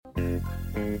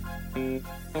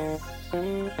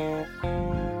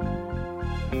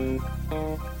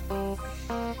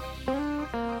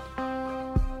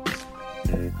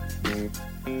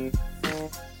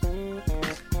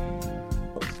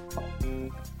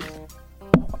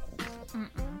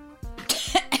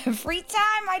Every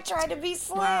time I try to be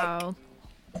slick. Wow.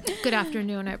 Good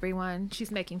afternoon, everyone.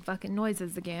 She's making fucking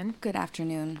noises again. Good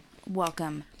afternoon.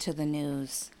 Welcome to the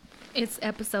news. It's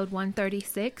episode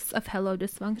 136 of Hello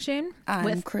Dysfunction.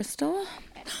 I'm Crystal.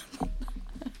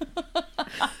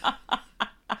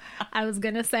 I was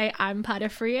going to say I'm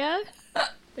Patafria,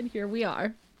 but here we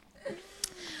are.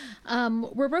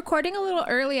 We're recording a little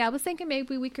early. I was thinking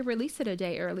maybe we could release it a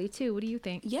day early, too. What do you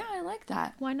think? Yeah, I like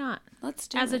that. Why not? Let's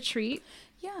do As it. a treat.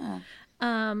 Yeah.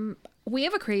 We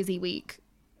have a crazy week.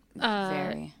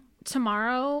 Very.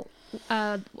 Tomorrow,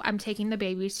 I'm taking the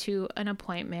baby to an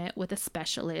appointment with a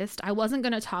specialist. I wasn't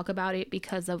going to talk about it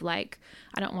because of I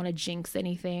don't want to jinx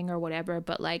anything or whatever,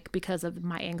 but because of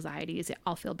my anxieties,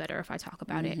 I'll feel better if I talk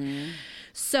about it.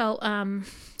 So,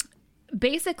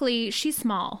 basically she's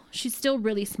small. She's still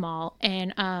really small.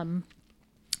 And,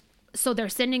 so they're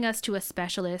sending us to a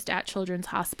specialist at Children's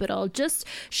Hospital.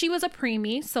 She was a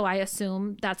preemie, so I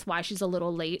assume that's why she's a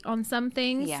little late on some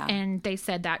things. Yeah. And they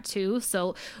said that too.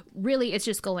 So really it's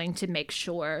just going to make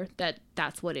sure that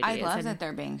that's what it is. I love that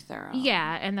they're being thorough.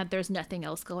 Yeah, and that there's nothing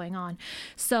else going on.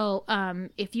 So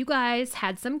if you guys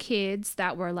had some kids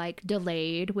that were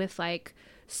delayed with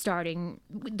starting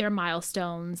their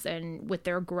milestones and with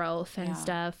their growth and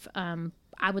stuff,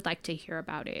 I would like to hear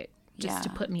about it. Just to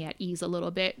put me at ease a little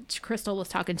bit. Crystal was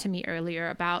talking to me earlier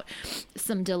about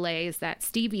some delays that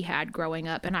Stevie had growing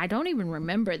up, and I don't even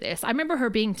remember this. I remember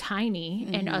her being tiny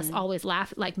and us always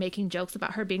making jokes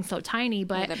about her being so tiny,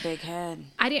 but with a big head.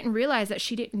 I didn't realize that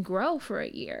she didn't grow for a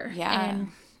year. Yeah.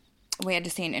 And we had to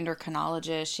see an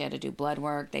endocrinologist. She had to do blood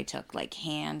work. They took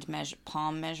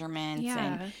palm measurements. Yeah.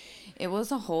 And it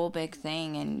was a whole big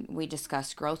thing. And we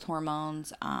discussed growth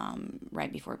hormones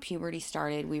right before puberty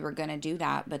started. We were going to do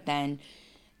that. But then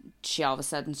she all of a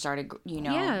sudden started,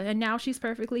 Yeah, and now she's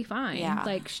perfectly fine.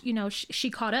 Yeah.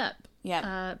 She caught up.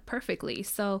 Yeah. Perfectly.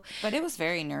 So. But it was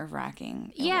very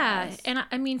nerve-wracking. Yeah. And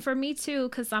I mean, for me too,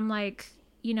 because I'm I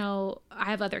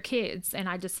have other kids and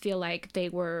I just feel like they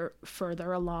were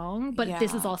further along, but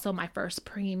this is also my first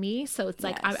preemie. So it's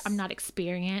I'm not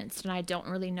experienced and I don't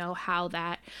really know how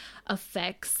that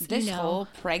affects, this whole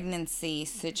pregnancy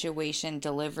situation,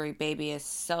 delivery, baby is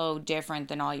so different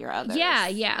than all your others. Yeah.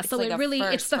 Yeah. It's So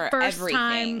it's the first everything.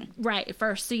 time, right.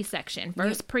 First C-section,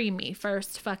 first preemie,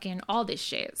 first fucking all this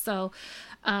shit. So,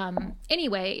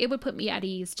 anyway, it would put me at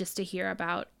ease just to hear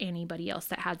about anybody else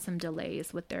that had some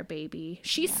delays with their baby.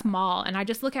 She's small and I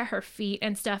just look at her feet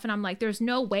and stuff and I'm like, there's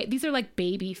no way. These are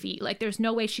baby feet. There's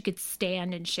no way she could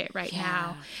stand and shit right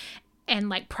now.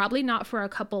 And probably not for a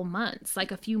couple months,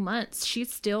 a few months.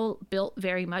 She's still built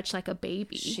very much like a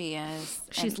baby. She is.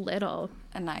 She's little.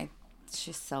 And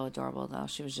she's so adorable though.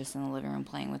 She was just in the living room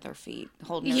playing with her feet,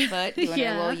 holding her foot, doing her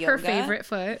little yoga. Her favorite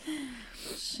foot.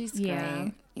 She's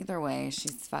great. Either way,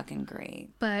 she's fucking great.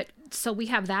 But so we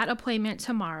have that appointment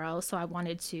tomorrow. So I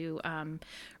wanted to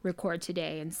record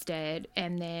today instead.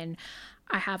 And then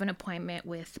I have an appointment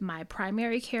with my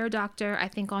primary care doctor, I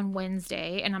think on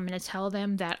Wednesday. And I'm going to tell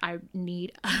them that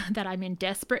that I'm in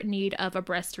desperate need of a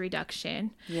breast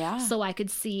reduction. Yeah. So I could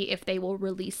see if they will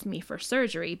release me for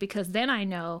surgery, because then I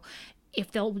know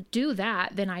if they'll do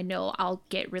that, then I know I'll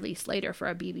get released later for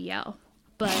a BBL.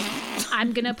 But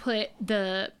I'm going to put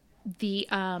the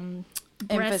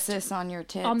emphasis on your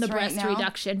tits on the right breast now.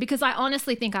 Reduction, because I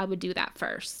honestly think I would do that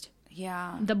first.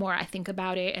 Yeah. The more I think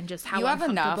about it and just how you have enough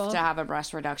uncomfortable. to have a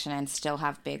breast reduction and still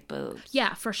have big boobs.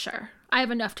 Yeah, for sure. I have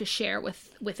enough to share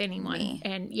with anyone. Me.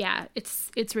 And yeah,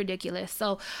 it's ridiculous.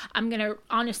 So I'm going to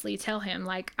honestly tell him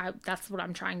that's what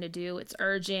I'm trying to do. It's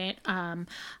urgent.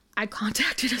 I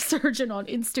contacted a surgeon on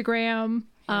Instagram.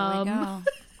 Here we go.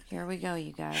 Here we go,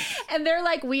 you guys. And they're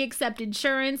we accept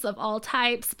insurance of all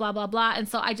types, blah, blah, blah. And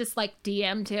so I just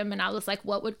DM'd him and I was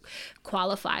what would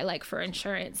qualify for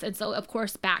insurance? And so, of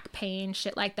course, back pain,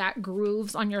 shit like that,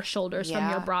 grooves on your shoulders from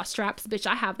your bra straps. Bitch,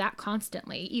 I have that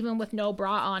constantly. Even with no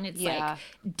bra on, it's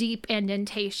deep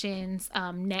indentations,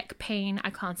 neck pain. I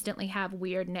constantly have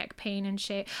weird neck pain and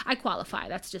shit. I qualify.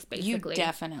 That's just basically. You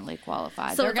definitely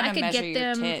qualify. So they're going to measure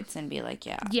your tits and be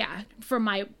Yeah, for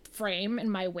my frame and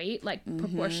my weight,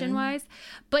 proportion wise.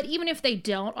 But even if they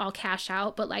don't, I'll cash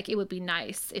out. But it would be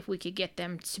nice if we could get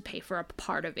them to pay for a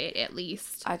part of it at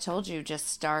least. I told you, just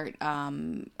start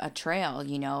a trail,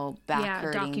 back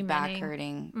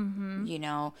hurting,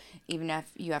 even if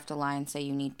you have to lie and say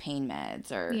you need pain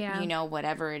meds or,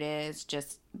 whatever it is,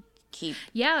 just keep.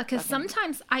 Yeah, because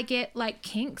sometimes I get like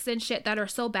kinks and shit that are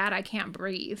so bad I can't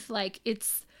breathe. Like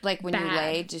it's Like when bad. you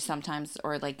lay, do sometimes,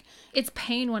 or like, it's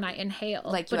pain when I inhale,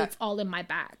 Like but it's all in my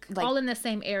back, all in the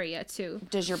same area too,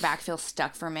 does your back feel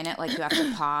stuck for a minute? Like you have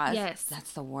to pause? Yes.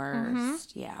 That's the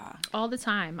worst. Yeah. all the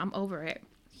time. I'm over it.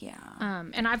 Yeah.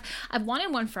 And I've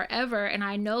wanted one forever, and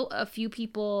I know a few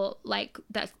people like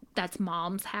that's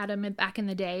moms had them back in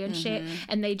the day and shit,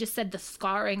 and they just said the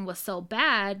scarring was so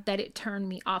bad that it turned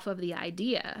me off of the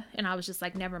idea, and I was just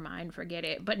like, never mind, forget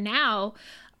it. But now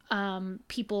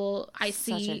people I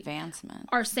Such see advancement.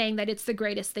 are saying that it's the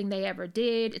greatest thing they ever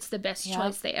did. It's the best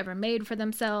choice they ever made for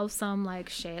themselves. So I'm like,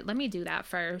 shit, let me do that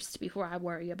first before I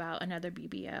worry about another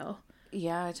BBL.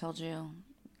 Yeah, I told you.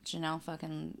 Janelle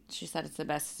she said it's the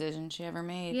best decision she ever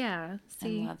made. Yeah,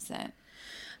 see. And loves it.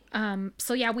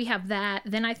 So yeah, we have that.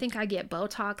 Then I think I get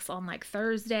Botox on like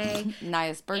Thursday.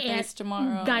 Naya's birthday's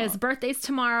tomorrow. Naya's birthday's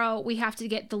tomorrow. We have to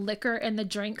get the liquor and the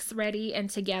drinks ready and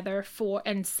together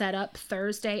and set up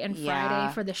Thursday and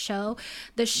Friday for the show.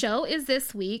 The show is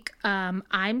this week.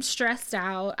 I'm stressed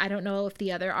out. I don't know if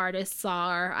the other artists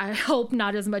are. I hope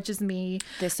not as much as me.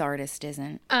 This artist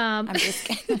isn't. I'm just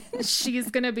kidding.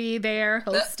 She's gonna be there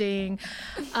hosting.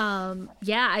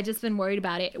 Yeah, I just been worried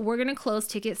about it. We're gonna close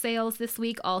ticket sales this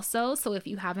week also, so if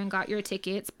you haven't got your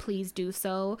tickets, please do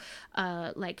so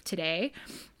like today.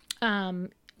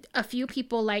 A few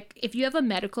people, like, if you have a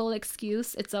medical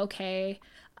excuse, it's okay.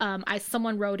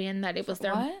 Someone wrote in that it was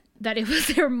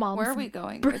their mom's. Where are we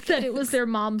going? That it was their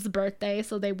mom's birthday,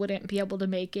 so they wouldn't be able to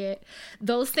make it.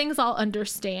 Those things I'll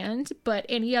understand, but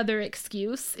any other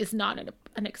excuse is not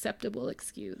an acceptable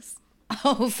excuse.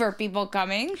 Oh, for people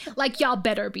coming? Like, y'all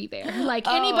better be there. Like,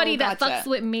 anybody that fucks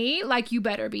with me, like, you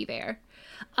better be there.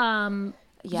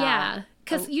 Yeah.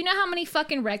 Because you know how many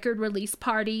fucking record release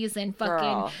parties and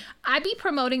fucking... I be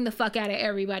promoting the fuck out of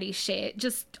everybody's shit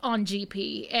just on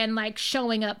GP and, like,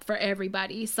 showing up for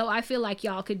everybody. So I feel like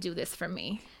y'all could do this for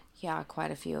me. Yeah, quite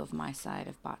a few of my side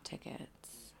have bought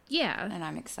tickets. Yeah. And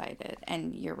I'm excited.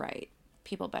 And you're right.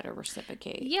 People better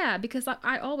reciprocate. Yeah, because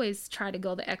I always try to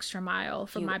go the extra mile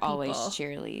for my people. You always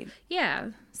cheerlead. Yeah.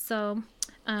 So...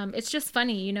 it's just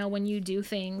funny, you know, when you do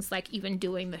things like even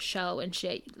doing the show and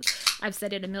shit. I've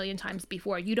said it a million times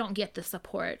before. You don't get the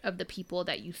support of the people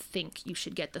that you think you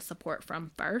should get the support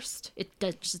from first. It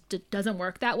doesn't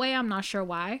work that way. I'm not sure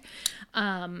why.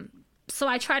 So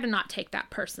I try to not take that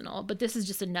personal. But this is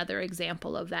just another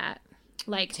example of that.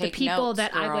 Like the people notes,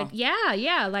 that girl. I would,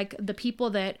 yeah, like the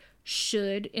people that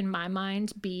should, in my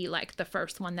mind, be like the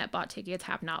first one that bought tickets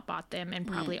have not bought them and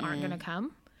probably aren't going to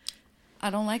come. I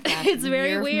don't like that. It's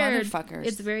very weird. Motherfuckers.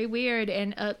 It's very weird.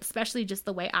 And especially just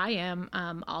the way I am,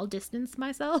 I'll distance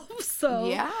myself.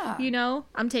 So, you know,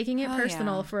 I'm taking it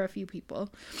personal for a few people.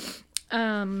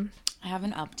 I have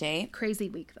an update. Crazy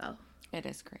week, though. It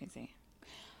is crazy.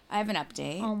 I have an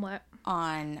update. On what?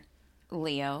 On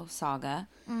Leo Saga.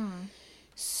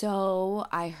 So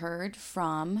I heard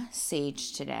from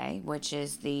Sage today, which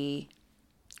is the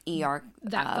ER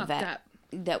vet.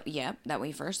 That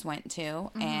we first went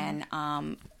to. And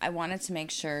I wanted to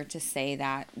make sure to say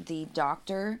that the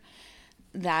doctor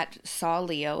that saw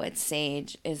Leo at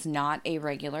Sage is not a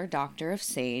regular doctor of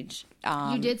Sage.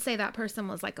 You did say that person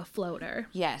was like a floater.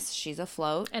 Yes, she's a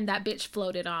float. And that bitch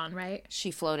floated on, right? She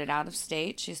floated out of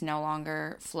state. She's no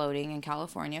longer floating in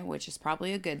California, which is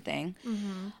probably a good thing.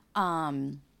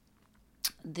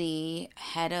 The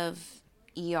head of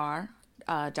ER,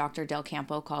 Dr. Del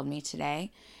Campo, called me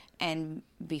today. And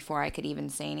before I could even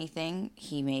say anything,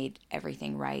 he made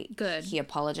everything right. Good. He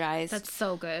apologized. That's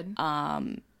so good.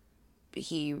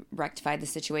 He rectified the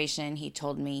situation. He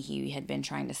told me he had been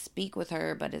trying to speak with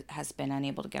her, but has been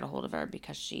unable to get a hold of her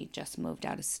because she just moved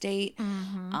out of state.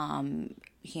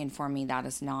 He informed me that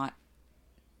is not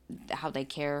how they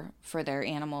care for their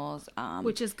animals.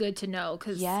 Which is good to know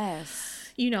because...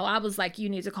 Yes. You know, I was like, you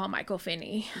need to call Michael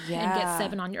Finney and get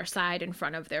 7 on your side in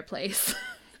front of their place.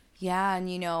 Yeah,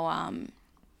 and you know,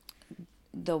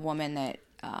 the woman that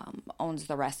owns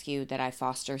the rescue that I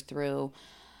foster through,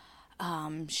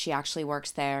 she actually works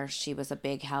there. She was a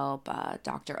big help.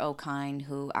 Dr. Okine,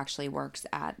 who actually works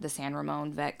at the San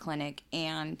Ramon Vet Clinic,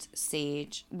 and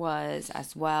Sage was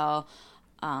as well.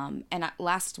 And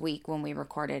last week when we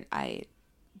recorded,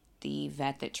 the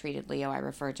vet that treated Leo, I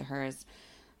referred to her as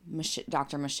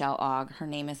Dr. Michelle Ogg. Her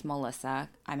name is Melissa.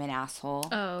 I'm an asshole.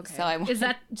 Oh, okay. So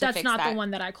that's not the one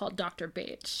that I called Dr.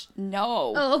 Bitch.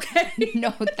 No. Oh, okay.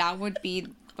 No, that would be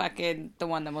fucking the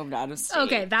one that moved out of state.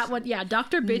 Okay, that one. Yeah,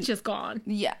 Dr. Bitch is gone.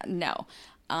 Yeah, no.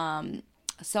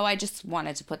 So I just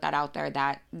wanted to put that out there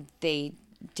that they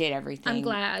did everything. I'm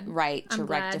glad. Right to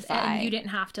rectify. And you didn't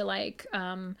have to like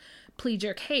plead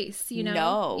your case, you know?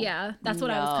 No. Yeah, that's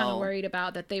what I was kind of No. worried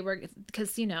about, that they were,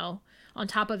 because, you know, on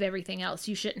top of everything else,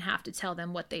 you shouldn't have to tell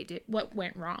them what they did, what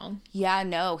went wrong. Yeah,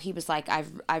 no, he was like,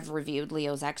 I've reviewed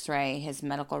Leo's x-ray, his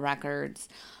medical records.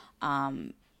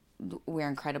 We're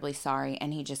incredibly sorry.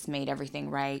 And he just made everything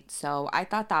right. So I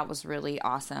thought that was really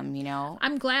awesome, you know?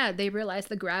 I'm glad they realized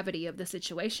the gravity of the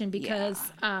situation because,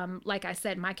 like I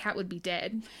said, my cat would be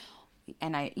dead.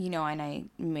 And I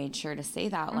made sure to say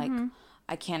that, like, Mm-hmm.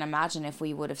 I can't imagine if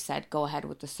we would have said, go ahead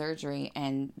with the surgery.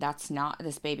 And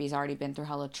this baby's already been through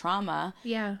hella trauma.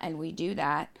 Yeah. And we do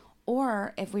that.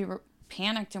 Or if we were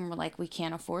panicked and we're like, we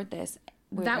can't afford this.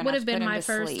 That would have been my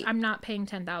first. I'm not paying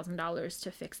 $10,000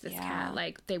 to fix this Yeah. cat.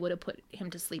 Like, they would have put him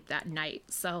to sleep that night.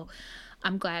 So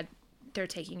I'm glad they're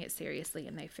taking it seriously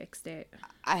and they fixed it.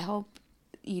 I hope,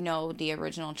 you know, the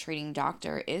original treating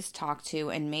doctor is talked to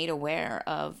and made aware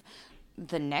of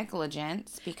the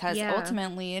negligence, because Yeah.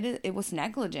 ultimately it was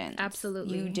negligence.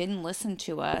 Absolutely. You didn't listen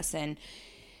to us, and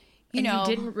You know,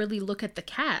 didn't really look at the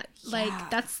cat. Like, Yeah.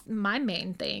 that's my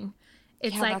main thing.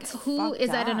 It's Yeah, like, that's who is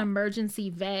fucked at an up. emergency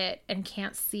vet and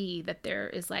can't see that there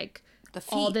is, like, The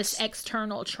all feet. this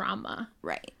external trauma?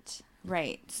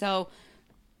 Right. So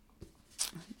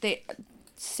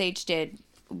Sage did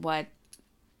what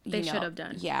They should have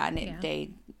done. Yeah, and Yeah. they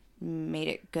made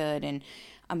it good, and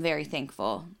I'm very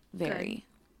thankful. Very.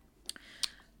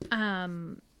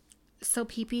 So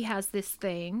Pee has this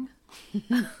thing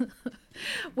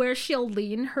where she'll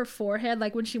lean her forehead,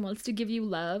 like when she wants to give you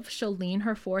love, she'll lean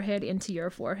her forehead into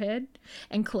your forehead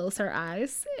and close her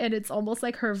eyes, and it's almost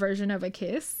like her version of a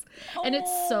kiss. And it's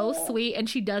so sweet, and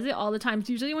she does it all the time. It's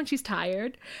usually when she's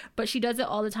tired, but she does it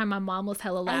all the time. My mom was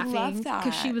hella laughing love that.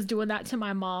 because she was doing that to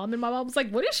my mom, and my mom was like,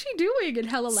 what is she doing? And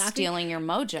hella laughing. Stealing your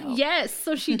mojo. Yes,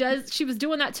 so she was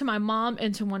doing that to my mom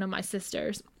and to one of my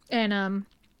sisters. And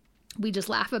we just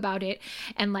laugh about it,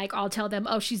 and like I'll tell them,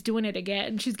 oh, she's doing it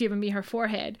again, she's giving me her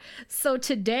forehead. So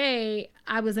today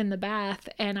I was in the bath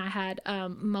and I had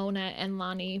Mona and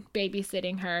Lonnie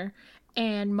babysitting her,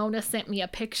 and Mona sent me a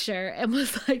picture and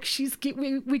was like,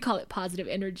 we call it positive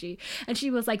energy, and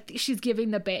she was like, she's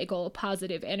giving the bagel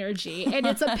positive energy, and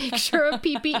it's a picture of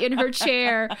Pee in her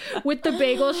chair with the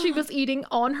bagel she was eating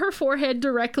on her forehead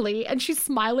directly, and she's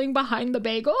smiling behind the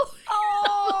bagel.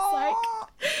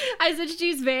 I said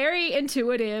she's very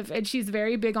intuitive and she's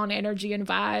very big on energy and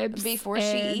vibes. Before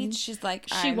she eats, she's like,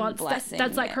 she wants blessing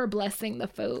that's like it. her blessing the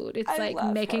food. It's I like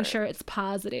love making her. sure it's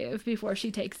positive before she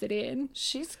takes it in.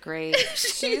 She's great.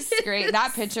 She's great.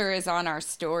 That picture is on our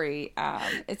story.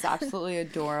 It's absolutely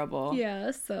adorable.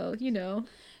 Yeah, so you know,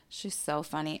 She's so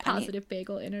funny. positive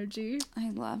bagel energy.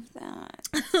 I love that.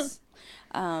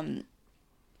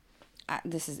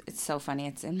 It's so funny.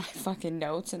 It's in my fucking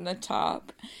notes in the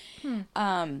top.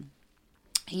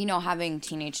 You know, having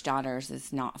teenage daughters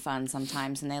is not fun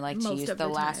sometimes, and they like to Most use of the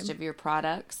the last time. of your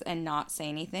products and not say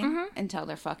anything until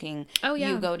they're fucking, Oh,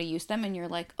 yeah. you go to use them and you're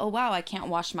like, oh wow, I can't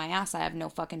wash my ass. I have no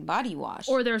fucking body wash.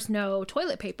 Or there's no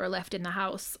toilet paper left in the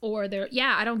house. Or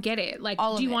I don't get it. Like,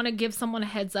 All do of you it. want to give someone a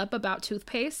heads up about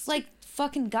toothpaste? like,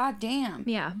 fucking goddamn.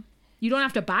 Yeah. You don't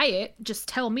have to buy it. Just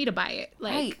tell me to buy it.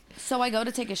 Like, Right. So I go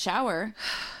to take a shower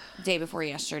day before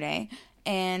yesterday,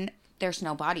 and there's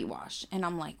no body wash. And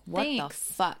I'm like, what Thanks.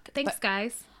 the fuck? thanks, But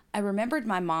guys. I remembered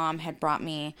my mom had brought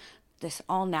me this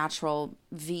all-natural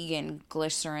vegan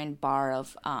glycerin bar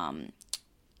of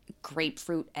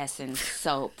grapefruit essence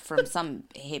soap from some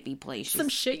hippie place. Some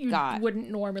shit you got. wouldn't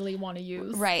normally want to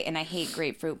use. Right, and I hate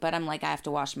grapefruit, but I'm like, I have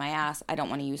to wash my ass. I don't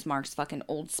want to use Mark's fucking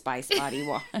Old Spice body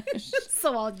wash.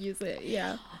 So I'll use it.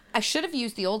 Yeah. I should have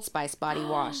used the Old Spice body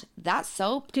wash. That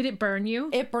soap, Did it burn you?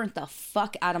 it burnt the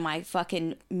fuck out of my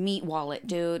fucking meat wallet,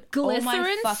 dude. Glycerin oh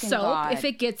my fucking soap, God. if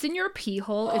it gets in your pee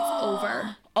hole, it's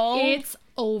over. Oh. It's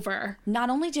over. Not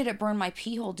only did it burn my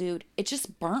pee hole, dude, it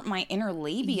just burnt my inner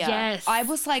labia. Yes. I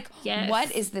was like, Yes.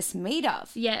 what is this made of?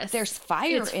 Yes. There's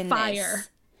fire It's in fire. this.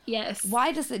 Yes.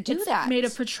 Why does it do that? Made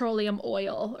of petroleum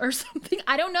oil or something.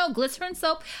 I don't know. Glycerin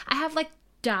soap. I have like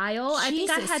Dial. I think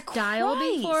I Jesus had Dial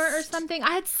before or Christ. something. I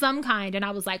had some kind and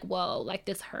I was like, whoa, like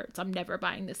this hurts. I'm never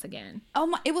buying this again. Oh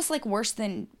my, it was like worse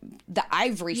than the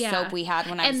Ivory soap we had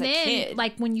when I was and a then, kid.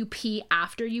 like when you pee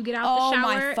after you get out Oh, the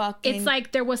my shower, fucking- it's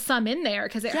like there was some in there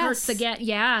because it hurts Yes. again.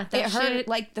 Yeah, that it hurt shit.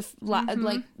 like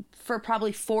like for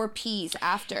probably 4 pees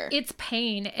after. It's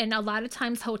pain, and a lot of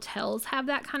times hotels have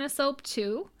that kind of soap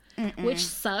too, which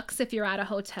sucks if you're at a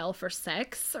hotel for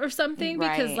sex or something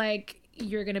because Right. like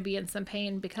you're gonna be in some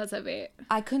pain because of it.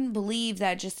 I couldn't believe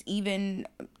that just even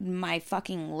my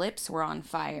fucking lips were on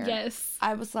fire. Yes.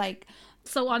 I was like,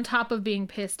 So on top of being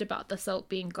pissed about the soap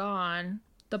being gone,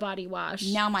 the body wash.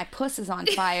 Now my puss is on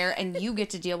fire and you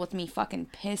get to deal with me fucking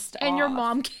pissed off. And your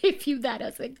mom gave you that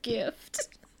as a gift.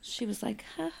 She was like,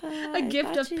 haha. A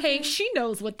gift of paint. She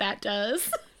knows what that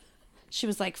does. She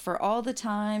was like, for all the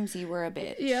times you were a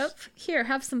bitch. Yep. Here,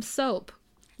 have some soap.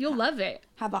 You'll love it.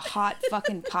 Have a hot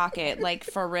fucking pocket. Like,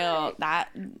 for real.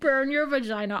 That. Burn your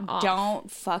vagina off.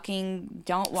 Don't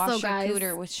wash your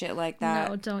cooter with shit like that.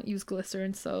 No, don't use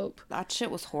glycerin soap. That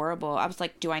shit was horrible. I was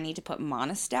like, do I need to put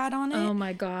Monistat on it? Oh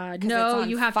my God. No,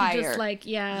 you have to just like,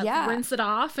 rinse it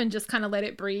off and just kind of let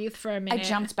it breathe for a minute. I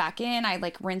jumped back in. I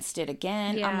like rinsed it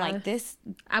again. Yeah. I'm like, this.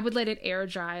 I would let it air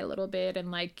dry a little bit and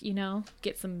like,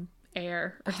 get some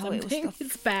air or something.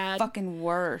 It's bad. Fucking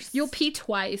worst. You'll pee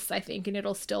twice, I think, and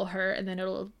it'll still hurt, and then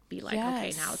it'll be like,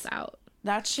 okay, now it's out.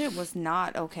 That shit was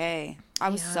not okay. I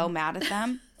was so mad at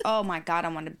them. Oh my God, I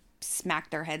want to smack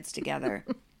their heads together.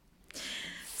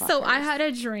 So I had a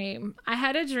dream. I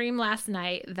had a dream last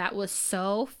night that was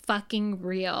so fucking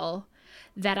real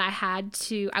that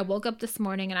I woke up this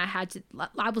morning and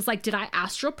I was like, did I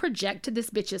astral project to this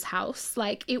bitch's house?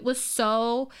 Like, it was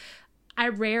so...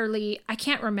 I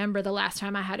can't remember the last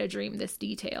time I had a dream this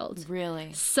detailed.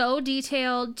 Really? So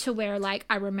detailed to where, like,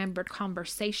 I remembered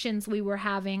conversations we were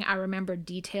having. I remembered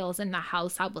details in the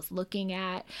house I was looking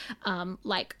at. And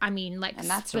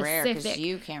that's specific, rare because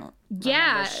you can't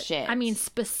remember shit. I mean,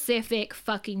 specific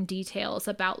fucking details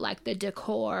about, like, the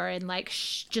decor and, like,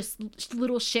 just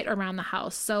little shit around the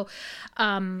house. So,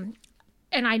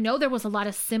 and I know there was a lot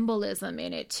of symbolism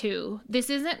in it, too. This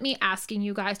isn't me asking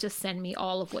you guys to send me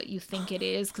all of what you think it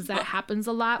is, because that happens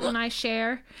a lot when I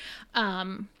share.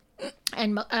 And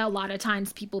a lot of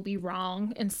times people be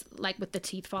wrong, and like with the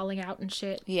teeth falling out and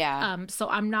shit. Yeah. So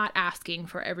I'm not asking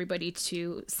for everybody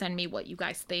to send me what you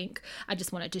guys think. I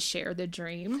just wanted to share the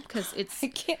dream, because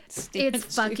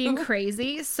it's fucking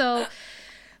crazy. So...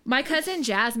 my cousin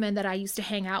Jasmine that I used to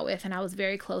hang out with and I was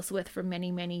very close with for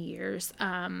many, many years,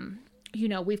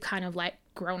 we've kind of like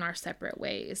grown our separate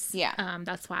ways. Yeah.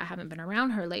 That's why I haven't been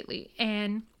around her lately.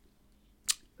 And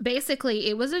basically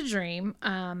it was a dream.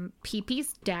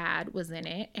 Pee-Pee's dad was in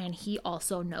it and he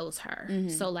also knows her. Mm-hmm.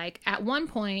 So like at one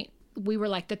point we were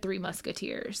like the Three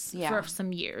Musketeers for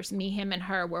some years. Me, him, and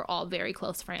her were all very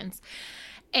close friends.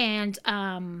 And,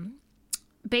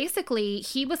 basically,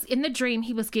 he was in the dream,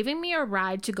 he was giving me a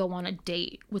ride to go on a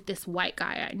date with this white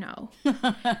guy I know.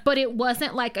 But it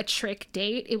wasn't like a trick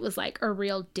date. It was like a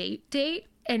real date.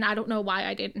 And I don't know why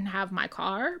I didn't have my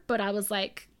car, but I was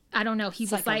like, I don't know. He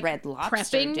was like Red Lobster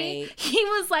prepping date. me. He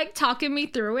was like talking me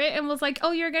through it and was like,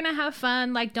 oh, you're going to have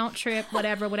fun. Like, don't trip,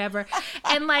 whatever.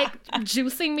 And like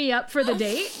juicing me up for the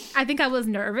date. I think I was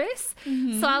nervous.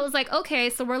 Mm-hmm. So I was like, okay,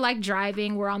 so we're like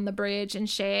driving. We're on the bridge and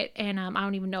shit. And I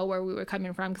don't even know where we were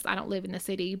coming from because I don't live in the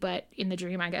city. But in the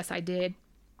dream, I guess I did.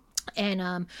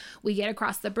 And we get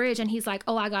across the bridge and he's like,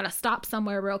 oh, I gotta stop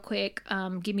somewhere real quick.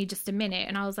 Give me just a minute.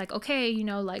 And I was like, okay,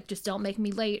 like just don't make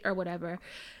me late or whatever.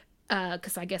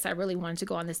 Because I guess I really wanted to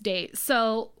go on this date.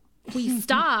 So we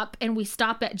stop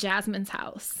at Jasmine's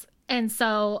house. And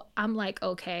so I'm like,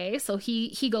 okay. So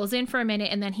he goes in for a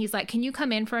minute and then he's like, can you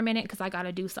come in for a minute? Because I got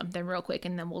to do something real quick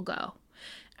and then we'll go.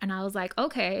 And I was like,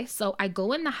 okay. So I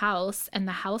go in the house and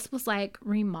the house was like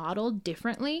remodeled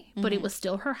differently, but it was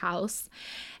still her house.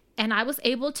 And I was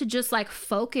able to just like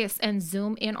focus and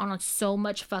zoom in on so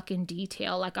much fucking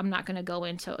detail. Like, I'm not going to go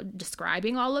into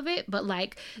describing all of it, but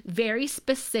like very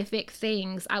specific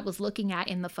things I was looking at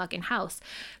in the fucking house.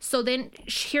 So then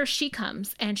here she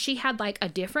comes and she had like a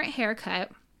different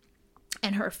haircut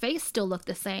and her face still looked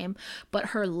the same, but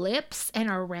her lips and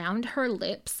around her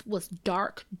lips was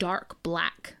dark, dark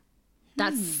black.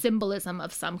 That's symbolism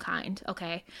of some kind.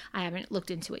 Okay. I haven't looked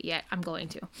into it yet. I'm going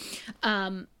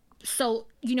to. So,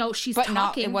 she's talking.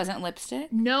 But it wasn't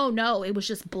lipstick? No. It was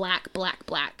just black.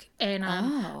 And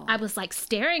I was like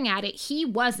staring at it. He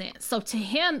wasn't. So to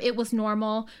him, it was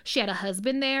normal. She had a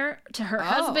husband there. To her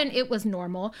husband, it was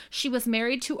normal. She was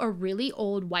married to a really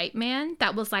old white man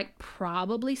that was like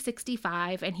probably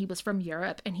 65. And he was from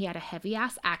Europe. And he had a heavy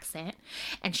ass accent.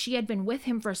 And she had been with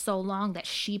him for so long that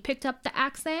she picked up the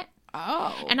accent.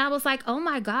 Oh. And I was like, oh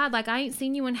my God, like I ain't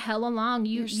seen you in hella long.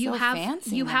 You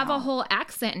have a whole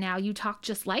accent now. You talk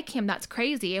just like him. That's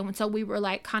crazy. And so we were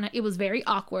like it was very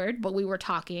awkward, but we were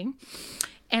talking.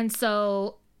 And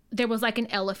so there was like an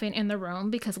elephant in the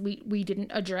room because we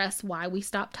didn't address why we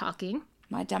stopped talking.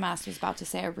 My dumbass was about to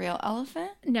say a real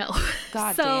elephant? No.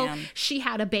 God so damn. She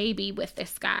had a baby with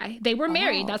this guy. They were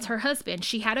married. That's her husband.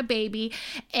 She had a baby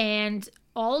and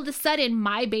all of a sudden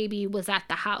my baby was at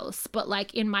the house, but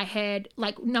like in my head,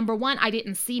 like number one, I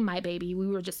didn't see my baby. We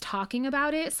were just talking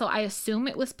about it. So I assume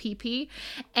it was PP,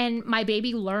 and my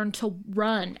baby learned to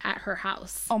run at her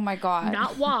house. Oh my God.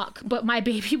 Not walk, but my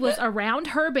baby was around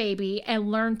her baby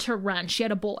and learned to run. She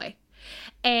had a boy,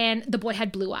 and the boy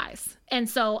had blue eyes. And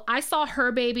so I saw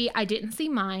her baby. I didn't see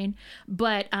mine,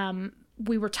 but,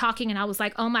 we were talking and I was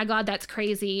like, oh my God, that's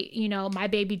crazy. You know, my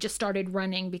baby just started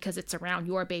running because it's around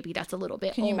your baby. That's a little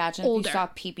bit Can you imagine older. if you saw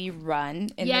PP run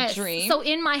in the dream? So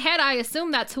in my head, I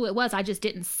assumed that's who it was. I just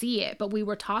didn't see it, but we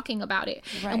were talking about it.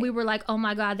 Right. And we were like, oh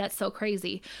my God, that's so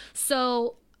crazy.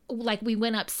 So like we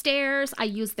went upstairs. I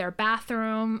used their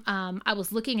bathroom. I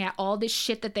was looking at all this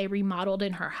shit that they remodeled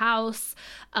in her house.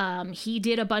 He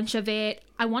did a bunch of it.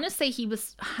 I want to say he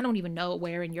was, I don't even know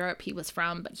where in Europe he was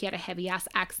from, but he had a heavy ass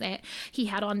accent. He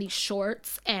had on these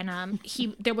shorts, and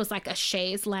there was like a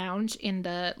chaise lounge in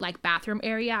the like bathroom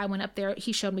area. I went up there.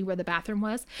 He showed me where the bathroom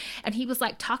was, and he was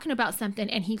like talking about something,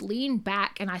 and he leaned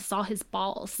back, and I saw his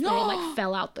balls. They like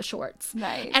fell out the shorts.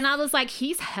 Nice. And I was like,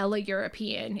 he's hella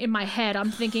European. In my head, I'm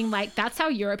thinking like that's how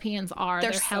Europeans are.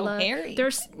 They're hella so hairy.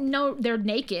 They're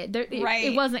naked. Right.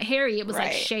 It wasn't hairy. It was like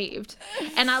Right. shaved.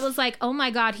 And I was like, oh my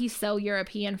God, he's so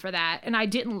European for that. And I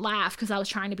didn't laugh because I was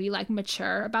trying to be like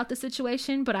mature about the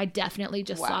situation, but I definitely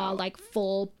just saw like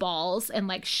full balls and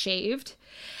like shaved.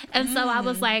 And so I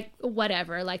was like,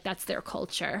 whatever, like that's their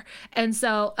culture. And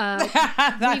so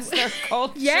That's their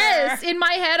culture. yes, in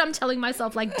my head I'm telling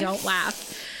myself like don't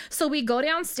laugh. So we go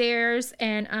downstairs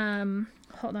and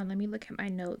hold on, let me look at my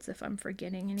notes if I'm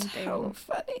forgetting anything. So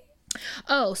funny.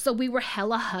 Oh, so we were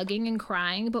hella hugging and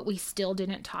crying, but we still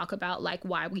didn't talk about like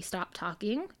why we stopped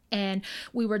talking. And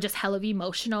we were just hella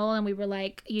emotional, and we were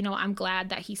like, you know, I'm glad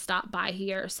that he stopped by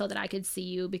here so that I could see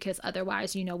you, because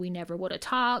otherwise, you know, we never would have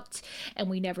talked and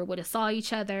we never would have saw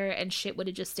each other, and shit would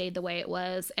have just stayed the way it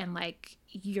was. And like,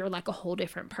 you're like a whole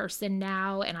different person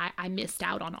now, and I missed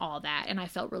out on all that, and I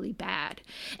felt really bad.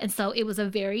 And so it was a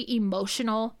very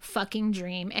emotional fucking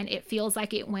dream, and it feels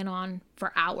like it went on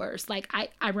for hours. Like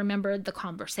I remembered the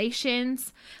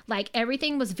conversations, like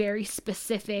everything was very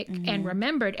specific and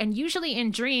remembered. And usually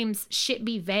in dreams, shit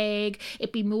be vague,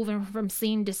 it be moving from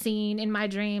scene to scene in my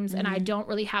dreams, and I don't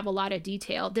really have a lot of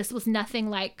detail. This was nothing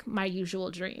like my usual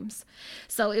dreams,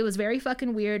 so it was very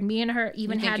fucking weird. Me and her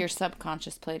even You think had your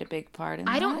subconscious played a big part in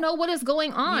I that? don't know what is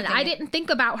going on. I didn't think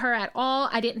about her at all.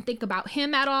 I didn't think about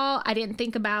him at all. I didn't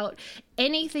think about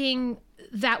anything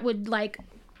that would like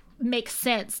make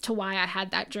sense to why I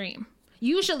had that dream.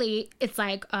 Usually it's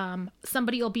like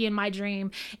somebody will be in my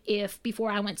dream if before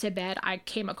I went to bed I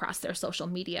came across their social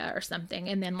media or something,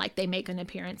 and then like they make an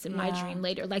appearance in my dream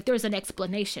later. Like there's an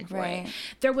explanation for it.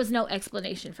 There was no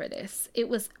explanation for this. It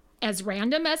was as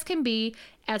random as can be,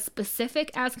 as specific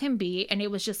as can be, and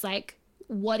it was just like,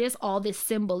 what is all this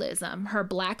symbolism? Her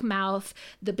black mouth,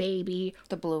 the baby,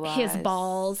 The blue eyes. his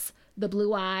balls, the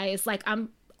blue eyes, like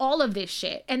all of this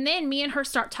shit. And then me and her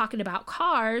start talking about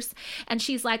cars, and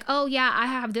she's like, oh yeah, I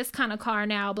have this kind of car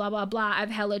now, blah, blah, blah.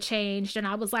 I've hella changed. And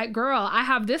I was like, girl, I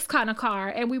have this kind of car.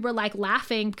 And we were like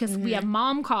laughing because we have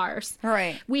mom cars.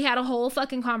 Right. We had a whole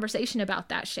fucking conversation about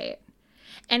that shit.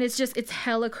 And it's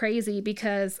hella crazy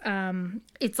because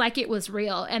it's like it was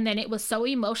real. And then it was so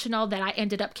emotional that I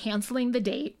ended up canceling the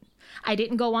date. I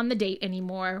didn't go on the date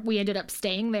anymore. We ended up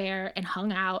staying there and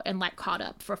hung out and like caught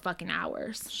up for fucking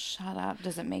hours. Shut up.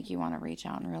 Does it make you want to reach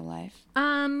out in real life?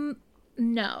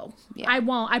 No. Yeah. I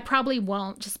won't. I probably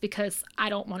won't, just because I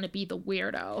don't want to be the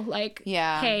weirdo. Like,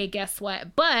 Yeah. hey, guess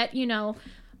what? But, you know,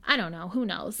 I don't know. Who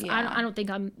knows? Yeah. I don't think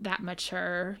I'm that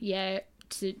mature yet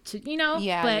to you know.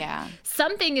 Yeah, but yeah.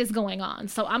 something is going on.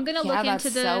 So I'm gonna look that's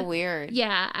into the so weird.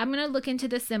 Yeah, I'm gonna look into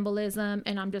the symbolism,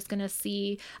 and I'm just gonna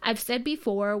see. I've said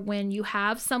before, when you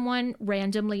have someone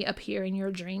randomly appear in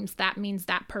your dreams, that means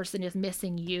that person is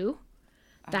missing you.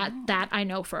 That I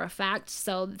know for a fact.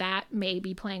 So that may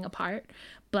be playing a part.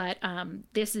 But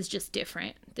this is just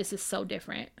different. This is so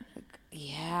different.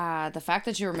 Yeah, the fact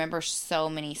that you remember so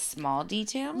many small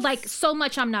details. Like, so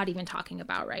much I'm not even talking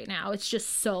about right now. It's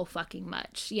just so fucking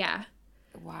much. Yeah.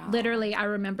 Wow. Literally, I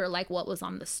remember like what was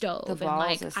on the stove, The and balls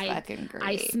like is I fucking great.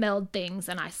 I smelled things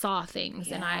and I saw things,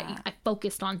 and Yeah. I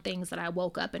focused on things, and I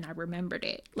woke up and I remembered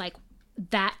it. Like,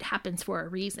 that happens for a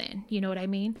reason. You know what I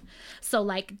mean? So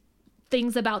like,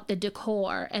 things about the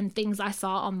decor and things I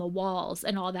saw on the walls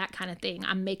and all that kind of thing,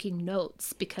 I'm making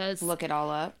notes because Look it all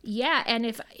up. yeah, and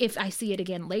if I see it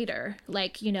again later,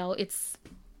 like, you know,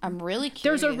 I'm really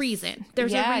curious. there's a reason.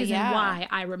 There's Yeah, a reason yeah. why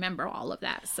I remember all of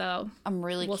that. So I'm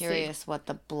really We'll see. curious what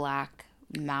the black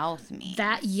mouth means.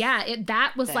 That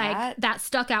was like, That? that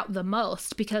stuck out the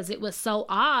most because it was so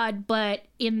odd, but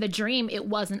in the dream, it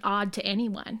wasn't odd to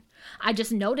anyone. I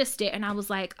just noticed it and I was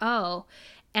like, oh,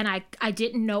 and I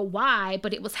didn't know why,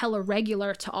 but it was hella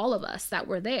regular to all of us that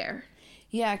were there.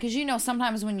 Yeah, because, you know,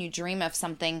 sometimes when you dream of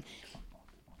something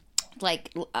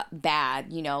like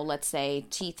bad, you know, let's say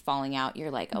teeth falling out,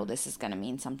 you're like, oh, this is going to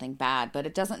mean something bad, but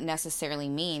it doesn't necessarily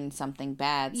mean something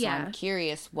bad. So Yeah. I'm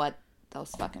curious what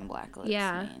those fucking black lips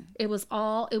mean. It was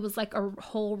like a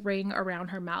whole ring around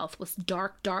her mouth was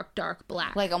dark, dark, dark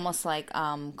black. Like almost like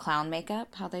clown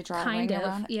makeup, how they draw a ring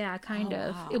around it? Yeah, kind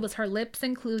of. Wow. It was her lips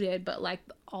included, but like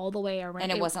all the way around.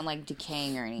 And it wasn't like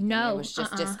decaying or anything. No, it was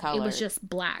just discolored. It was just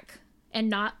black and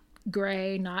not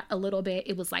gray, not a little bit.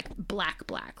 It was like black,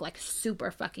 like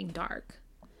super fucking dark.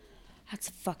 That's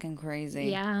fucking crazy.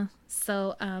 Yeah.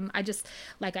 So I just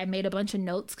like I made a bunch of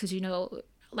notes because, you know,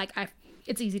 like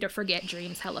it's easy to forget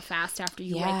dreams hella fast after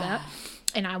you wake up,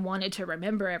 and I wanted to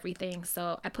remember everything,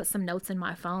 so I put some notes in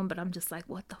my phone, but I'm just like,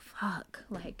 what the fuck?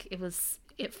 Like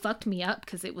it fucked me up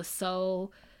because it was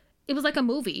like a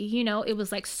movie, you know. It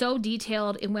was like so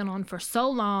detailed, it went on for so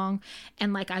long,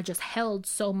 and like I just held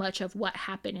so much of what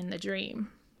happened in the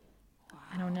dream. Wow.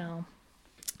 I don't know.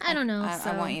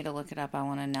 I want you to look it up. I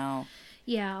want to know.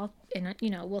 Yeah, and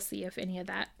you know, we'll see if any of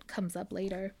that comes up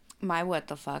later. My what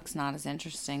the fuck's not as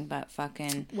interesting, but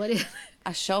fucking... What is...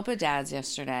 I show up at Dad's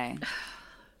yesterday,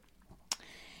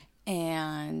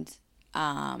 and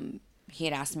he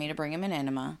had asked me to bring him an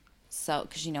enema, so,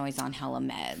 because, you know, he's on hella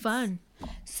meds. Fun.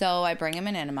 So I bring him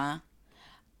an enema,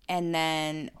 and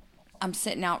then I'm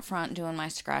sitting out front doing my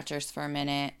scratchers for a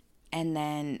minute, and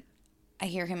then I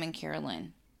hear him and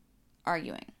Carolyn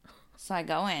arguing. So I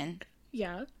go in.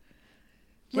 Yeah.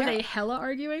 Were they hella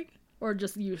arguing, or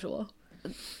just usual?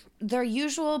 They're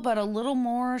usual, but a little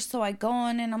more. So I go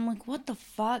in and I'm like, what the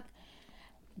fuck?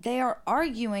 They are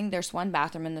arguing. There's one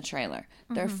bathroom in the trailer.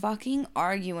 They're fucking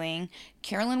arguing.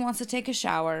 Carolyn wants to take a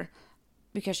shower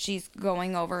because she's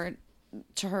going over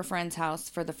to her friend's house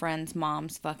for the friend's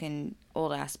mom's fucking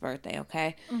old ass birthday,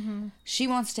 okay? She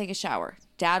wants to take a shower.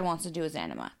 Dad wants to do his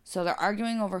enema. So they're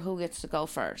arguing over who gets to go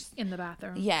first. In the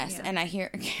bathroom. Yes. Yeah. And I hear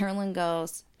Carolyn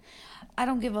goes, I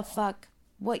don't give a fuck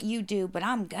what you do, but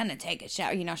I'm gonna take a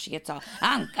shower. You know, she gets all,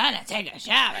 I'm gonna take a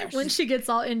shower. When she gets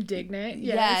all indignant.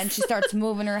 Yes. Yeah, and she starts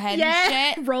moving her head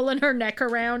and shit. Rolling her neck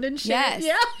around and shit. Yes.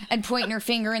 Yeah. And pointing her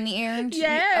finger in the air and shit.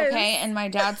 Yes. Okay, and my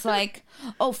dad's like,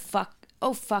 oh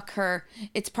fuck her.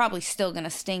 It's probably still gonna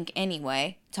stink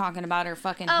anyway. Talking about her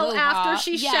fucking hoo-ha. After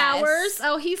she showers?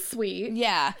 Oh, he's sweet.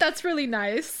 Yeah. That's really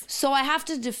nice. So I have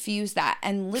to diffuse that,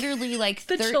 and literally like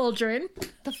the children.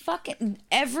 The fucking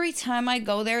every time I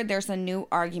go there, there's a new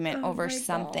argument over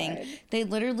something.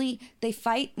 God. They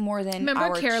fight more than Remember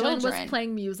our Carolyn children. was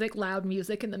playing loud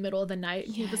music in the middle of the night,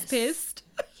 and he was pissed.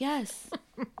 Yes.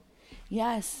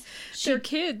 Yes. They're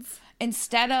kids.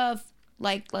 Instead of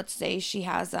like, let's say she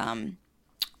has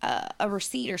a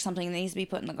receipt or something that needs to be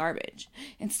put in the garbage.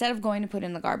 Instead of going to put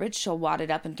in the garbage, she'll wad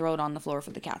it up and throw it on the floor for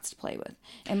the cats to play with.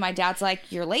 And my dad's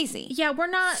like, you're lazy. Yeah, we're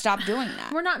not. Stop doing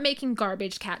that. We're not making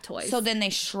garbage cat toys. So then they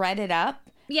shred it up.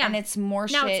 Yeah. And it's more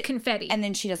shit. Now it's confetti. And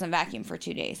then she doesn't vacuum for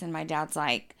 2 days. And my dad's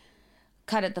like,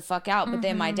 cut it the fuck out. But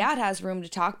then my dad has room to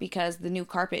talk because the new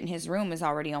carpet in his room is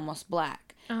already almost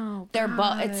black. Oh,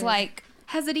 it's like...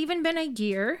 Has it even been a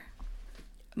year?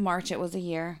 March, it was a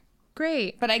year.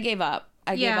 Great. But I gave up.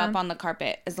 I gave up on the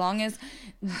carpet. As long as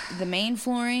the main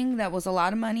flooring, that was a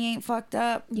lot of money, ain't fucked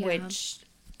up, which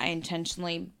I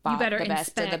intentionally bought the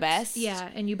best of the best. Yeah,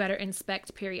 and you better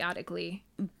inspect periodically.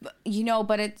 You know,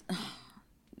 but it's...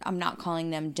 I'm not calling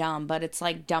them dumb, but it's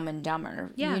like Dumb and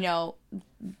Dumber. Yeah. You know,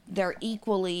 they're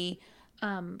equally...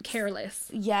 careless.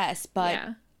 Yes, but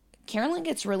Carolyn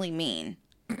gets really mean.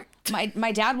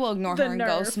 My dad will ignore her and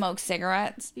go smoke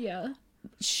cigarettes. Yeah.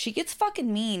 She gets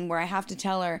fucking mean where I have to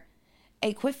tell her,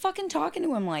 hey, quit fucking talking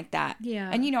to him like that. Yeah.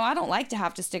 And, you know, I don't like to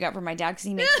have to stick up for my dad because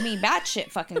he makes me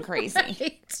batshit fucking crazy.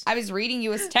 Right. I was reading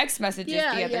you his text messages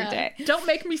the other day. Don't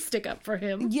make me stick up for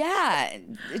him. Yeah.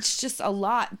 It's just a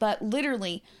lot. But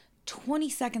literally 20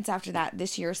 seconds after that,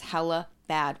 this year's hella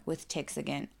bad with ticks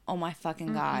again. Oh, my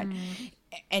fucking God.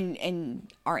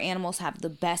 And our animals have the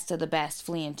best of the best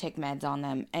flea and tick meds on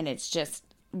them. And it's just,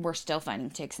 we're still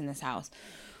finding ticks in this house.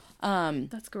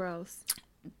 That's gross.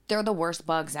 They're the worst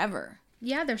bugs ever.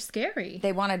 Yeah, they're scary.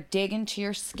 They want to dig into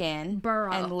your skin,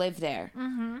 burrow, and live there.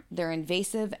 They're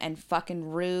invasive and fucking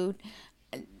rude.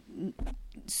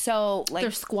 So, like...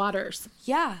 They're squatters.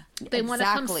 Yeah, They want to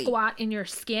come squat in your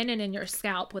skin and in your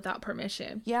scalp without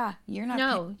permission. Yeah, you're not...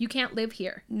 No, you can't live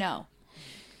here. No.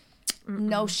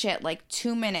 No shit, like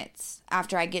 2 minutes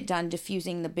after I get done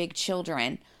diffusing the big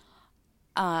children,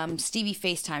 Stevie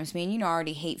FaceTimes me, and you know I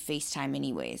already hate FaceTime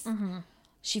anyways.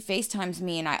 She FaceTimes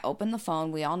me, and I open the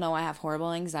phone. We all know I have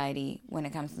horrible anxiety when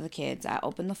it comes to the kids. I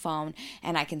open the phone,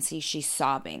 and I can see she's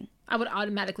sobbing. I would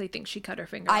automatically think she cut her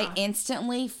finger I off.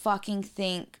 instantly fucking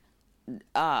think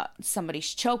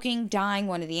somebody's choking, dying,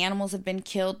 one of the animals have been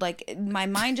killed. Like, my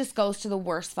mind just goes to the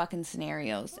worst fucking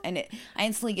scenarios, and I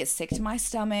instantly get sick to my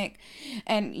stomach,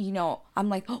 and you know I'm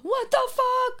like, what the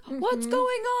fuck, what's going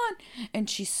on? And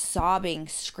she's sobbing,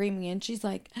 screaming, and she's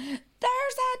like,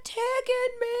 there's a tick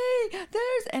in me,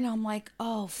 and I'm like,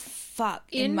 oh fuck.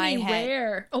 In my head.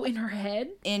 Where? Oh, in her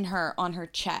head? On her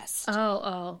chest.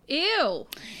 Oh ew.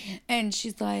 And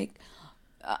she's like,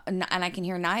 and I can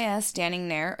hear Naya standing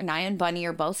there. Naya and Bunny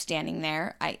are both standing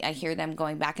there. I hear them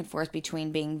going back and forth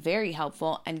between being very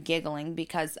helpful and giggling,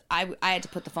 because I had to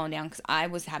put the phone down because I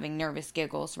was having nervous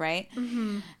giggles, right?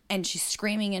 And she's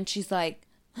screaming, and she's like,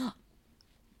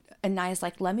 and Naya's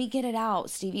like, let me get it out,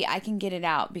 Stevie. I can get it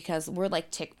out, because we're like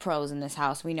tick pros in this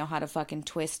house. We know how to fucking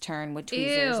twist, turn with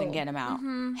tweezers and get them out.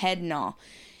 Head and all.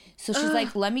 So she's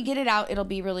like, let me get it out. It'll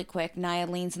be really quick. Naya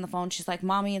leans on the phone. She's like,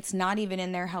 Mommy, it's not even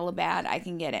in there hella bad. I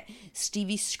can get it.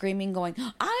 Stevie's screaming, going,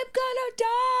 I'm gonna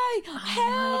die.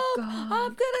 Help.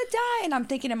 I'm gonna die. And I'm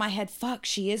thinking in my head, fuck,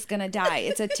 she is gonna die.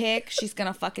 It's a tick. She's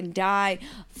gonna fucking die.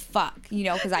 Fuck. You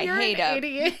know, because I hate her.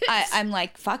 Idiot. I'm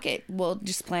like, fuck it. We'll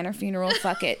just plan her funeral.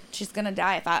 Fuck it. She's gonna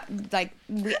die. If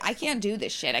I can't do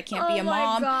this shit. I can't be a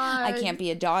mom. God. I can't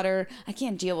be a daughter. I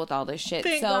can't deal with all this shit.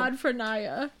 Thank God for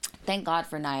Naya. Thank God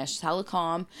for Naya. She's hella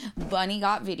calm. Bunny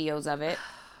got videos of it.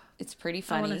 It's pretty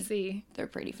funny. I want to see. They're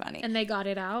pretty funny. And they got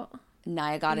it out?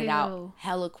 Naya got it out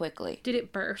hella quickly. Did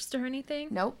it burst or anything?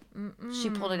 Nope.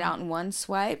 She pulled it out in one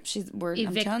swipe.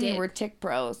 I'm telling you, we're tick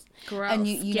pros. Gross. And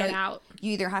you Get know, out.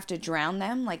 You either have to drown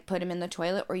them, like put them in the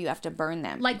toilet, or you have to burn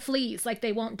them. Like fleas, like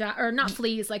they won't die, or not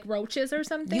fleas, like roaches or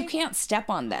something. You can't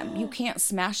step on them. You can't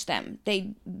smash them.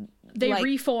 They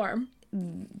reform.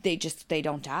 They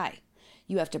don't die.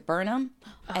 You have to burn them,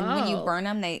 and when you burn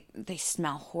them, they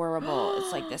smell horrible.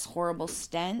 It's like this horrible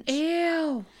stench.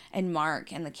 Ew. And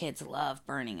Mark and the kids love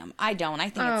burning them. I don't. I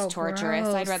think it's torturous.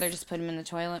 Gross. I'd rather just put them in the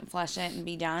toilet and flush it and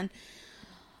be done.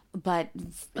 But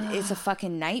it's a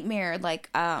fucking nightmare. Like,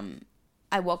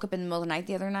 I woke up in the middle of the night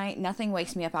the other night. Nothing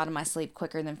wakes me up out of my sleep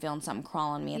quicker than feeling something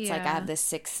crawl on me. It's like I have this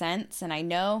sixth sense, and I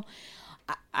know.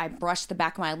 I brush the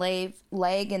back of my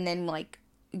leg, and then, like,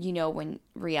 you know, when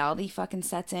reality fucking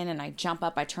sets in and I jump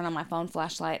up, I turn on my phone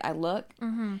flashlight, I look.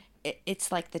 It's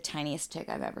like the tiniest tick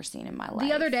I've ever seen in my life.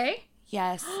 The other day?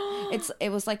 Yes. It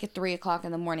was like at 3:00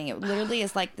 in the morning. It literally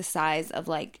is like the size of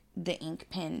like the ink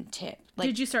pen tip. Like,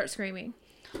 did you start screaming?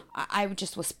 I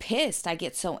just was pissed. I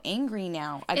get so angry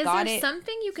now. Is there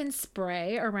something you can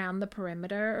spray around the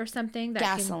perimeter or something?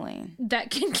 Gasoline.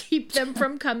 That can keep them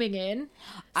from coming in?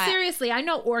 Seriously, I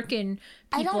know Orkin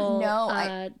people. I don't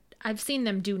know. I've seen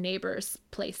them do neighbors'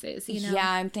 places, you know? Yeah,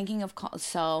 I'm thinking of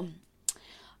calling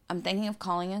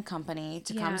a company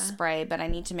to come spray, but I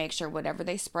need to make sure whatever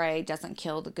they spray doesn't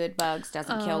kill the good bugs,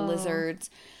 doesn't kill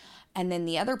lizards. And then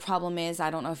the other problem is,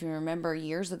 I don't know if you remember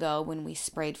years ago when we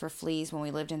sprayed for fleas when we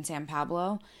lived in San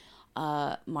Pablo.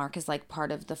 Mark is like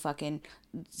part of the fucking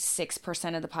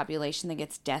 6% of the population that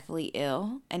gets deathly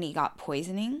ill, and he got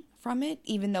poisoning from it,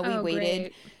 even though we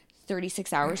waited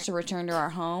 36 hours to return to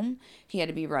our home. He had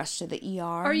to be rushed to the ER.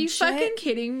 Are you fucking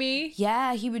kidding me?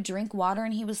 Yeah, he would drink water,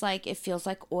 and he was like, it feels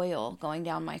like oil going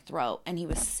down my throat. And he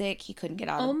was sick. He couldn't get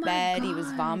out of bed. God. He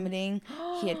was vomiting.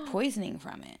 He had poisoning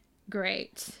from it.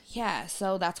 Great. Yeah,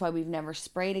 so that's why we've never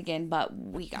sprayed again, but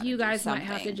we got to do guys something.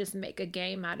 might have to just make a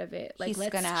game out of it. Like, he's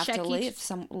let's gonna have to live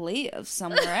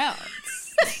somewhere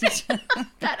else.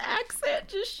 That accent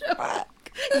just showed up.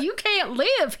 You can't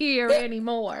live here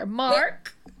anymore,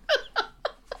 Mark.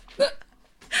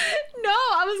 No,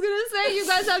 I was gonna say you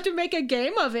guys have to make a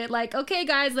game of it. Like, okay,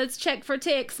 guys, let's check for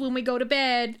ticks when we go to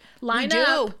bed. Line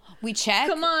up. We check.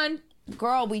 Come on,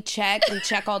 girl. We check. We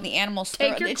check all the animals.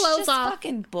 Take your clothes off. It's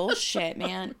fucking bullshit,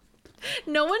 man.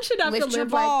 No one should have Lift to your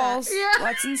live balls. like that. Yeah.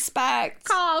 Let's inspect.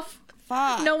 Cough.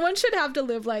 Fuck. No one should have to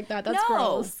live like that. That's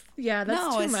gross. Yeah, that's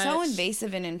too much. No, it's so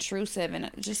invasive and intrusive, and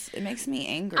it makes me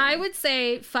angry. I would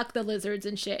say fuck the lizards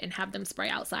and shit and have them spray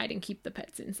outside and keep the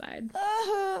pets inside.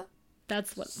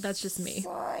 That's just me.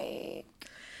 Like,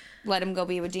 let them go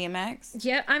be with DMX.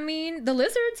 Yeah, I mean the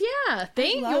lizards. Yeah, they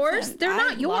ain't yours. Them. They're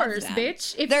not yours,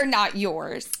 bitch. They're not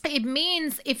yours.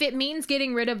 If it means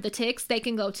getting rid of the ticks, they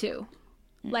can go too.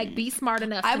 Like, be smart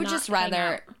enough. I to would not just hang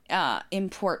rather out.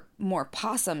 import more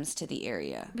possums to the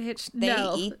area. Bitch, They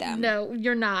no, eat them. No,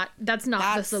 you're not. That's not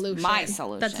the That's solution. my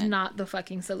solution. That's not the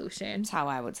fucking solution. That's how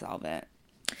I would solve it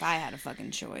if I had a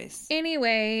fucking choice.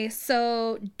 Anyway,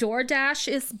 so DoorDash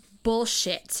is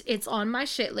bullshit. It's on my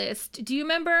shit list. Do you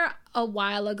remember a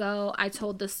while ago I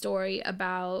told the story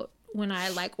about when I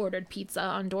like ordered pizza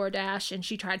on DoorDash and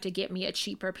she tried to get me a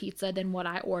cheaper pizza than what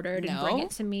I ordered and bring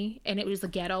it to me, and it was a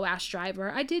ghetto ass driver?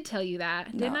 I did tell you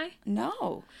that, didn't I?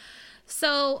 No.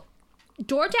 So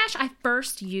DoorDash I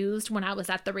first used when I was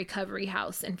at the recovery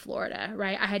house in Florida,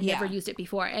 right? I had never used it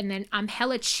before. And then I'm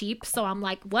hella cheap, so I'm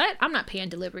like, what? I'm not paying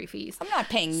delivery fees. I'm not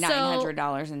paying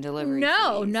 $900 in delivery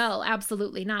fees. No,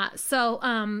 absolutely not.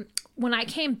 So when I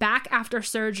came back after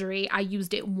surgery, I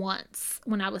used it once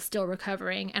when I was still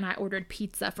recovering, and I ordered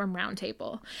pizza from Round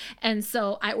Table. And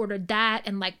so I ordered that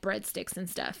and like breadsticks and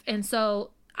stuff. And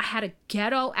so I had a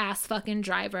ghetto ass fucking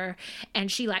driver,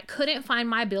 and she like couldn't find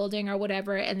my building or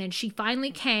whatever. And then she finally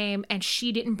came, and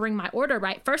she didn't bring my order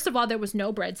right. First of all, there was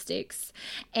no breadsticks,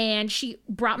 and she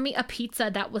brought me a pizza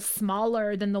that was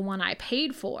smaller than the one I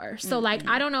paid for. So like,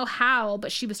 I don't know how,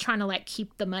 but she was trying to like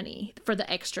keep the money for the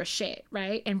extra shit,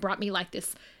 right? And brought me like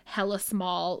this hella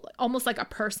small, almost like a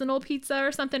personal pizza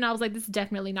or something. I was like, this is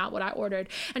definitely not what I ordered.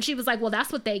 And she was like, well,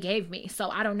 that's what they gave me. So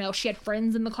I don't know. She had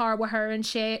friends in the car with her and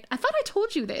shit. I thought I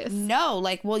told you this. No,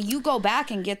 like, well, you go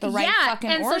back and get the right fucking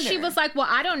and order. so she was like, well,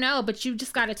 I don't know, but you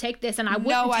just got to take this. And I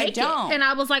wouldn't take it. And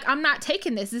I was like, I'm not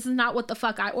taking this. This is not what the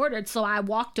fuck I ordered. So I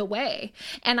walked away,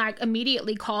 and I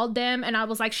immediately called them, and I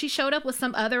was like, she showed up with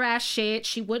some other ass shit.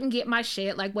 She wouldn't get my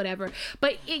shit, like whatever.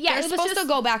 But yeah, They're supposed to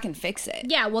go back and fix it.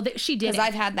 Yeah, well, she did. Because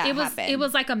I've had that happen. It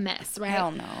was like a mess, right?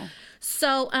 Hell no.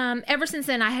 So ever since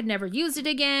then, I had never used it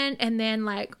again. And then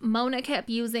like Mona kept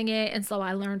using it, and so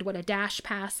I learned what a Dash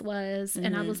Pass was.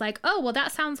 And I was like, oh, well,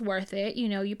 that sounds worth it. You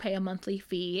know, you pay a monthly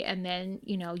fee, and then,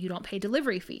 you know, you don't pay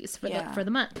delivery fees for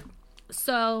the month.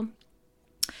 So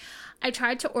I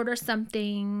tried to order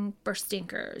something for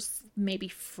Stinkers maybe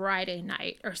Friday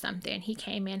night or something. He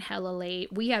came in hella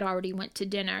late. We had already went to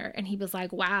dinner, and he was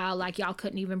like, wow, like y'all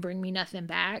couldn't even bring me nothing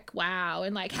back. Wow.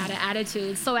 And like had an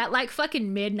attitude. So at like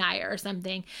fucking midnight or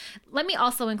something, let me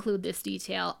also include this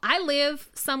detail. I live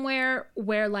somewhere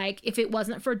where like if it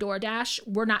wasn't for DoorDash,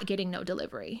 we're not getting no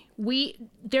delivery.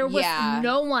 There was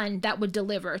no one that would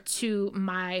deliver to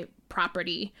my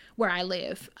property where I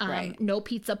live. Right. No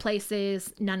pizza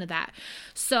places, none of that.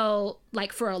 So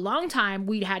like for a long time,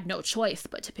 we had no choice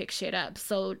but to pick shit up.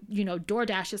 So, you know,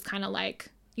 DoorDash is kind of like,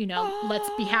 you know, let's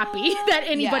be happy that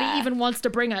anybody even wants to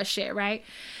bring us shit, right?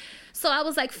 So I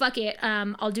was like, fuck it.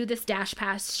 I'll do this Dash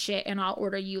Pass shit, and I'll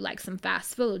order you like some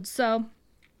fast food. So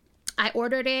I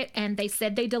ordered it, and they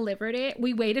said they delivered it.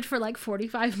 We waited for like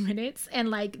 45 minutes,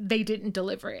 and like they didn't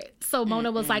deliver it. So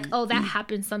Mona was like, oh, that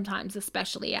happens sometimes,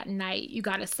 especially at night. You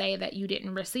got to say that you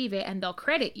didn't receive it, and they'll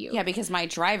credit you. Yeah, because my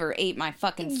driver ate my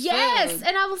fucking food. Yes,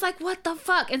 and I was like, what the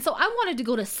fuck? And so I wanted to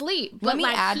go to sleep. But Let me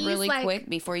like, add really quick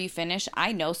before you finish.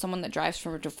 I know someone that drives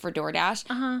for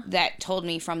DoorDash that told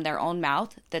me from their own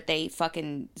mouth that they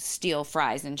fucking steal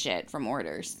fries and shit from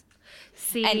orders.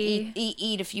 See, and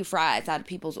eat a few fries out of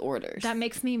people's orders. That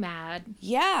makes me mad.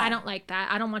 Yeah. I don't like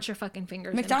that. I don't want your fucking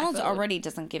fingers McDonald's in my food. already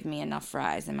doesn't give me enough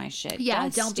fries in my shit. Yeah,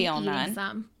 don't steal be eating none.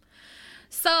 Some.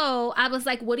 So I was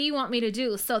like, what do you want me to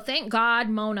do? So thank God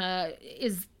Mona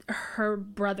is her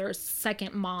brother's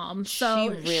second mom.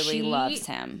 So she really loves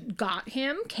him. Got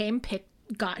him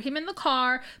in the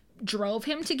car, drove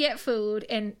him to get food,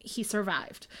 and he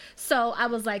survived. So I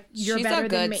was like, you're She's better a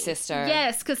than good me. sister.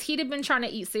 Yes, because he'd have been trying to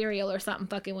eat cereal or something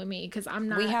fucking with me, because I'm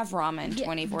not. We have ramen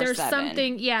 24/7. There's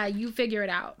something, you figure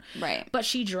it out. Right. But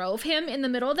she drove him in the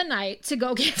middle of the night to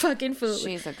go get fucking food.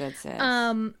 She's a good sis.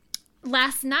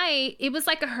 Last night, it was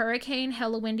like a hurricane,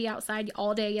 hella windy outside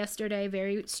all day yesterday,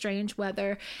 very strange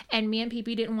weather, and me and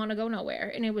Pee-Pee didn't want to go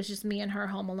nowhere, and it was just me and her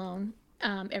home alone.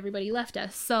 Everybody left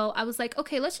us. So I was like,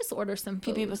 okay, let's just order some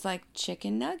food. Pee-Pee was like,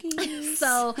 chicken nuggets.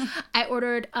 So I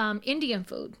ordered Indian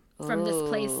food from this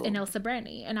place in El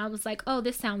Sobrani, and I was like, oh,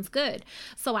 this sounds good.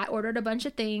 So I ordered a bunch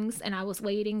of things, and I was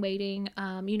waiting.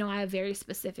 You know, I have very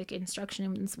specific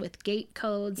instructions with gate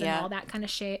codes and all that kind of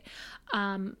shit.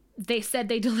 They said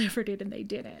they delivered it, and they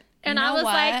didn't. And I was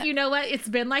like, you know what? It's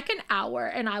been like an hour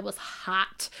and I was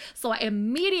hot. So I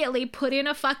immediately put in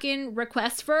a fucking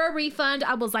request for a refund.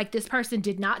 I was like, this person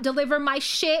did not deliver my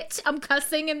shit. I'm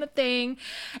cussing in the thing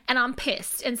and I'm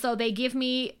pissed. And so they give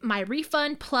me my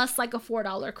refund plus like a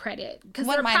 $4 credit. Because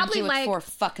What they're am I probably to do with like,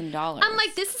 $4? I'm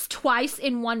like, this is twice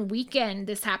in one weekend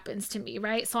this happens to me,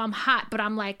 right? So I'm hot, but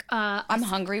I'm like, I'm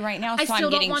hungry right now, so I still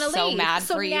I'm getting don't so leave. mad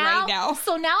for you right now.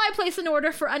 So now I place an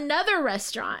order for another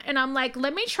restaurant and I'm like,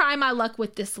 let me try my luck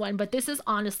with this one, but this is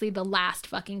honestly the last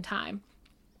fucking time.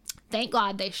 Thank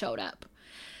God they showed up.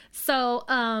 So,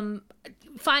 fine,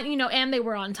 and they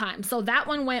were on time. So that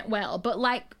one went well, but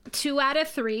like 2 out of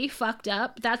 3 fucked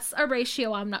up. That's a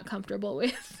ratio I'm not comfortable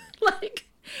with. Like,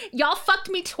 y'all fucked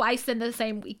me twice in the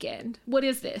same weekend. What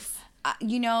is this?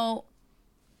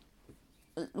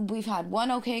 We've had one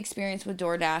okay experience with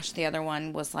DoorDash. The other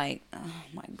one was like, oh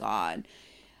my God.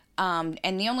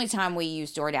 And the only time we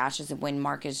use DoorDash is when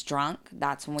Mark is drunk.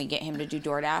 That's when we get him to do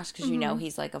DoorDash because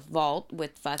he's like a vault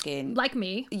with fucking... Like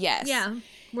me. Yes. Yeah.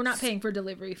 We're not paying for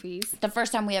delivery fees. The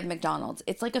first time we have McDonald's,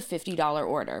 it's like a $50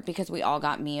 order because we all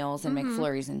got meals and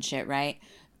McFlurries and shit, right?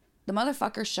 The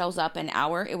motherfucker shows up an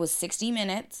hour. It was 60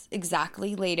 minutes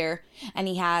exactly later. And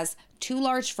he has 2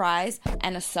 large fries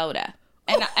and a soda.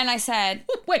 And I said,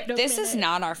 wait a minute. This is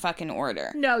not our fucking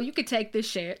order. No, you could take this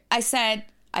shit.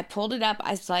 I pulled it up.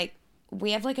 I was like,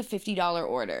 we have like a $50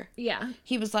 order. Yeah.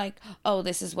 He was like, oh,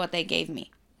 this is what they gave me.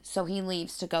 So he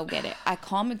leaves to go get it. I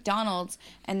call McDonald's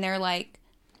and they're like,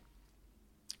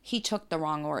 he took the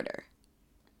wrong order.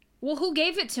 Well, who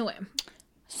gave it to him?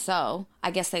 So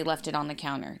I guess they left it on the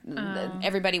counter.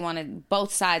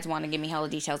 Both sides want to give me hella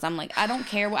details. I'm like, I don't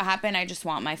care what happened. I just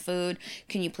want my food.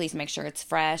 Can you please make sure it's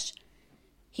fresh?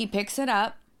 He picks it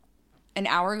up. An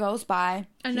hour goes by.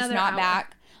 He's not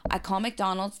back. I call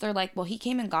McDonald's. They're like, well, he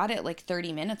came and got it like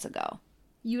 30 minutes ago.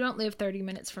 You don't live 30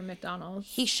 minutes from McDonald's.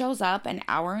 He shows up an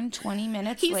hour and 20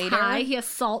 minutes He's later. High. He has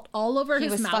salt all over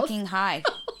his mouth. He was fucking high.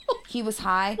 He was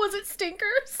high. Was it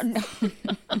stinkers? No.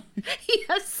 He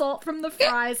has salt from the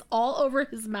fries all over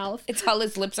his mouth. It's how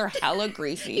his lips are hella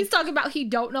greasy. He's talking about he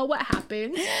don't know what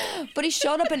happened. But he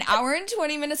showed up an hour and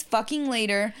 20 minutes fucking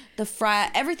later.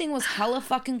 Everything was hella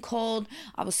fucking cold.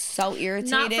 I was so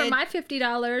irritated. Not for my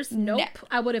 $50. Nope.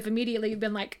 I would have immediately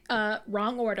been like,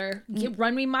 wrong order.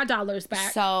 Run me my dollars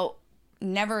back. So,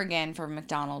 never again for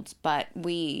McDonald's, but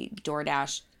we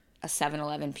DoorDash a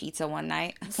 7-Eleven pizza one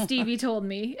night. Stevie told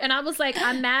me. And I was like,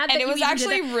 I'm mad that and it was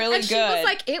actually really and good. She was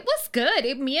like, it was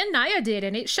good. Me and Naya did.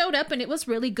 And it showed up and it was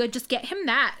really good. Just get him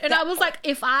that. And I was like,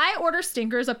 if I order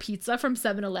Stinkers a pizza from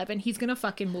 7-Eleven, he's going to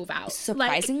fucking move out.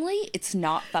 Surprisingly, it's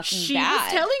not fucking she bad. She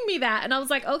was telling me that. And I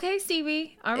was like, okay,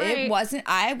 Stevie. All right. It wasn't.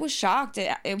 I was shocked.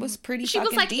 It was pretty fucking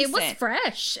decent. She was like, decent. It was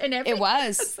fresh. And everything. It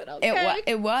was. Said, okay.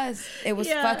 It was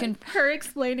fucking. Her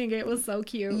explaining it was so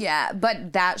cute. Yeah.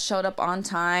 But that showed up on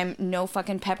time. No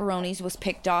fucking pepperonis was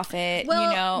picked off it.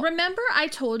 Well, remember I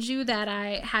told you that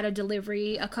I had a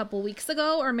delivery a couple weeks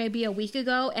ago or maybe a week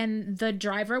ago, and the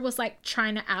driver was like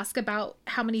trying to ask about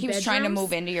how many bedrooms. He was trying to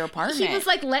move into your apartment. He was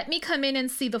like, let me come in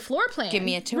and see the floor plan. Give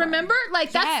me a tour. Remember?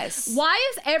 Like, that's why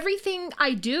is everything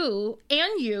I do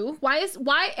and you,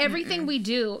 why everything we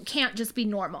do can't just be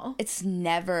normal? It's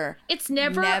never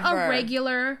a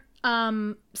regular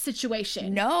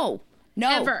situation. No.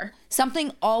 Ever.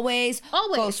 Something always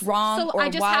goes wrong or wild. So I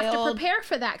just have to prepare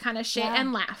for that kind of shit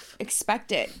and laugh.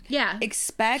 Expect it. Yeah.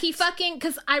 He fucking,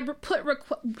 because I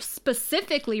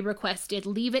specifically requested,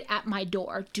 leave it at my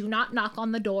door. Do not knock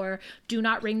on the door. Do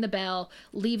not ring the bell.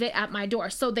 Leave it at my door.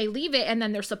 So they leave it and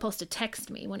then they're supposed to text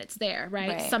me when it's there,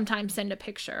 right? Sometimes send a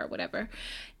picture or whatever.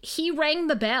 He rang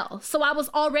the bell. So I was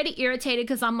already irritated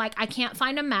because I'm like, I can't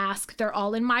find a mask. They're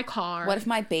all in my car. What if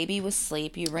my baby was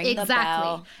asleep? You ring the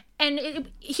bell. And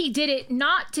he did it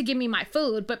not to give me my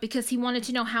food, but because he wanted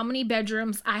to know how many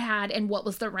bedrooms I had and what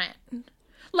was the rent.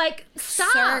 Like,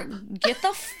 stop. Sir, get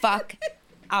the fuck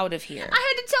out of here.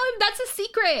 I had to tell him that's a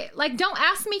secret. Like, don't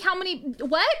ask me how many.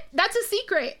 What? That's a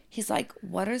secret. He's like,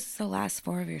 what is the last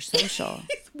 4 of your social?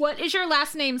 What is your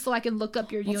last name so I can look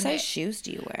up your unit? What size shoes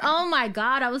do you wear? Oh my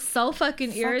God, I was so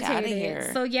fucking irritated. Outta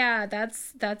here. So yeah,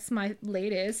 that's my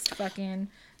latest fucking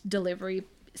delivery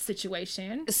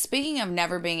situation. Speaking of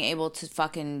never being able to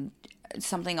fucking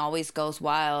something always goes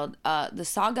wild, the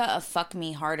saga of Fuck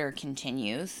Me Harder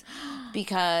continues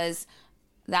because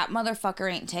that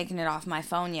motherfucker ain't taking it off my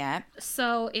phone yet.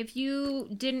 So if you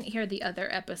didn't hear the other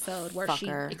episode where she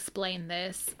explained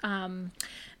this,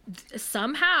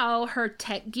 somehow her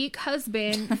tech geek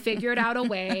husband figured out a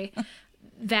way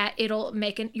that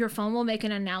your phone will make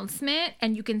an announcement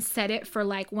and you can set it for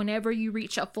like whenever you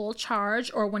reach a full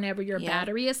charge or whenever your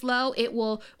battery is low, it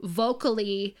will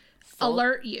vocally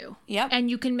alert you. Yep. And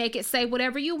you can make it say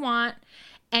whatever you want.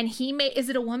 And is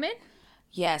it a woman?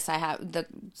 Yes, I have that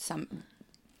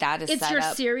is it's set your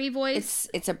up. Siri voice.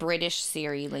 It's a British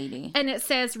Siri lady. And it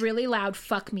says really loud,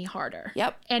 fuck me harder.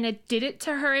 Yep. And it did it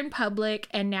to her in public,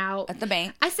 and now... At the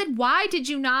bank. I said, why did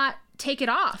you not take it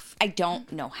off? I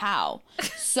don't know how.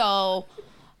 So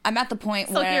I'm at the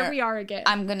point where... So here we are again.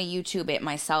 I'm going to YouTube it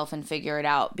myself and figure it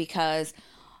out, because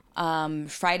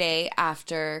Friday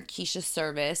after Keisha's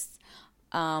service,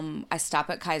 I stop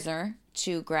at Kaiser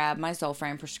to grab my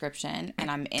Zofran prescription,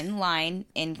 and I'm in line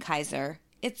in Kaiser.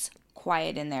 It's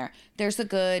quiet in there. There's a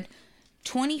good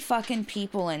 20 fucking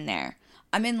people in there.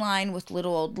 I'm in line with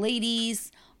little old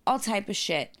ladies, all type of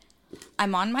shit.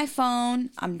 I'm on my phone.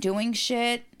 I'm doing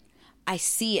shit. I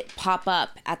see it pop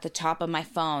up at the top of my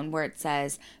phone where it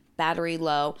says battery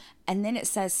low, and then it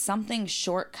says something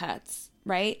shortcuts,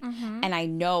 right? Mm-hmm. And I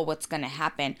know what's going to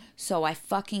happen. So I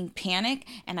fucking panic,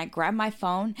 and I grab my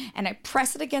phone and I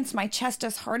press it against my chest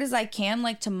as hard as I can,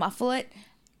 like to muffle it.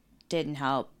 Didn't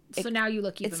help. So now you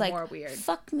look even more weird.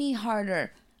 Fuck me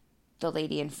harder. The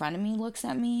lady in front of me looks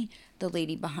at me. The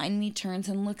lady behind me turns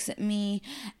and looks at me.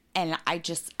 And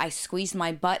I squeezed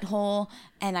my butthole,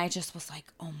 and I just was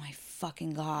like, oh my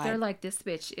fucking God. They're like, this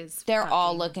bitch is They're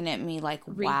all looking at me like,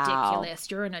 wow. Ridiculous.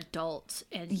 You're an adult,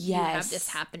 and you have this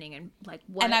happening, and like,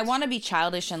 what? And I want to be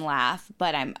childish and laugh,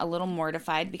 but I'm a little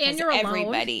mortified because and you're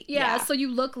everybody. Alone. Yeah, so you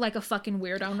look like a fucking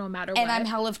weirdo no matter what. And I'm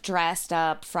hella dressed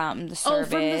up from the service. Oh,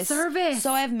 from the service.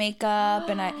 So I have makeup,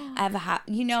 and I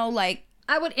have like...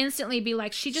 I would instantly be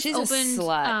like, she's opened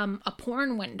a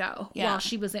porn window while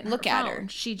she was in her phone. At her.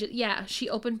 She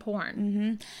opened porn.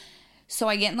 Mm-hmm. So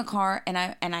I get in the car, and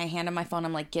I hand him my phone.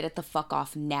 I'm like, get it the fuck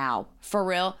off now. For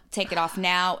real, take it off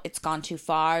now. It's gone too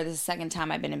far. This is the second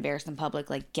time I've been embarrassed in public.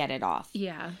 Like, get it off.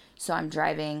 Yeah. So I'm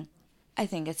driving. I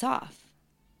think it's off.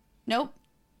 Nope.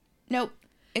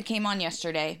 It came on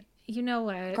yesterday. You know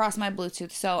what? Across my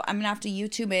Bluetooth. So I'm going to have to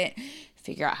YouTube it,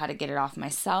 figure out how to get it off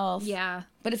myself. Yeah.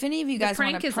 But if any of you guys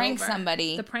want to prank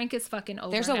somebody, the prank is fucking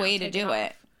over. There's a way to do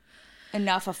it.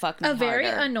 Enough of fuck me harder. A very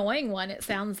annoying one, it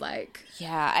sounds like.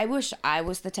 Yeah, I wish I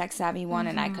was the tech savvy one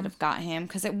and I could have got him,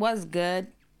 because it was good.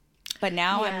 But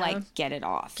now I'm like, get it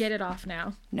off. Get it off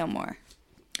now. No more.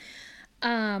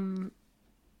 Do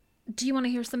you want to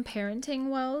hear some parenting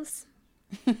woes?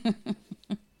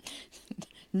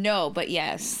 No, but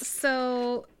yes.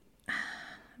 So,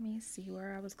 let me see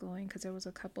where I was going, because there was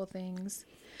a couple things.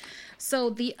 So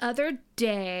the other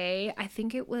day, I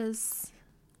think it was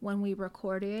when we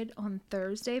recorded on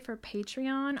Thursday for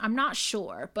Patreon. I'm not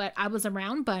sure, but I was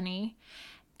around Bunny,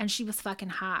 and she was fucking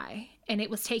high, and it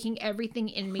was taking everything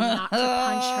in me not to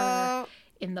punch her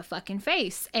in the fucking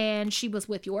face. And she was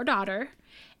with your daughter,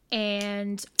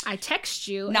 and I text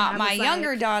you. Not my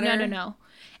younger daughter. No.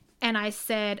 And I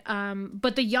said,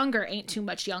 but the younger ain't too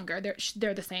much younger.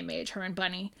 They're the same age, her and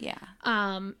Bunny. Yeah.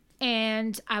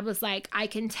 And I was like, I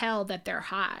can tell that they're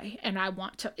high, and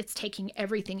it's taking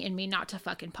everything in me not to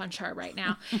fucking punch her right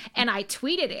now. And I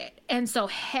tweeted it. And so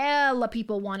hella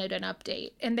people wanted an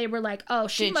update, and they were like, oh,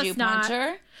 she must not. Did you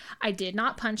punch her? I did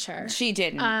not punch her. She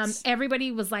didn't.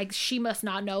 Everybody was like, she must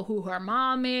not know who her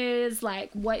mom is. Like,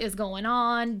 what is going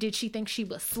on? Did she think she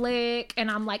was slick?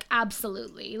 And I'm like,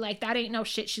 absolutely. Like, that ain't no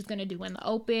shit she's going to do in the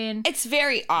open. It's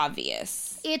very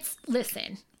obvious.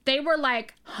 Listen, they were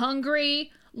like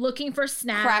hungry, looking for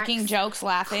snacks, cracking jokes,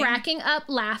 cracking up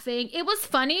laughing. It was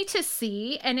funny to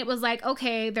see, and it was like,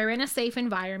 okay, they're in a safe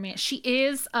environment. She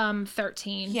is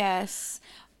 13. Yes.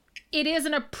 It is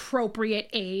an appropriate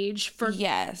age for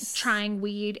yes. trying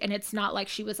weed, and it's not like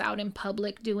she was out in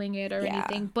public doing it or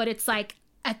anything, but it's like,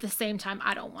 at the same time,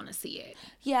 I don't want to see it.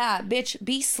 Yeah, bitch,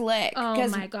 be slick. Oh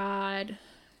my God.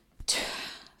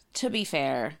 To be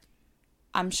fair,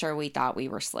 I'm sure we thought we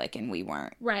were slick and we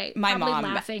weren't. Right. My Probably mom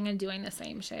laughing and doing the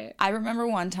same shit. I remember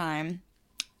one time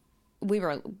we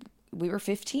were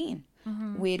 15.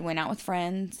 Mm-hmm. We had went out with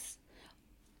friends.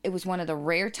 It was one of the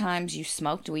rare times you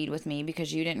smoked weed with me,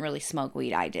 because you didn't really smoke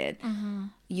weed. I did. Mm-hmm.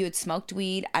 You had smoked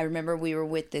weed. I remember we were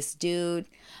with this dude.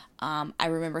 I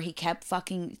remember he kept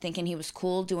fucking thinking he was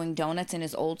cool doing donuts in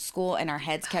his old school, and our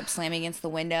heads kept slamming against the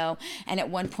window. And at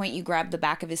one point you grabbed the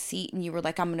back of his seat and you were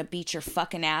like, I'm going to beat your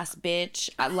fucking ass, bitch.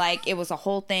 Like, it was a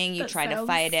whole thing. You tried to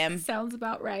fight him. Sounds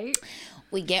about right.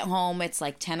 We get home. It's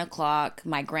like 10 o'clock.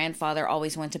 My grandfather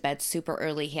always went to bed super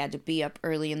early. He had to be up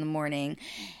early in the morning.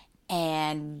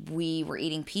 And we were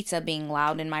eating pizza, being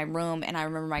loud in my room. And I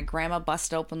remember my grandma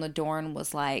busted open the door and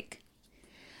was like,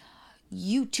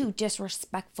 you two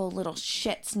disrespectful little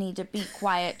shits need to be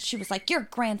quiet. She was like, your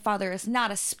grandfather is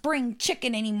not a spring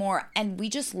chicken anymore. And we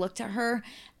just looked at her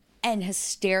and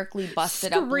hysterically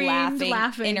busted up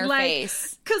laughing in her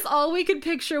face. Because all we could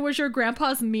picture was your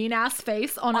grandpa's mean ass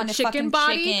face on a chicken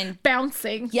body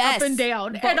bouncing up and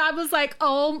down. And I was like,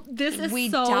 oh, this is we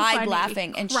so died funny.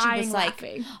 laughing. And she was like,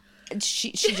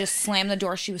 she just slammed the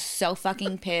door. She was so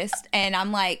fucking pissed. And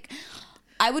I'm like,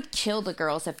 I would kill the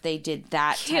girls if they did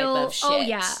that type of shit. Oh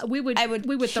yeah, we would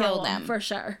kill throw them for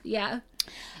sure. Yeah.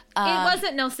 It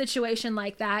wasn't no situation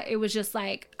like that. It was just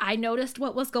like, I noticed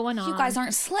what was going on. You guys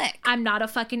aren't slick. I'm not a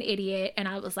fucking idiot. And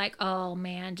I was like, oh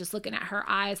man, just looking at her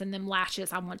eyes and them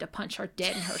lashes, I wanted to punch her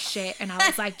dead in her shit. And I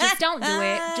was like, just don't do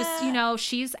it. Just, you know,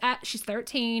 she's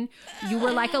 13. You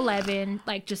were like 11.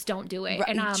 Like, just don't do it.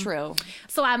 And true.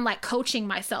 So I'm like coaching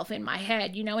myself in my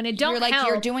head, you know, and it don't help. You're like,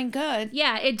 you're doing good.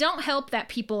 Yeah, it don't help that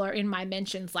people are in my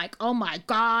mentions like, oh my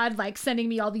God, like sending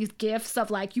me all these gifts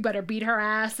of like, you better beat her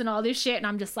ass and all this shit. And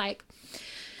I'm just like,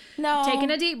 no, taking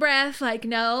a deep breath, like,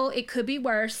 no, it could be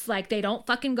worse. Like, they don't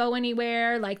fucking go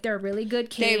anywhere. Like, they're really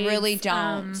good kids. They really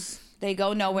don't. They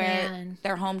go nowhere. Man.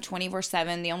 They're home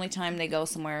 24/7. The only time they go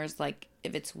somewhere is like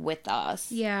if it's with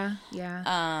us. Yeah.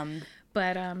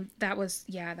 But that was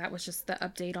just the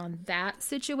update on that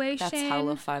situation. That's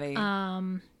hella funny.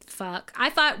 Fuck. I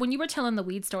thought when you were telling the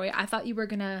weed story, I thought you were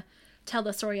gonna tell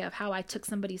the story of how I took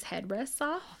somebody's headrests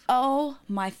off. Oh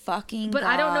my fucking God. But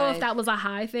I don't know if that was a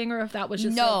high thing or if that was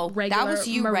just a regular. That was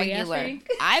you Maria regular. Thing.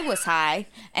 I was high,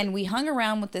 and we hung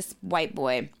around with this white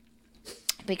boy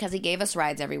because he gave us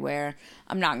rides everywhere.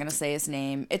 I'm not gonna say his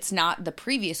name. It's not the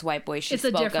previous white boy she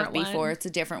spoke of before. It's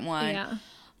a different one.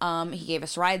 Yeah. He gave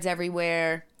us rides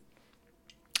everywhere.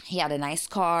 He had a nice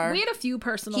car. We had a few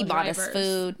personal He bought drivers. us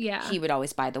food. Yeah. He would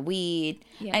always buy the weed.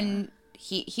 Yeah. And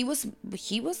he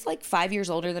was like 5 years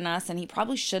older than us, and he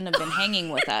probably shouldn't have been hanging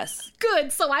with us.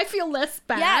 Good, so I feel less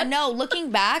bad. Yeah, no,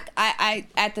 looking back, I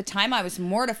at the time I was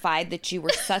mortified that you were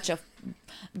such a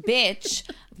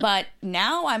bitch, but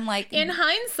now I'm like, in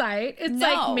hindsight, it's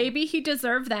like maybe he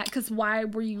deserved that, because why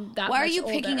were you that why much are you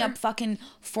older? picking up fucking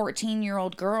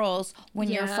 14-year-old girls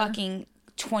when you're fucking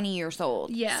 20 years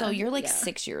old? Yeah. So you're like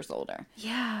 6 years older.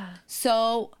 Yeah.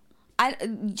 So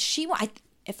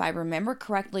if I remember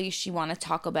correctly, she wanted to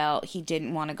talk about, he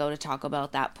didn't want to go to Taco Bell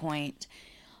at that point.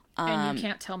 And you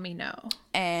can't tell me no.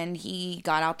 And he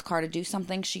got out the car to do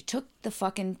something. She took the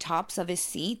fucking tops of his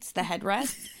seats, the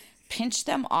headrests, pinched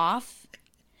them off,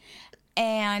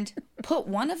 and put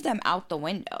one of them out the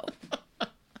window.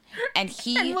 And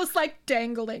was like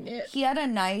dangling it. He had a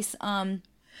nice,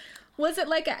 was it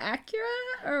like an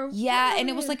Acura? Or yeah, and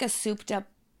it was like a souped up,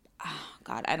 oh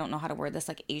God, I don't know how to word this,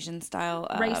 like Asian style.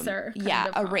 Racer.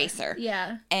 A racer.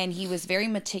 Yeah. And he was very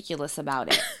meticulous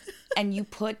about it. And you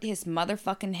put his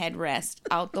motherfucking headrest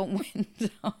out the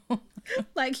window.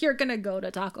 Like, you're gonna go to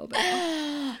Taco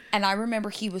Bell. And I remember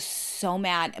he was so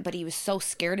mad, but he was so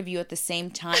scared of you at the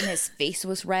same time. His face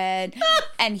was red,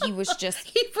 and he was just...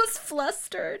 He was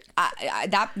flustered.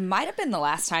 That might have been the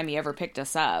last time he ever picked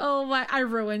us up. Oh my, I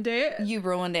ruined it. You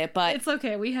ruined it, but... It's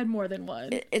okay, we had more than one.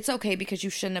 It's okay, because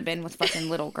you shouldn't have been with fucking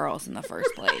little girls in the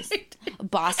first place. Right.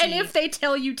 Bossy. And if they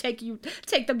tell you take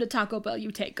them to Taco Bell,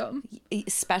 you take them.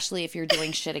 Especially if you're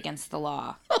doing shit against the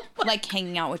law. Like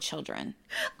hanging out with children.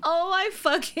 Oh my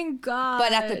fucking God.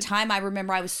 But at the time, I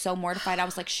remember I was so mortified. I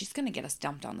was like, she's going to get us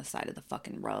dumped on the side of the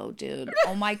fucking road, dude.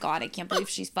 Oh my God, I can't believe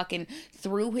she's fucking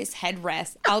threw his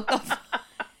headrest out the...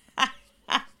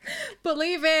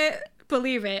 Believe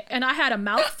it. And I had a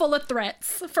mouthful of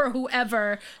threats for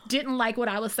whoever didn't like what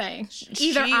I was saying.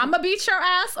 Either I'm gonna beat your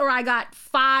ass or I got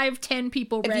 5-10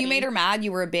 people ready. If you made her mad,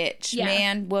 you were a bitch. Yeah.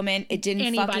 Man, woman, it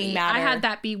didn't fucking matter. I had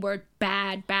that B word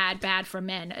bad for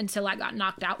men until I got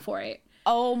knocked out for it.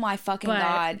 Oh my fucking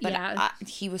God. But yeah.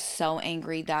 He was so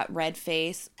angry, that red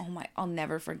face. Oh my, I'll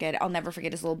never forget it. I'll never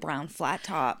forget his little brown flat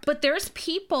top. But there's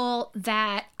people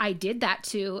that I did that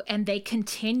to, and they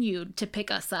continued to pick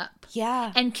us up.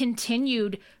 Yeah. And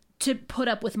continued to put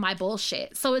up with my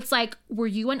bullshit. So it's like, were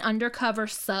you an undercover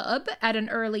sub at an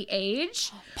early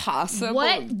age? Possible.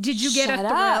 What? Did you get a thrill?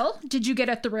 Up. Did you get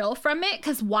a thrill from it?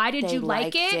 Because why did you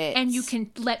like it? And you can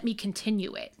let me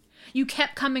continue it. You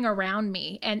kept coming around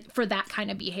me and for that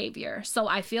kind of behavior. So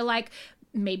I feel like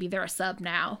maybe they're a sub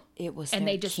now. It was and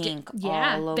their they just kink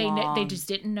all along. They just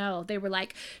didn't know. They were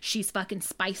like, she's fucking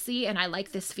spicy and I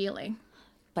like this feeling.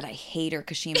 But I hate her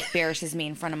because she embarrasses me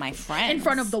in front of my friends. In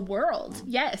front of the world.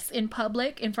 Yes. In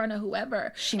public, in front of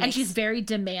whoever. She's very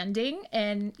demanding.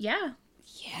 And yeah.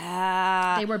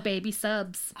 Yeah. They were baby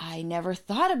subs. I never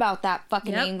thought about that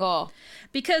fucking angle.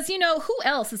 Because, you know, who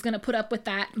else is going to put up with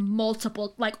that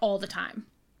multiple, like all the time?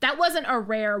 That wasn't a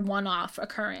rare one-off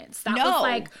occurrence. That was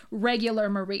like regular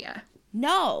Maria.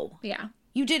 No. Yeah.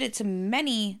 You did it to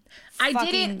many I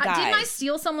fucking didn't. guys. Didn't I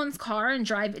steal someone's car and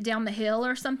drive it down the hill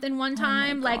or something one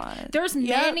time? God. Like, there's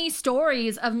many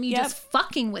stories of me just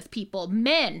fucking with people,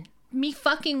 men. Me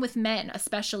fucking with men,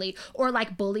 especially, or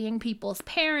like bullying people's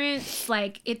parents.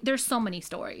 Like, there's so many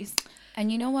stories. And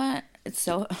you know what? It's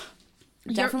so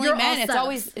definitely you're men. all It's subs.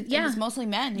 always it was mostly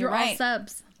men. You're right. All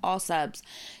subs. All subs.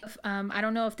 I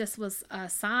don't know if this was a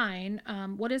sign.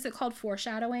 What is it called?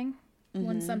 Foreshadowing.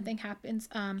 When something happens.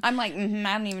 I'm like, I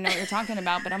don't even know what you're talking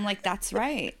about, but I'm like, that's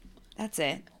right. That's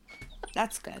it.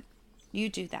 That's good. You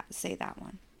do that. Say that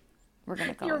one. We're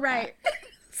gonna go. You're with right.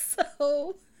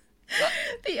 So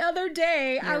the other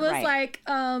day, I was like,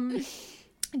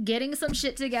 getting some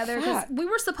shit together because we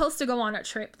were supposed to go on a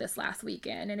trip this last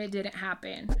weekend and it didn't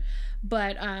happen.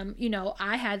 But, you know,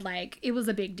 I had like, it was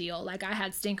a big deal. Like I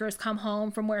had Stinkers come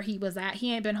home from where he was at.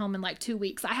 He ain't been home in like 2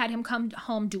 weeks. I had him come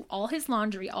home, do all his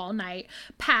laundry all night,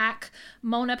 pack.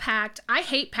 Mona packed. I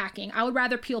hate packing. I would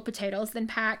rather peel potatoes than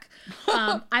pack.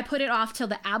 I put it off till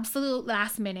the absolute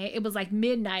last minute. It was like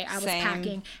midnight. I was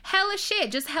packing hella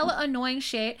shit, just hella annoying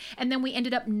shit. And then we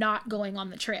ended up not going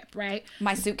on the trip, right?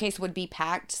 My suitcase would be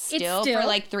packed still for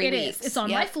like 3 weeks. It's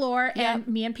on my floor and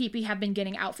me and Pee-Pee have been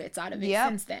getting outfits out of it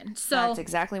since then. So that's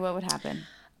exactly what would happen.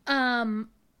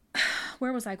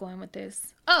 Where was I going with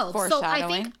this? Oh, so I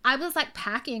think I was like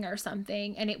packing or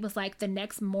something, and it was like the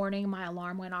next morning my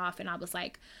alarm went off, and I was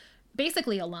like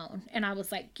basically alone, and I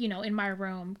was like, you know, in my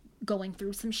room going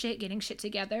through some shit, getting shit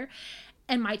together,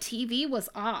 and my TV was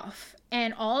off,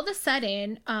 and all of a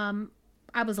sudden,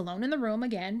 I was alone in the room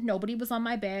again. Nobody was on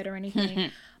my bed or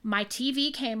anything. My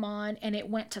TV came on, and it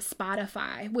went to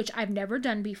Spotify, which I've never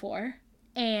done before.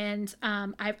 And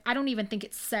I don't even think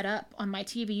it's set up on my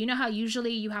TV. You know how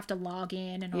usually you have to log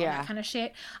in and all that kind of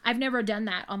shit? I've never done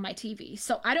that on my TV.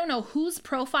 So I don't know whose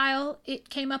profile it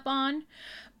came up on,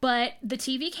 but the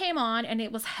TV came on and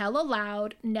it was hella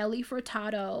loud. Nelly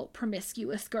Furtado,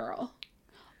 Promiscuous Girl.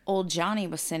 Old Johnny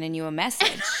was sending you a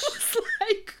message. It's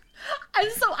like... And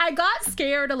so I got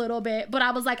scared a little bit, but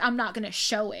I was like, I'm not going to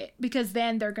show it because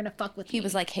then they're going to fuck with me. He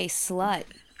was like, hey, slut.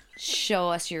 Show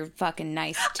us your fucking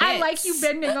nice tits. I like you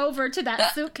bending over to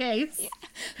that suitcase.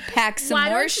 Pack some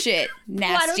more shit,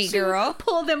 nasty girl.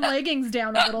 Pull them leggings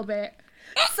down a little bit.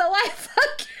 So I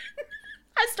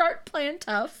start playing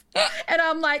tough, and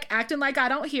I'm like acting like I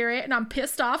don't hear it, and I'm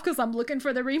pissed off because I'm looking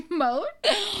for the remote,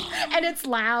 and it's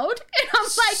loud, and I'm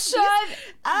like, shut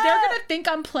up. They're gonna think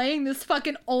I'm playing this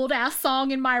fucking old ass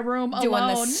song in my room alone. Doing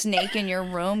the snake in your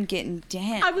room, getting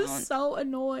down. I was so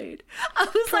annoyed. I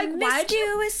was like, why did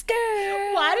you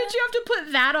have to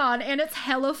put that on? And it's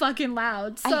hella fucking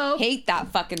loud. So I hate that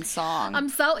fucking song. I'm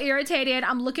so irritated.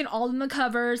 I'm looking all in the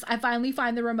covers. I finally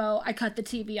find the remote. I cut the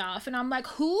TV off, and I'm like,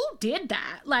 who did that?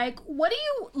 Like, leave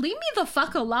me the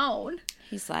fuck alone.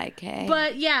 He's like, hey.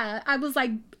 But yeah, I was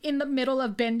like in the middle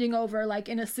of bending over like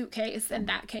in a suitcase, and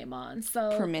that came on.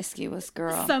 So Promiscuous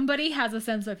Girl. Somebody has a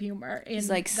sense of humor. He's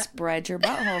like, spread your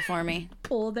butthole for me.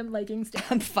 Pull them leggings down.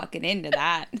 I'm fucking into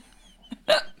that.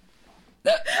 I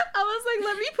was like,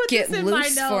 let me put Get this in my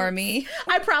loose notes. for me.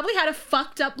 I probably had a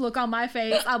fucked up look on my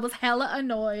face. I was hella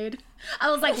annoyed.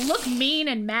 I was like, look mean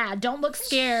and mad. Don't look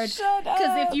scared. Shut up.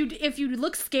 Because if you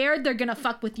look scared, they're gonna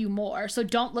fuck with you more. So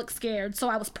don't look scared. So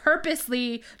I was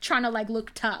purposely trying to like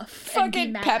look tough and be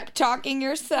Fucking mad. pep talking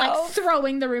yourself. Like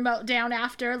throwing the remote down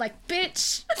after. Like,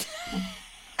 bitch.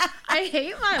 I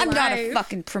hate my life. I'm not a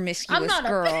fucking promiscuous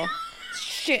girl.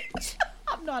 Shit.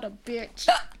 I'm not a bitch.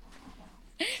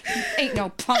 Ain't no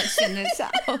punks in this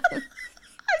house. I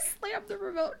slammed the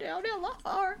remote down hella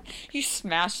hard. You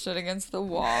smashed it against the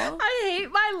wall. I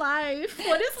hate my life.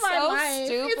 What is my So life?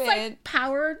 stupid. It's like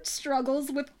power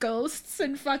struggles with ghosts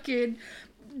and fucking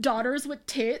daughters with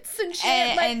tits and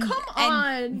shit. Come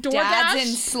on. Dads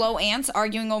and DoorDash. slow ants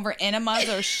arguing over enemas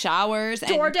or showers.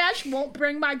 And, DoorDash won't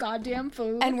bring my goddamn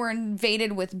food. and we're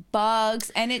invaded with bugs.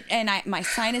 And my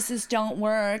sinuses don't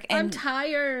work. And I'm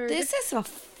tired. This is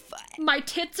my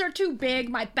tits are too big.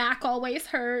 My back always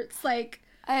hurts. Like,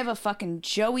 I have a fucking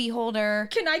Joey holder.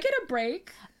 can I get a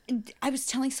break? I was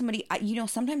telling somebody,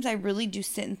 sometimes I really do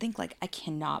sit and think, like, I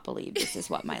cannot believe this is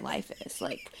what my life is.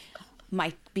 Like,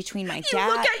 between my dad.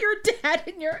 You look at your dad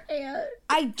and your aunt.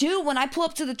 I do. When I pull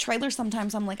up to the trailer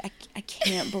sometimes, I'm like, I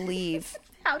can't believe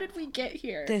How did we get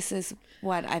here? this is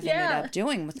what I've ended up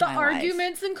doing with the my life.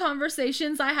 arguments and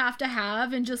conversations I have to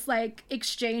have and just like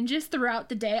exchanges throughout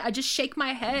the day, I just shake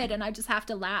my head and I just have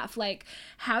to laugh. Like,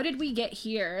 how did we get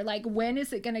here? Like, when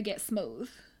is it gonna get smooth?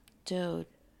 Dude,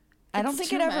 I don't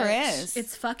think it ever is.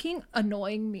 It's fucking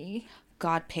annoying me.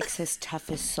 God picks his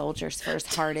toughest soldiers for his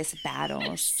hardest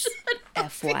battles.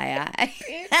 FYI.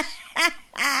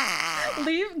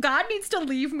 God needs to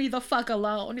leave me the fuck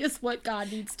alone is what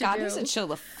God needs to do. God needs to chill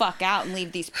the fuck out and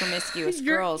leave these promiscuous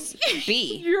girls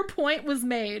be. Your point was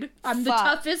made. I'm the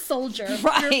toughest soldier.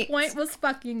 Right. Your point was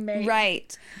fucking made.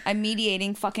 Right. I'm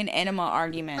mediating fucking enema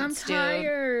arguments, I'm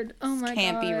tired. Dude. Oh my God.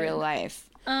 Can't be real life.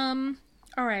 All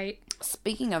right.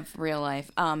 Speaking of real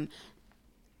life,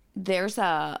 there's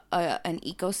an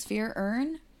ecosphere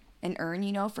urn. An urn,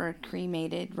 you know, for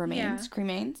cremated remains,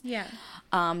 cremains. Yeah.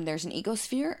 There's an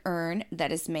ecosphere urn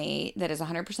that is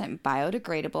 100%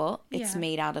 biodegradable. It's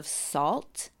made out of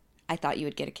salt. I thought you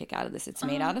would get a kick out of this. It's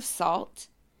made out of salt.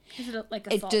 Is it like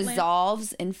a salt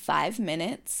dissolves in 5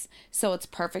 minutes, so it's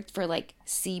perfect for like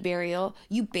sea burial.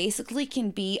 You basically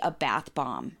can be a bath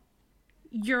bomb.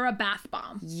 You're a bath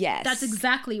bomb. Yes. That's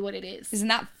exactly what it is. Isn't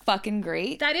that fucking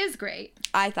great? That is great.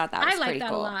 I thought that was pretty cool. I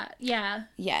like that a lot. Yeah.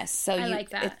 Yes. So I like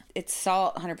that. It's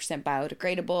salt, 100%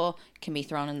 biodegradable, can be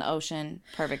thrown in the ocean,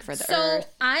 perfect for the earth. earth. So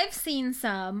I've seen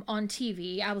some on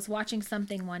TV. I was watching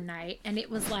something one night and it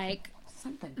was like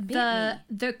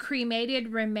the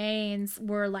cremated remains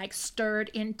were like stirred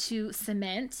into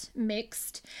cement,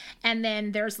 mixed, and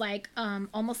then there's like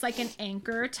almost like an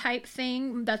anchor type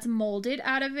thing that's molded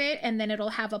out of it, and then it'll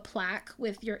have a plaque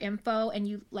with your info, and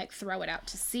you like throw it out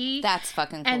to sea. That's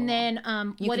fucking cool. And then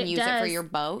you what can it use does, it for your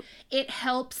boat. It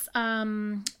helps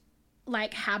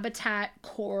like habitat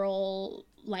coral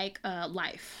like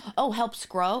life. Oh, helps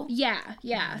grow? Yeah.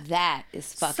 That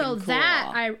is fucking cool. So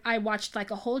that I watched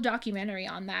like a whole documentary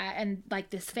on that, and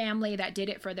like this family that did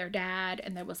it for their dad,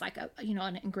 and there was like a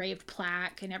an engraved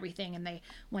plaque and everything, and they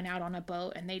went out on a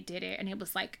boat and they did it, and it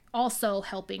was like also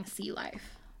helping sea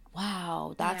life.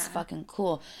 Wow, that's fucking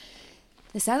cool.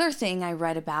 This other thing I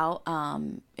read about,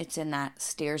 it's in that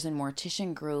Stairs and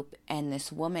Mortician group, and this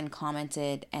woman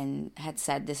commented and had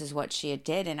said this is what she had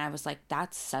did, and I was like,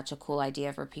 that's such a cool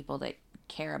idea for people that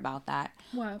care about that.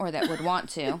 What? Or that would want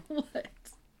to. What?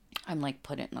 I'm like,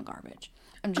 put it in the garbage.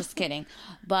 I'm just kidding.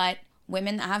 But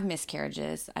women that have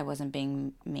miscarriages, I wasn't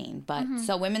being mean, but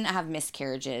so women that have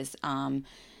miscarriages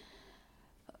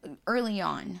early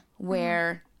on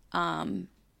where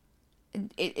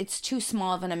it's too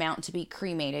small of an amount to be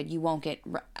cremated, you won't get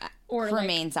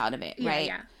remains out of it, right?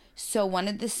 Yeah. So one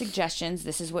of the suggestions,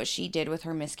 this is what she did with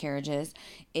her miscarriages,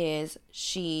 is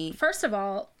she... First of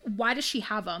all, why does she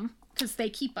have them? Because they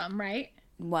keep them, right?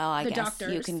 Well, I guess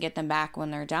doctors. You can get them back when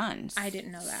they're done. I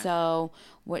didn't know that. So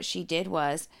what she did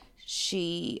was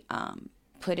she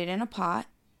put it in a pot,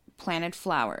 planted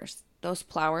flowers. Those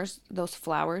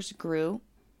flowers grew,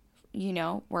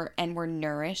 were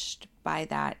nourished by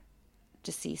that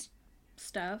deceased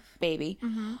stuff baby.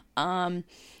 And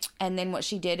then what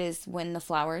she did is when the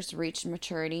flowers reached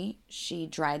maturity, she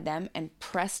dried them and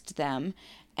pressed them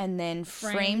and then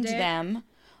framed them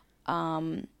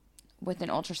with an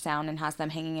ultrasound and has them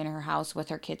hanging in her house with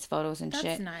her kids' photos and shit.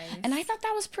 That's nice. And I thought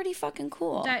that was pretty fucking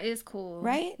cool. That is cool.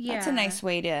 Right? Yeah. That's a nice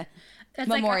way to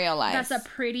memorialize. That's a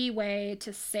pretty way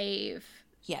to save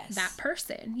that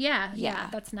person. Yeah.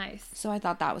 That's nice. So I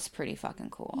thought that was pretty fucking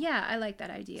cool. Yeah, I like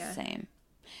that idea. Same.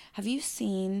 Have you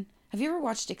ever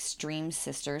watched Extreme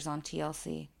Sisters on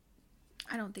TLC?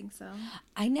 I don't think so.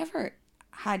 I never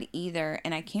had either,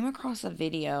 and I came across a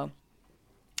video,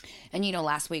 and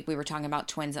last week we were talking about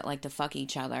twins that like to fuck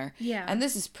each other. Yeah. And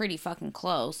this is pretty fucking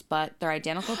close, but they're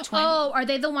identical twins. Oh, are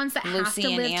they the ones that have to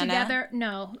live Anna? Together?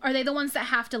 No. Are they the ones that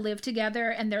have to live together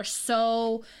and they're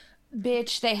so...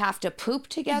 Bitch, they have to poop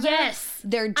together? Yes.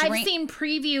 I've seen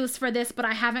previews for this, but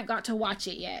I haven't got to watch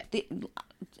it yet.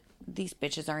 These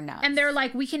bitches are nuts. And they're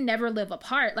like, we can never live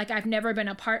apart. Like, I've never been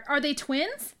apart. Are they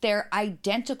twins? They're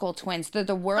identical twins. They're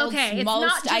the world's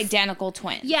most identical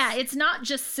twins. Yeah, it's not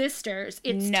just sisters.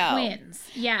 It's twins.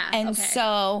 Yeah. And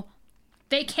so...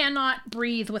 They cannot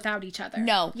breathe without each other.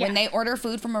 No. Yeah. When they order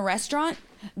food from a restaurant,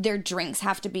 their drinks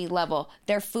have to be level.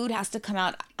 Their food has to come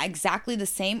out exactly the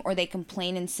same or they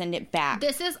complain and send it back.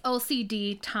 This is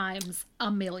OCD times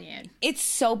 1,000,000. It's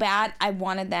so bad. I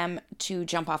wanted them to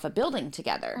jump off a building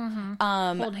together.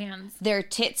 Hold hands. Their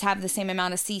tits have the same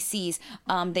amount of cc's.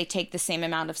 They take the same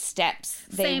amount of steps.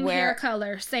 Same hair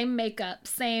color, same makeup,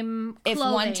 same clothing.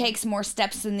 If one takes more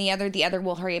steps than the other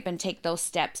will hurry up and take those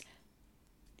steps.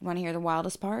 You want to hear the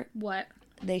wildest part? What?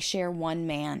 They share one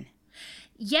man.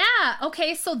 Yeah.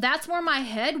 Okay. So that's where my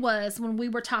head was when we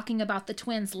were talking about the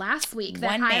twins last week.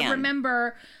 That I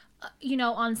remember,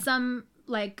 on some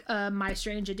like My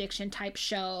Strange Addiction type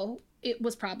show, it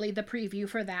was probably the preview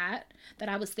for that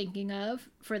I was thinking of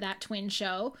for that twin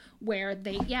show where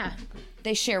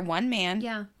they share one man.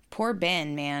 Yeah. Poor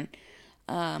Ben, man.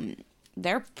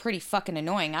 they're pretty fucking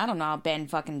annoying. I don't know how Ben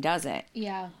fucking does it.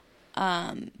 Yeah.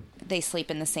 They sleep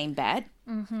in the same bed.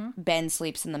 Mm-hmm. Ben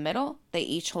sleeps in the middle. They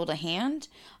each hold a hand.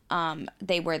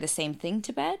 They wear the same thing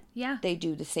to bed. Yeah. They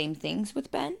do the same things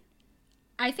with Ben.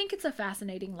 I think it's a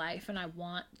fascinating life, and I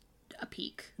want a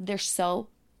peek. They're so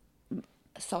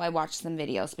I watched some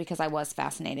videos because I was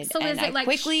fascinated. So and is it I like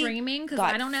quickly streaming? Because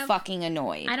got I don't have fucking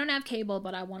annoyed. I don't have cable,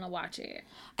 but I want to watch it.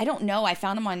 I don't know. I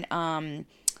found them on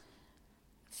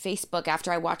Facebook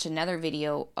after I watched another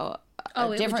video, a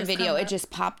different video. It just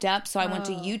popped up. So I went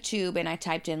to YouTube and I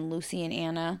typed in Lucy and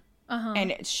Anna,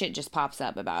 and shit just pops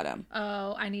up about them.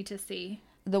 Oh, I need to see.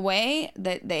 The way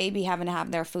that they be having to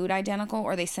have their food identical,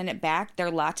 or they send it back, their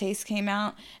lattes came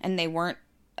out and they weren't.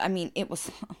 I mean, it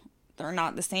was. They're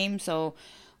not the same. So,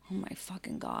 oh my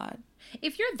fucking God.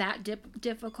 If you're that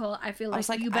difficult, I feel like,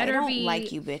 you better I don't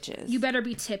like you bitches. You better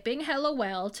be tipping hella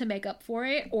well to make up for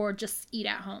it, or just eat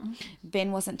at home.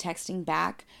 Ben wasn't texting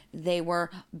back. They were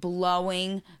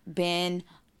blowing Ben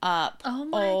up. Oh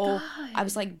my God. I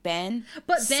was like, Ben,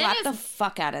 but slap the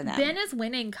fuck out of them. Ben is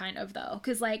winning kind of though,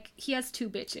 because like he has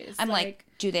 2 bitches. I'm like,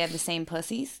 do they have the same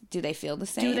pussies? Do they feel the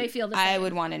same? Do they feel the same? I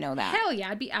would want to know that. Hell yeah,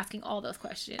 I'd be asking all those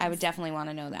questions. I would definitely want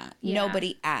to know that. Yeah.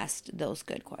 Nobody asked those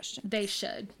good questions. They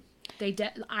should.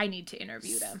 I need to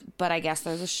interview them. But I guess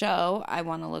there's a show. I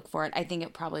want to look for it. I think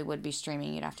it probably would be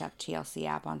streaming. You'd have to have TLC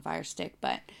app on Fire Stick,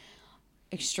 but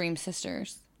Extreme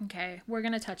Sisters. Okay, we're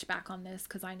gonna touch back on this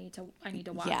because I need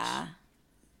to watch. Yeah,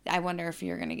 I wonder if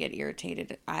you're gonna get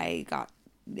irritated.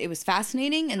 It was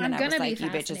fascinating, and then I was like, you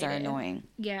bitches are annoying.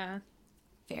 Yeah,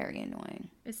 very annoying.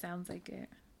 It sounds like it.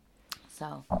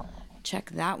 So,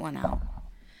 check that one out.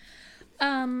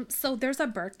 So there's a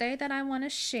birthday that I want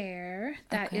to share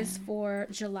that is for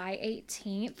July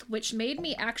 18th, which made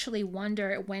me actually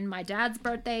wonder when my dad's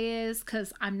birthday is,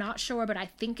 because I'm not sure, but I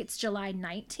think it's July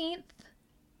 19th.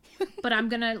 But I'm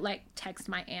going to like text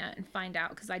my aunt and find out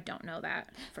because I don't know that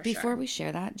for sure. Before we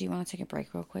share that, do you want to take a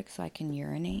break real quick so I can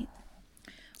urinate?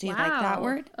 Do you like that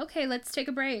word? Okay, let's take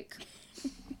a break.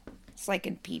 So I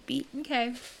can pee-pee.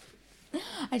 Okay.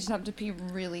 I just have to pee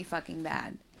really fucking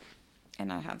bad.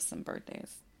 And I have some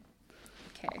birthdays.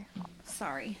 Okay.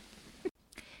 Sorry.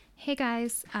 Hey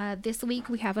guys, this week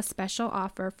we have a special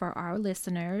offer for our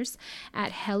listeners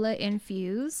at Hella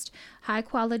Infused, high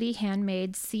quality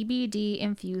handmade CBD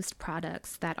infused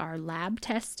products that are lab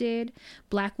tested,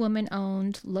 Black woman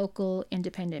owned, local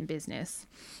independent business.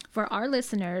 For our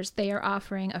listeners, they are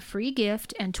offering a free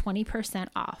gift and 20%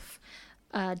 off.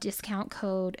 Discount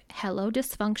code Hello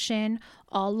Dysfunction,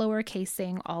 all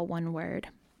lowercasing, all one word.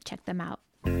 Check them out.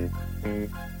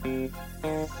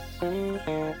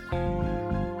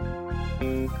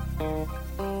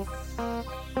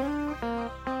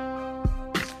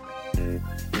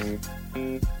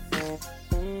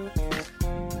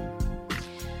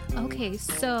 Okay,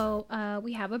 so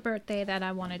we have a birthday that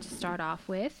I wanted to start off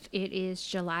with. It is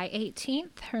July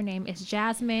 18th. Her name is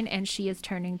Jasmine, and she is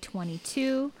turning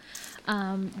 22.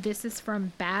 This is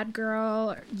from Bad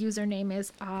Girl. Username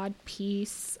is Odd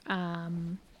Piece.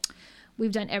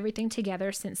 We've done everything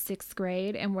together since 6th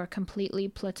grade, and we're completely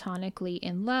platonically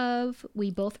in love.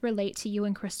 We both relate to you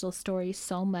and Crystal's stories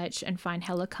so much and find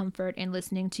hella comfort in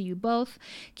listening to you both.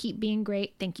 Keep being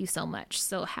great. Thank you so much.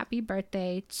 So happy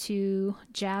birthday to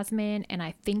Jasmine, and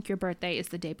I think your birthday is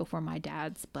the day before my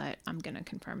dad's, but I'm going to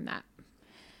confirm that.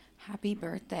 Happy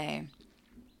birthday.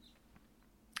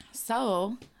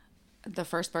 So, the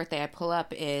first birthday I pull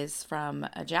up is from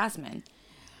Jasmine.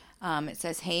 It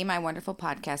says, hey, my wonderful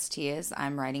podcast Tias.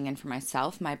 I'm writing in for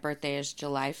myself. My birthday is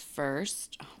July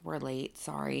 1st. Oh, we're late.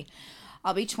 Sorry.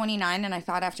 I'll be 29, and I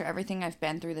thought after everything I've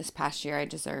been through this past year, I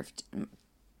deserved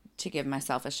to give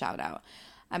myself a shout out.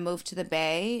 I moved to the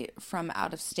Bay from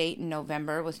out of state in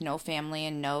November with no family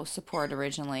and no support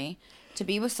originally to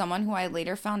be with someone who I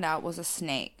later found out was a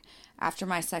snake. After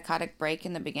my psychotic break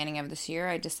in the beginning of this year,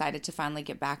 I decided to finally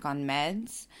get back on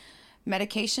meds.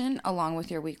 Medication, along with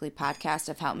your weekly podcast,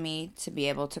 have helped me to be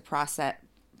able to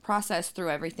process through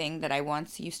everything that I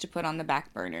once used to put on the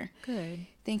back burner. Good.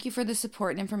 Thank you for the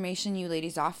support and information you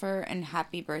ladies offer, and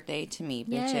happy birthday to me,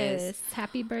 bitches. Yes,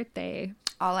 happy birthday.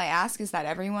 All I ask is that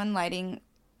everyone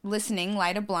listening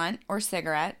light a blunt or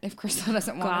cigarette if Crystal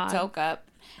doesn't want to toke up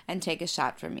and take a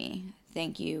shot from me.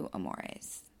 Thank you,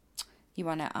 amores. You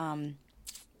want to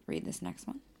read this next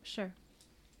one? Sure.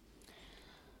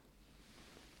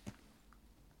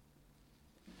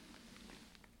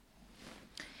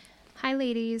 Hi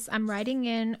ladies, I'm writing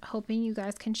in hoping you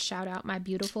guys can shout out my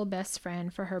beautiful best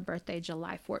friend for her birthday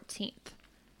July 14th.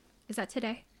 Is that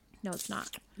today? No, it's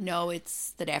not. No,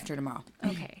 it's the day after tomorrow.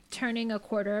 Okay. Turning a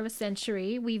quarter of a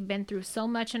century. We've been through so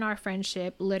much in our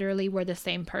friendship. Literally, we're the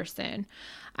same person.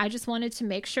 I just wanted to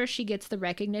make sure she gets the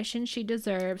recognition she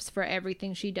deserves for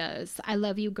everything she does. I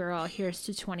love you, girl. Here's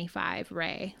to 25,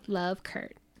 Ray. Love,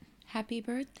 Kurt. Happy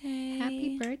birthday.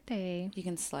 Happy birthday. You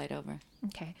can slide over.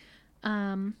 Okay.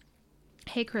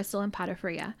 Hey, Crystal and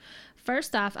Potafria.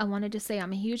 First off, I wanted to say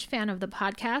I'm a huge fan of the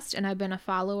podcast, and I've been a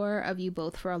follower of you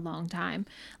both for a long time.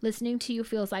 Listening to you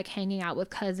feels like hanging out with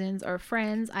cousins or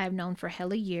friends I have known for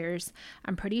hella years.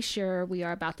 I'm pretty sure we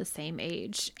are about the same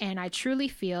age, and I truly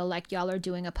feel like y'all are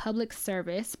doing a public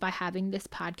service by having this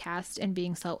podcast and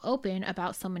being so open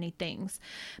about so many things.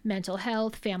 Mental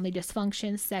health, family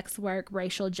dysfunction, sex work,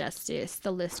 racial justice, the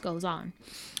list goes on.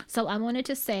 So I wanted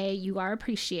to say you are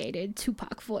appreciated,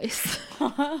 Tupac voice.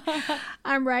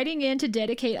 I'm writing in to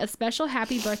dedicate a special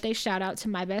happy birthday shout out to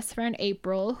my best friend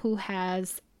April, who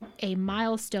has a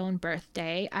milestone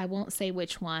birthday, I won't say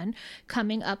which one,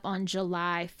 coming up on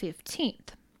July 15th.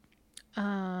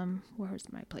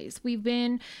 Where's my place? We've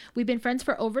been friends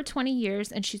for over 20 years,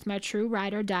 and she's my true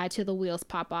ride or die till the wheels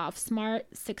pop off. Smart,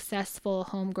 successful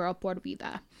homegirl por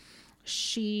vida.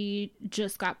 She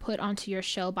just got put onto your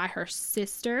show by her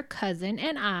sister, cousin,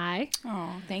 and I.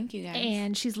 Oh, thank you guys.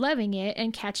 And she's loving it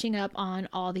and catching up on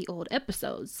all the old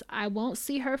episodes. I won't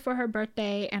see her for her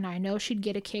birthday, and I know she'd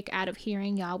get a kick out of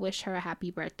hearing y'all wish her a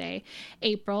happy birthday.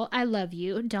 April, I love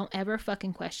you. Don't ever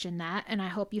fucking question that. And I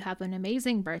hope you have an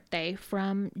amazing birthday,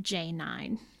 from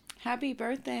J9. Happy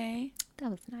birthday.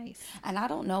 That was nice. And I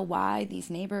don't know why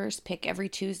these neighbors pick every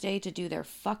Tuesday to do their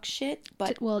fuck shit,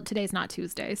 but Well, today's not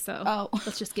Tuesday, so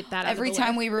let's just get that out every of the way.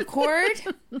 time we record,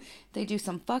 they do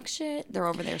some fuck shit. They're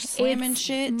over there slamming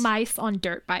shit. Mice on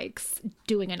dirt bikes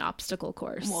doing an obstacle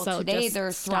course. Well, so today just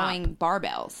they're stop. throwing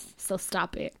barbells So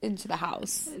stop it. into the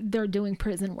house. They're doing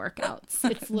prison workouts.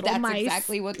 It's little That's mice.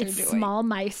 exactly what they're it's doing. Small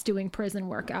mice doing prison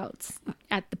workouts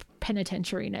at the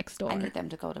penitentiary next door. I need them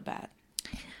to go to bed.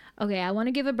 Okay, I want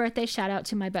to give a birthday shout out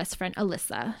to my best friend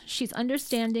Alyssa. She's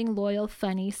understanding, loyal,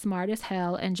 funny, smart as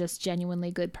hell, and just genuinely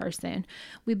good person.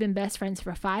 We've been best friends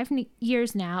for 5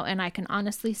 years now, and I can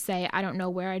honestly say I don't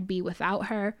know where I'd be without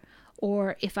her,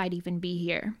 or if I'd even be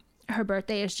here. Her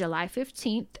birthday is July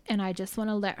 15th, and I just want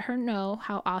to let her know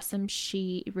how awesome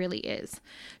she really is.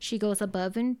 She goes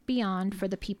above and beyond for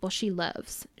the people she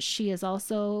loves. She is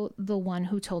also the one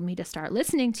who told me to start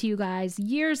listening to you guys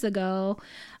years ago.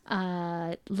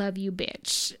 Love you,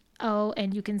 bitch. Oh,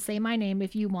 and you can say my name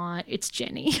if you want. It's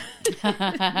Jenny.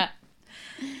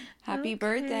 Happy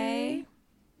birthday.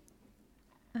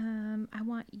 I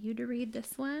want you to read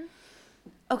this one.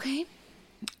 Okay.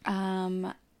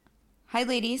 Hi,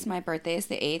 ladies. My birthday is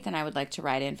the 8th, and I would like to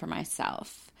write in for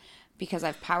myself. Because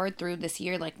I've powered through this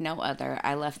year like no other.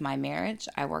 I left my marriage.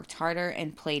 I worked harder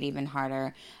and played even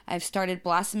harder. I've started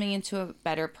blossoming into a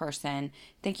better person.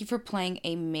 Thank you for playing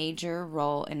a major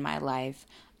role in my life.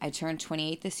 I turned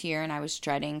 28 this year, and I was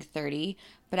dreading 30.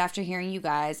 But after hearing you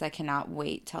guys, I cannot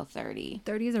wait till 30.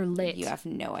 30s are lit. You have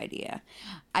no idea.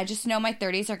 I just know my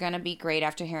 30s are going to be great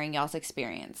after hearing y'all's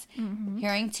experience. Mm-hmm.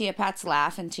 Hearing Tia Pat's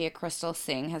laugh and Tia Crystal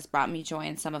sing has brought me joy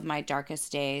in some of my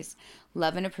darkest days.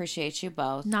 Love and appreciate you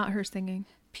both. Not her singing.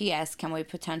 P.S. Can we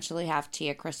potentially have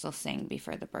Tia Crystal sing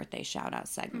before the birthday shout-out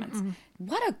segments? Mm-mm.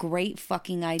 What a great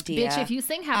fucking idea. Bitch, if you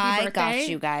sing happy birthday, I got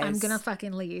you guys. I'm going to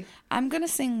fucking leave. I'm going to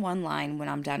sing one line when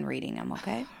I'm done reading them,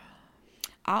 okay?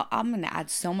 I'm going to add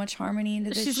so much harmony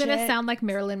into this She's shit. going to sound like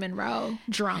Marilyn Monroe,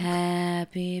 drunk.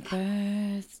 Happy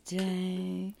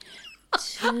birthday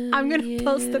to I'm going you. to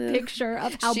post the picture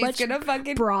of how She's much gonna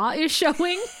fucking bra is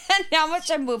showing. And how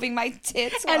much I'm moving my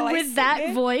tits And while I with sing that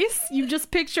it. voice, you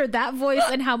just picture that voice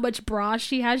and how much bra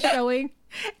she has showing.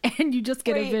 And you just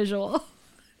get a visual.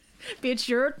 Bitch,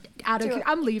 you're out of...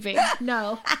 I'm leaving.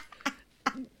 No.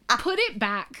 Put it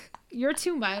back. You're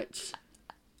too much.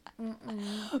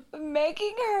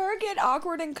 Making her get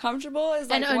awkward and comfortable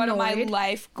is like And one of my annoyed.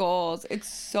 life goals. It's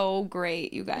so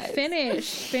great, you guys.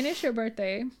 Finish your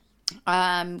birthday.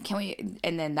 Can we?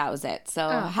 And then that was it. So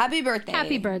happy birthday,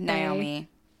 Happy birthday. Naomi.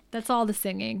 That's all the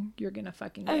singing you're gonna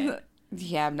fucking get.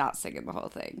 Yeah, I'm not singing the whole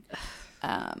thing.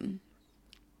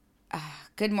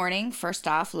 Good morning. First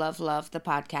off, love the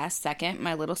podcast. Second,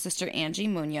 my little sister Angie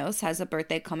Munoz has a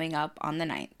birthday coming up on the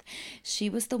 9th. She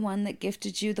was the one that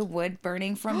gifted you the wood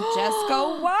burning from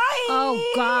Jesco White.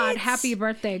 Oh God! Happy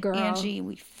birthday, girl. Angie,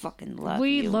 we fucking love you.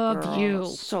 We love girl, you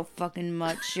so fucking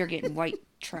much. You're getting white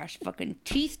trash fucking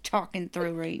teeth talking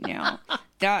through right now.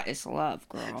 That is love,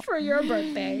 girl. For your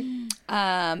birthday.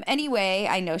 Anyway,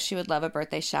 I know she would love a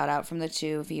birthday shout out from the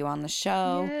two of you on the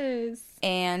show. Yes.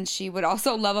 And she would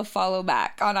also love a follow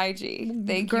back on IG.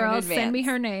 Thank you in advance. Send me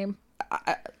her name.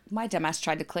 My dumbass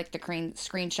tried to click the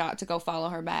screenshot to go follow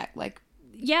her back. Like,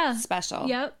 yeah. Special.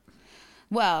 Yep.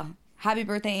 Well, happy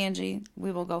birthday, Angie.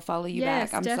 We will go follow you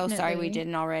back. I'm definitely. so sorry we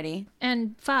didn't already.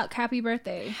 And fuck, happy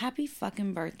birthday. Happy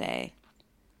fucking birthday.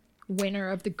 Winner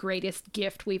of the greatest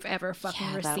gift we've ever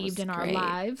fucking received in our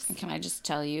lives. Can I just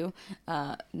tell you,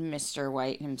 Mr.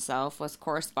 White himself was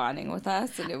corresponding with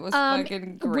us, and it was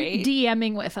fucking great.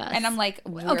 DMing with us. And I'm like,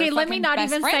 okay, let me not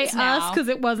even say now. us, because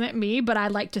it wasn't me, but I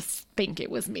like to think it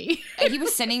was me. He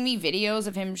was sending me videos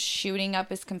of him shooting up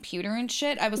his computer and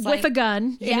shit. I was like, with a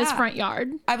gun in his front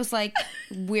yard. I was like,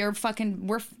 we're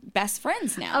best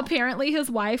friends now. Apparently his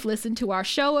wife listened to our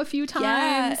show a few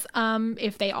times.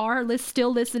 If they are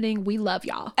still listening, we love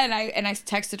y'all. And I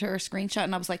texted her a screenshot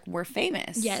and I was like, we're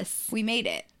famous. Yes. We made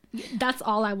it. That's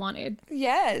all I wanted.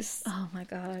 Yes. Oh my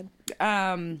God.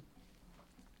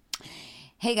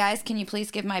 Hey guys, can you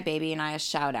please give my baby and I a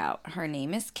shout out? Her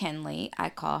name is Kenley. I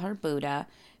call her Buddha.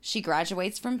 She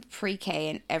graduates from pre-K,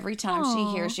 and every time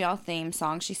she hears y'all theme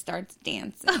song, she starts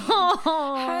dancing.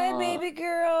 Hi, baby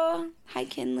girl. Hi,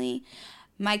 Kenley.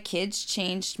 My kids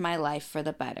changed my life for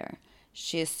the better.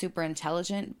 She is super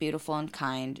intelligent, beautiful, and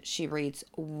kind. She reads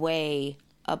way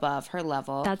above her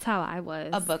level. That's how I was.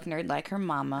 A book nerd like her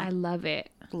mama. I love it.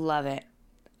 Love it.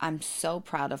 I'm so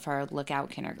proud of her. Look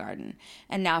out, kindergarten.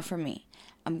 And now for me.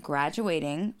 I'm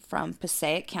graduating from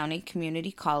Passaic County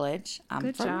Community College.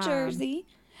 I'm from Jersey.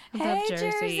 Hey,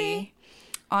 Jersey.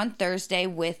 On Thursday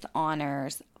with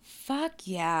honors. Fuck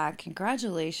yeah.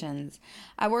 Congratulations.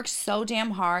 I worked so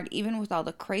damn hard, even with all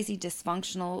the crazy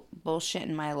dysfunctional bullshit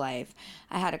in my life.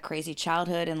 I had a crazy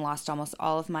childhood and lost almost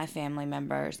all of my family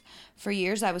members. For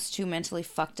years, I was too mentally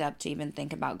fucked up to even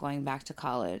think about going back to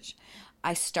college.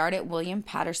 I start at William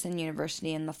Patterson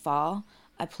University in the fall.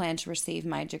 I plan to receive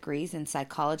my degrees in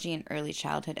psychology and early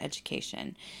childhood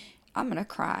education. I'm going to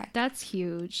cry. That's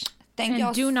huge. Thank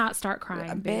y'all. Do not start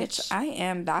crying, bitch. I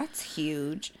am. That's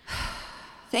huge.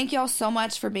 Thank y'all so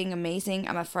much for being amazing.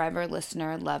 I'm a forever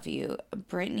listener. Love you.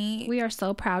 Brittany. We are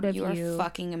so proud of you. You are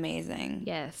fucking amazing.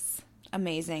 Yes.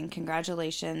 Amazing.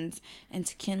 Congratulations. And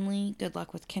to Kenley, good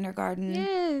luck with kindergarten.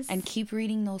 Yes. And keep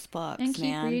reading those books, and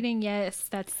keep reading, yes.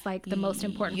 That's like the most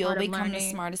important part of learning. You'll become the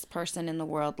smartest person in the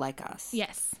world like us.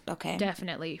 Yes. Okay.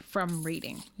 Definitely. From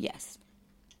reading. Yes.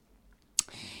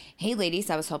 Hey ladies,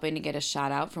 I was hoping to get a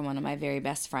shout out from one of my very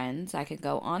best friends. I could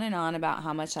go on and on about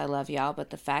how much I love y'all, but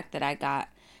the fact that I got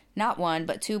not one,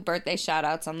 but 2 birthday shout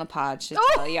outs on the pod should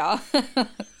tell y'all.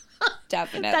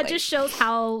 Definitely. That just shows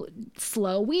how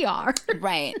slow we are.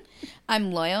 Right.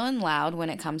 I'm loyal and loud when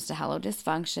it comes to Hello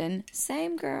Dysfunction.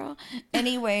 Same girl.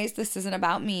 Anyways, this isn't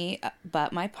about me,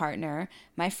 but my partner,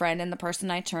 my friend, and the person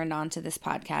I turned on to this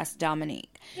podcast,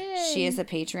 Dominique. Yay. She is a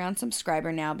Patreon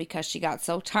subscriber now because she got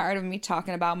so tired of me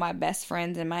talking about my best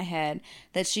friends in my head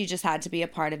that she just had to be a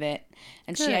part of it.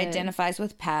 And Good. She identifies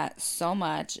with Pat so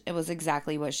much. It was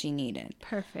exactly what she needed.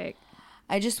 Perfect.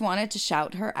 I just wanted to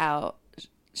shout her out.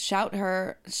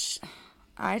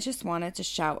 I just wanted to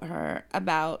shout her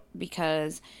about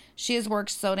because she has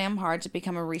worked so damn hard to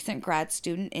become a recent grad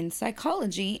student in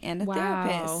psychology and a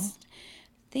therapist.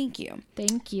 Thank you.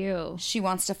 Thank you. She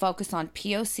wants to focus on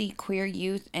POC queer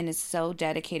youth and is so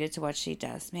dedicated to what she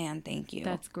does. Man, thank you.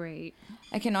 That's great.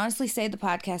 I can honestly say the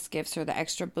podcast gives her the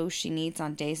extra boost she needs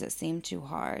on days that seem too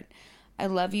hard. I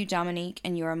love you, Dominique,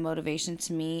 and you're a motivation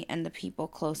to me and the people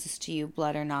closest to you,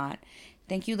 blood or not.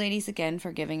 Thank you, ladies, again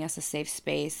for giving us a safe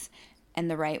space and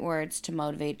the right words to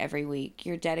motivate every week.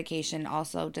 Your dedication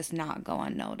also does not go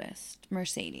unnoticed.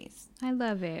 Mercedes. I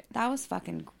love it. That was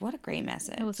what a great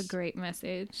message. It was a great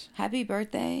message. Happy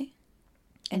birthday.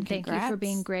 And thank you for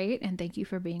being great. And thank you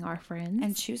for being our friends.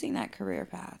 And choosing that career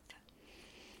path.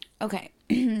 Okay.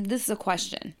 This is a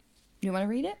question. You want to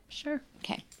read it? Sure.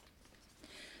 Okay.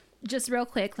 Just real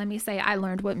quick, let me say I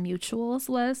learned what mutuals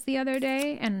was the other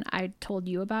day. And I told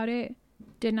you about it.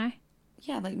 Didn't I?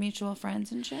 Yeah, like mutual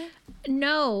friends and shit?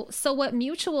 No. So what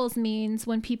mutuals means,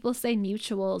 when people say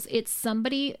mutuals, it's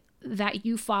somebody that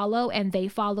you follow and they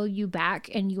follow you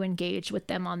back and you engage with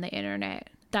them on the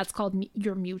internet. That's called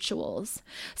your mutuals.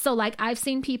 So like I've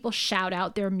seen people shout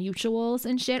out their mutuals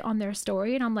and shit on their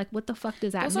story and I'm like, what the fuck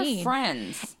does that mean? Those are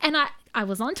friends. And I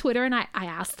was on Twitter and I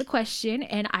asked the question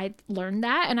and I learned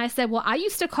that. And I said, well, I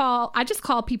just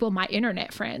call people my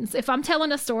internet friends. If I'm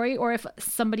telling a story or if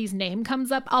somebody's name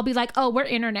comes up, I'll be like, oh, we're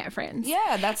internet friends.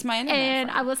 Yeah, that's my internet And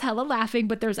friend. I was hella laughing,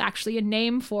 but there's actually a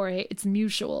name for it. It's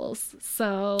mutuals.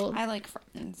 So I like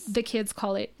friends. the kids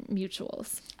call it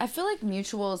mutuals. I feel like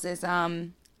mutuals is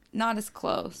not as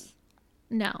close.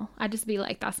 No, I just be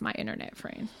like, that's my internet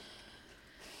friend.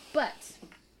 But,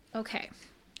 okay.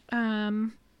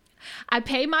 I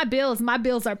pay my bills. My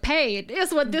bills are paid.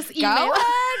 Is what this email. Go,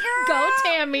 girl. Go,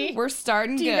 Tammy. We're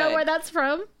starting Do you know where that's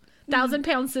from? 1,000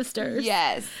 Pound Sisters.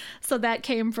 Yes. So that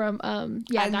came from I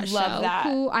that show. love that.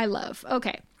 Who I love.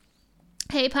 Okay.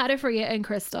 Hey, Potafria and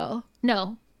Crystal.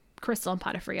 No, Crystal and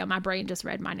Potafria. My brain just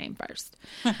read my name first.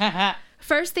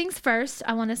 First things first,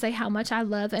 I want to say how much I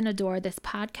love and adore this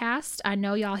podcast. I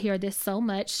know y'all hear this so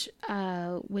much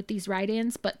with these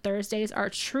write-ins, but Thursdays are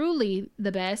truly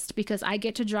the best because I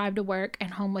get to drive to work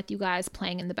and home with you guys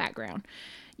playing in the background.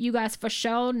 You guys for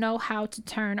sure know how to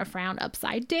turn a frown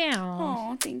upside down.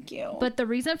 Oh, thank you. But the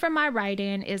reason for my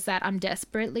write-in is that I'm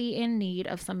desperately in need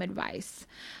of some advice.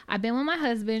 I've been with my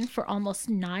husband for almost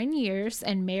 9 years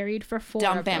and married for 4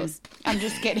 Dump of him. those. I'm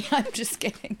just kidding. I'm just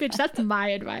kidding. Bitch, that's my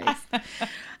advice.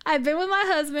 I've been with my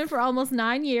husband for almost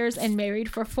 9 years and married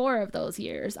for 4 of those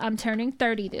years. I'm turning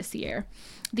 30 this year.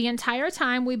 The entire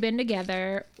time we've been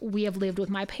together, we have lived with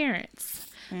my parents.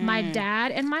 My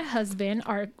dad and my husband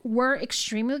were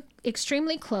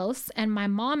extremely close, and my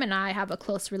mom and I have a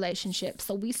close relationship.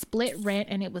 So we split rent,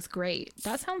 and it was great.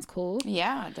 That sounds cool.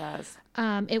 Yeah, it does.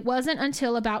 It wasn't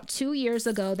until about 2 years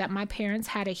ago that my parents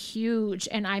had a huge,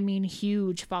 and I mean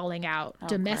huge, falling out.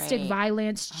 Domestic great.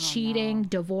 violence, cheating,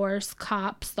 divorce,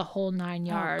 cops, the whole 9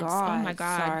 yards. Oh my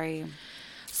God. Sorry.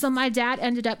 So my dad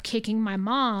ended up kicking my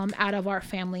mom out of our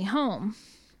family home.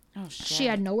 Oh, shit. She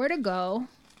had nowhere to go.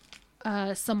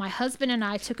 So my husband and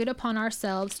I took it upon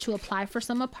ourselves to apply for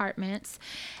some apartments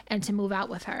and to move out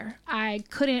with her. I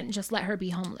couldn't just let her be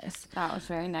homeless. That was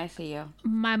very nice of you.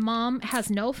 My mom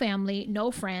has no family, no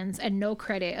friends, and no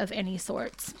credit of any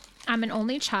sorts. I'm an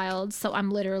only child, so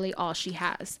I'm literally all she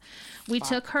has. We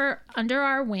took her under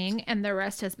our wing, and the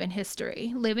rest has been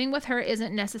history. Living with her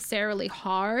isn't necessarily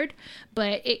hard,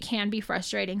 but it can be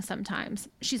frustrating sometimes.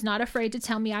 She's not afraid to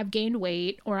tell me I've gained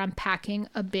weight, or I'm packing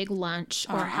a big lunch,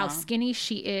 or how skinny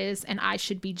she is, and I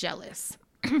should be jealous.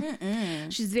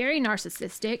 She's very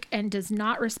narcissistic and does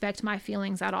not respect my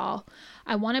feelings at all.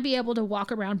 I want to be able to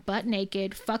walk around butt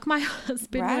naked, fuck my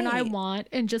husband when I Right. want,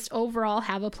 and just overall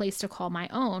have a place to call my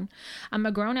own. I'm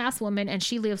a grown-ass woman and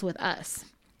she lives with us.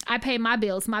 I pay my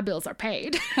bills are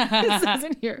paid. It says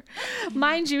in here.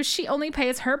 Mind you, she only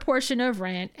pays her portion of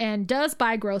rent and does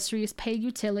buy groceries, pay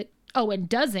utility. Oh, and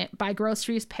doesn't buy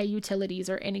groceries, pay utilities,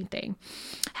 or anything.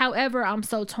 However, I'm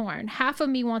so torn. Half of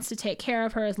me wants to take care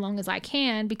of her as long as I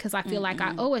can because I feel like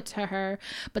I owe it to her.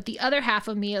 But the other half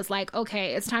of me is like,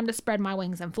 okay, it's time to spread my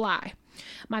wings and fly.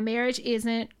 My marriage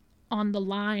isn't on the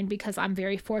line because I'm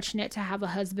very fortunate to have a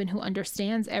husband who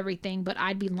understands everything, but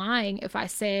I'd be lying if I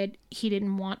said he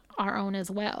didn't want our own as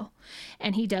well.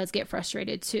 And he does get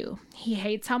frustrated too. He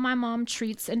hates how my mom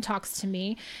treats and talks to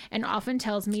me and often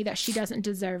tells me that she doesn't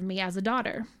deserve me as a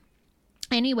daughter.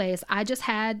 Anyways, I just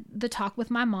had the talk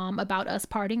with my mom about us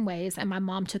parting ways, and my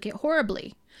mom took it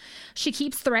horribly. She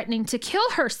keeps threatening to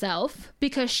kill herself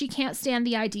because she can't stand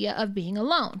the idea of being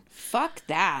alone. Fuck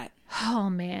that. Oh,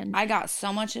 man. I got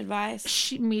so much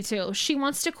advice. Me too. She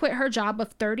wants to quit her job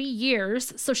of 30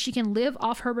 years so she can live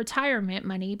off her retirement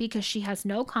money because she has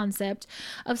no concept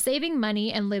of saving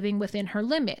money and living within her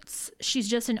limits. She's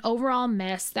just an overall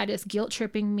mess that is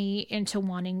guilt-tripping me into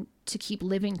wanting to keep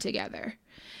living together.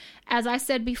 As I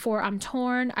said before, I'm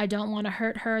torn. I don't want to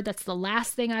hurt her. That's the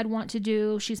last thing I'd want to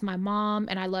do. She's my mom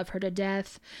and I love her to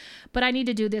death. But I need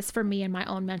to do this for me and my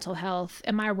own mental health.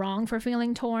 Am I wrong for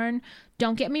feeling torn?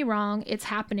 Don't get me wrong. It's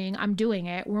happening. I'm doing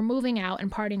it. We're moving out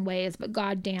and parting ways, but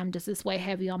goddamn, does this weigh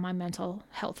heavy on my mental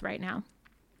health right now.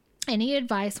 Any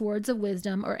advice, words of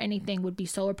wisdom, or anything would be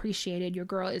so appreciated. Your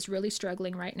girl is really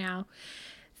struggling right now.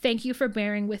 Thank you for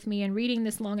bearing with me and reading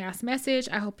this long ass message.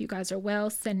 I hope you guys are well.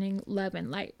 Sending love and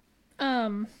light.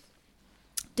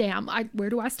 Where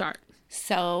do I start?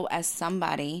 So, as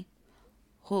somebody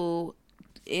who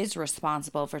is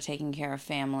responsible for taking care of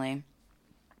family,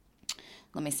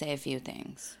 let me say a few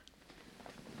things.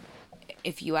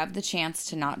 If you have the chance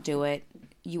to not do it,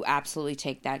 you absolutely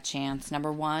take that chance.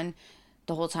 Number one,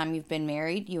 the whole time you've been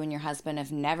married, you and your husband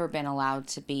have never been allowed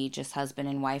to be just husband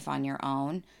and wife on your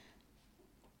own.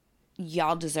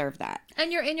 Y'all deserve that.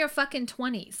 And you're in your fucking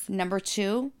 20s. Number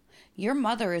two, your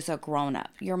mother is a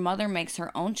grown-up. Your mother makes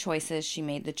her own choices. She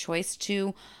made the choice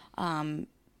to part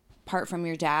apart from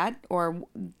your dad, or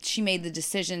she made the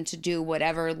decision to do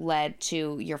whatever led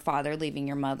to your father leaving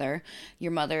your mother.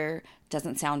 Your mother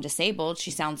doesn't sound disabled.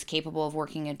 She sounds capable of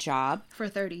working a job. For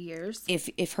 30 years.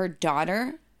 If her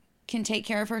daughter can take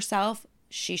care of herself,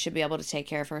 she should be able to take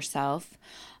care of herself.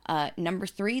 Number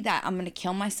 3, that I'm going to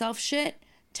kill myself shit.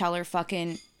 Tell her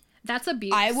fucking... That's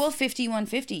abuse. I will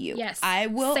 5150 you. Yes. I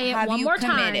will say have it one you more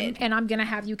committed. time, and I'm gonna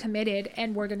have you committed,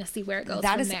 and we're gonna see where it goes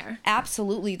That from is there.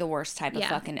 absolutely the worst type of Yeah.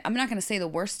 fucking... I'm not going to say the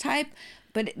worst type,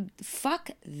 but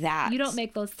fuck that. You don't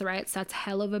make those threats. That's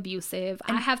hell of abusive.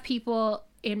 I have people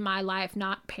in my life,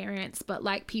 not parents, but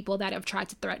like people that have tried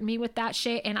to threaten me with that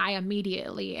shit, and I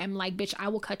immediately am like, bitch, I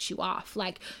will cut you off.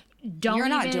 Like, don't You're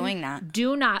not even- doing that.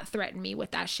 Do not threaten me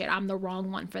with that shit. I'm the wrong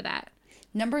one for that.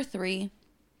 Number 3,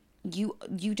 you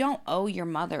don't owe your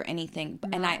mother anything.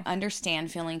 And I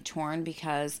understand feeling torn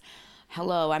because,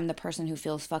 hello, I'm the person who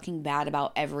feels fucking bad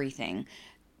about everything.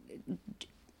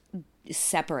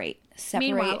 Separate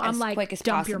Meanwhile, I'm as like, quick as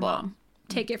dump possible. your mom.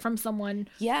 Take it from someone.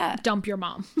 Yeah. Dump your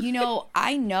mom. You know,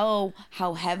 I know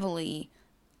how heavily,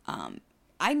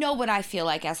 I know what I feel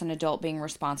like as an adult being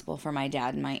responsible for my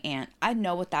dad and my aunt. I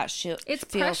know what that shit It's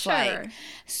feels pressure. like.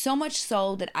 So much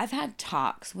so that I've had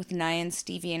talks with Naya and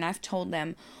Stevie, and I've told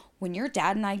them, when your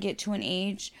dad and I get to an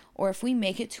age, or if we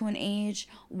make it to an age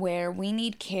where we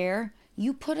need care,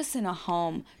 you put us in a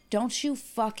home. Don't you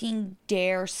fucking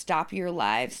dare stop your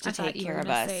lives to I thought take you care were of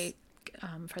gonna us. say,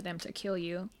 for them to kill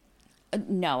you.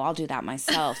 No, I'll do that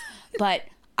myself. But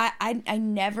I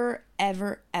never,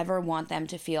 ever, ever want them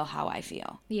to feel how I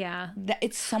feel. Yeah.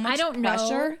 It's so much I don't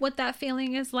pressure. know what that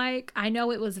feeling is like. I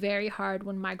know it was very hard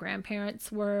when my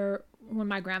grandfather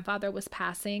was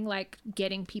passing, like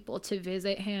getting people to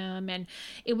visit him, and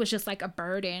it was just like a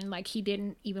burden. Like he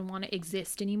didn't even want to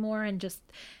exist anymore, and just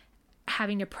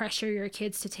having to pressure your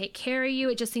kids to take care of you.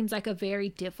 It just seems like a very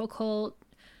difficult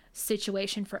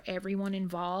situation for everyone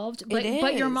involved. But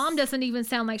your is. mom doesn't even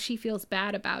sound like she feels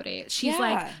bad about it. She's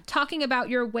like Yeah. talking about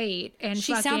your weight, and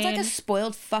She sounds like a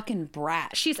spoiled fucking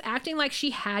brat. she's acting like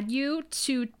she had you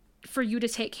for you to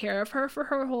take care of her for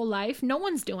her whole life. No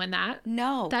one's doing that.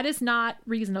 No. That is not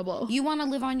reasonable. You want to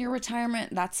live on your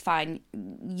retirement? That's fine.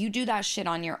 You do that shit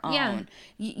on your own. Yeah.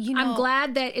 You know, I'm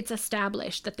glad that it's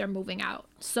established that they're moving out.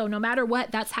 So no matter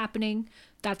what, that's happening.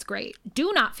 That's great.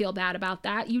 Do not feel bad about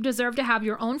that. You deserve to have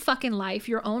your own fucking life,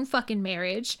 your own fucking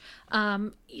marriage.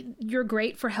 You're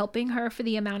great for helping her for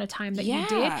the amount of time that you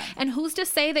did. Yeah. And who's to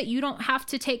say that you don't have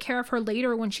to take care of her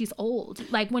later when she's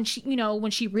old? Like when she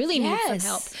really needs some Yes.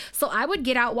 help. So I would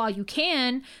get out while you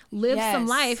can, live some Yes.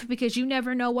 life, because you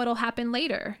never know what'll happen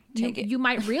later. You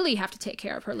might really have to take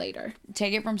care of her later.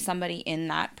 take it from somebody in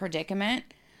that predicament.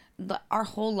 Our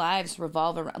whole lives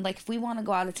revolve around, like, if we want to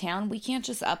go out of town, we can't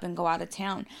just up and go out of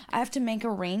town. I have to make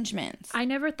arrangements. I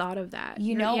never thought of that.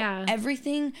 You know, yeah.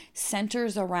 everything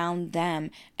centers around them.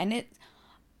 And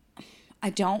I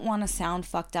don't want to sound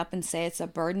fucked up and say it's a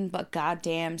burden, but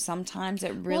goddamn, sometimes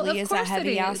it really is a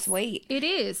heavy ass weight. It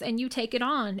is, and you take it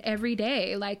on every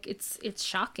day. Like it's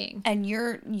shocking. And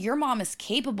your mom is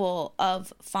capable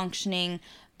of functioning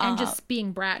And just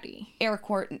being bratty. air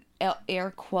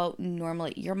quote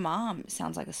normally. Your mom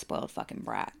sounds like a spoiled fucking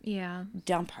brat. Yeah.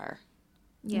 Dump her.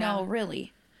 Yeah. No,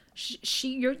 really.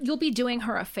 You'll be doing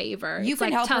her a favor. You It's can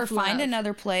like help her tough find love.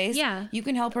 another place. Yeah. You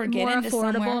can help her get more into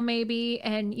affordable somewhere. maybe,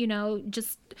 and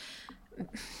just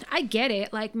I get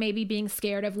it, like maybe being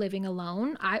scared of living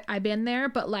alone. I've been there,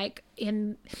 but like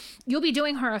you'll be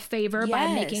doing her a favor by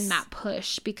Yes. making that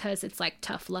push, because it's like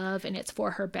tough love and it's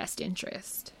for her best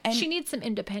interest. And- she needs some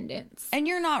independence. And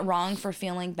you're not wrong for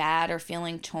feeling bad or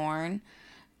feeling torn.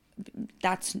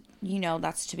 That's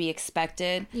to be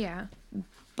expected. Yeah.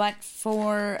 But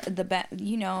for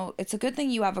it's a good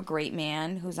thing you have a great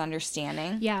man who's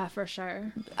understanding. Yeah, for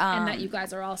sure. And that you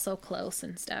guys are all so close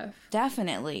and stuff.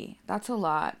 Definitely. That's a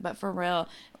lot. But for real,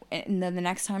 and then the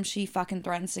next time she fucking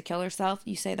threatens to kill herself,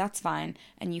 you say that's fine.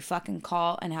 And you fucking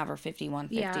call and have her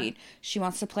 5150. Yeah. She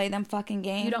wants to play them fucking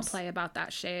games. You don't play about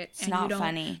that shit. It's not you don't,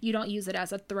 funny. You don't use it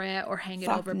as a threat or hang it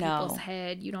Fuck over no. people's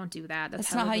head. You don't do that. That's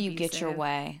That's not how hella you get your abusive.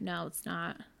 way. No, it's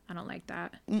not. I don't like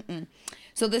that.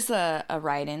 So this is a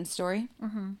write-in story.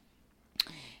 Mm-hmm.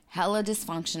 Hella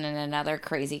dysfunction in another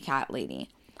crazy cat lady.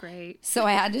 Great. So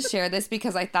I had to share this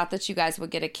because I thought that you guys would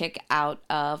get a kick out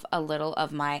of a little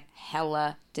of my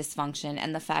hella dysfunction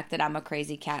and the fact that I'm a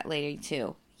crazy cat lady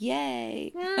too.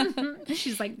 Yay.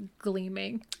 She's like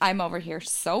gleaming. I'm over here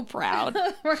so proud.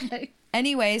 Right.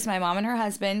 Anyways, my mom and her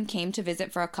husband came to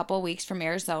visit for a couple weeks from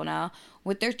Arizona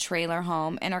with their trailer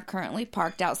home and are currently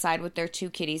parked outside with their 2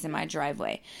 kitties in my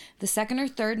driveway. The second or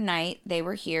third night they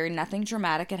were here, nothing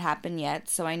dramatic had happened yet,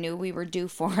 so I knew we were due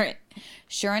for it.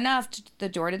 Sure enough, the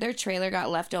door to their trailer got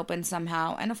left open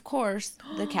somehow, and of course,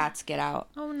 the cats get out.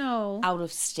 Oh, no. Out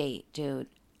of state, dude.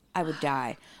 I would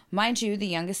die. Mind you, the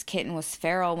youngest kitten was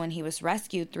feral when he was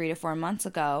rescued 3 to 4 months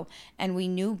ago, and we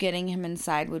knew getting him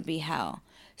inside would be hell.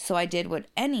 So I did what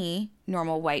any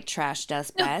normal white trash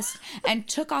does best and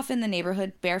took off in the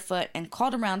neighborhood barefoot and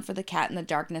called around for the cat in the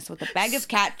darkness with a bag of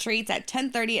cat treats at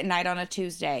 10:30 at night on a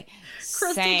Tuesday.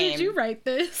 Crystal, Same. did you write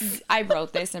this? I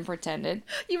wrote this and pretended.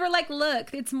 You were like,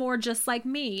 look, it's more just like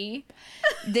me.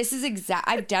 This is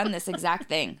I've done this exact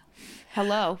thing.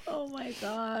 Hello. Oh my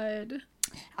God.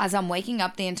 As I'm waking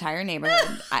up the entire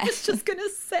neighborhood, I was just going to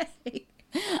say.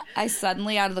 I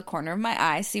suddenly, out of the corner of my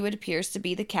eye, see what appears to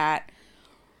be the cat.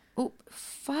 Oh,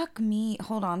 fuck me.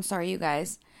 Hold on. Sorry, you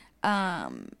guys.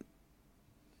 Out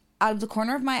of the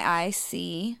corner of my eye,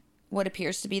 see what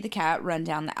appears to be the cat run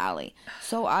down the alley.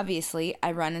 So obviously,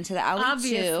 I run into the alley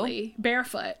too.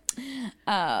 Barefoot.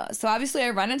 So obviously,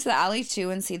 I run into the alley too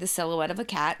and see the silhouette of a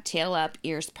cat, tail up,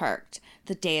 ears perked.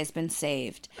 The day has been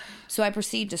saved. So I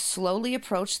proceed to slowly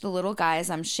approach the little guy as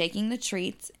I'm shaking the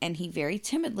treats, and he very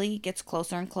timidly gets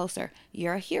closer and closer.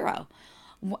 You're a hero.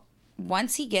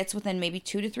 Once he gets within maybe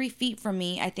 2 to 3 feet from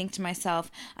me, I think to myself,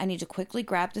 I need to quickly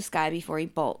grab this guy before he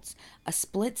bolts. A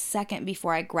split second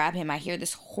before I grab him, I hear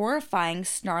this horrifying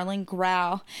snarling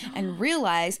growl and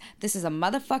realize this is a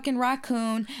motherfucking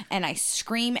raccoon, and I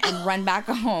scream and run back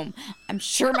home. I'm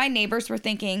sure my neighbors were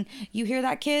thinking, you hear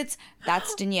that, kids?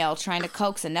 That's Danielle trying to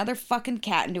coax another fucking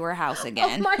cat into her house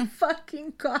again. Oh my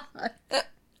fucking God.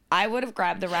 I would have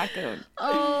grabbed the raccoon.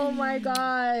 Oh my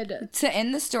God. To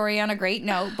end the story on a great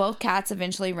note, both cats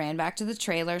eventually ran back to the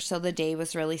trailer, so the day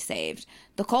was really saved.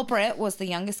 The culprit was the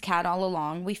youngest cat all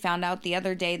along. We found out the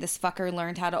other day this fucker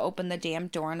learned how to open the damn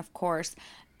door, and of course,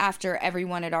 after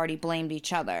everyone had already blamed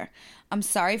each other. I'm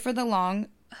sorry for the long,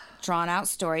 drawn-out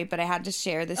story, but I had to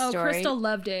share this story. Crystal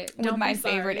loved it. With my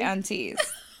favorite aunties.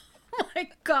 Oh my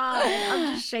God.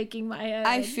 I'm just shaking my head.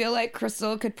 I feel like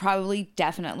Crystal could probably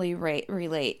definitely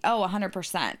relate. Oh,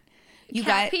 100%.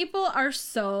 Cat people are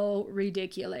so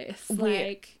ridiculous.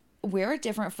 We're a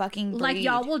different fucking breed. Like,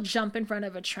 y'all will jump in front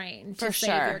of a train to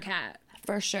save your cat.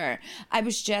 For sure. I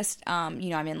was just, I'm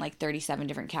in like 37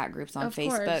 different cat groups on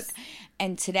Facebook. Course.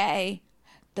 And today,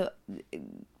 the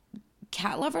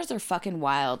cat lovers are fucking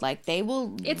wild. Like, they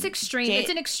will... It's extreme. It's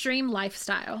an extreme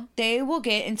lifestyle. They will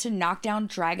get into knockdown,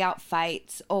 drag-out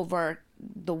fights over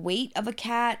the weight of a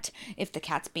cat, if the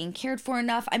cat's being cared for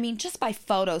enough. I mean, just by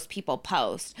photos people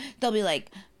post, they'll be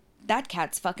like, that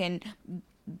cat's fucking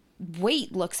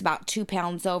weight looks about 2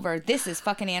 pounds over. This is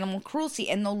fucking animal cruelty.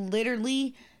 And they'll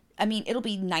literally... I mean, it'll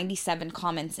be 97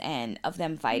 comments in of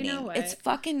them fighting. You know what? It's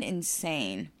fucking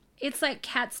insane. It's like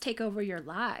cats take over your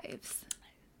lives.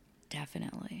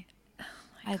 Definitely. Oh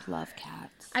I love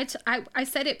cats. I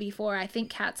said it before. I think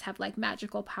cats have like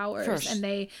magical powers and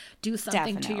they do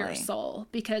something to your soul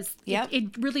because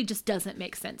it really just doesn't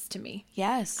make sense to me.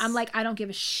 Yes. I'm like, I don't give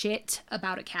a shit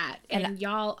about a cat. And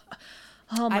y'all,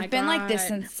 oh my God. I've been like this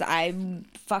since I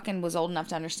fucking was old enough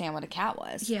to understand what a cat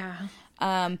was. Yeah.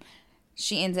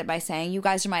 She ends it by saying, you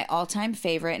guys are my all-time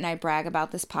favorite and I brag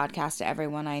about this podcast to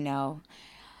everyone I know.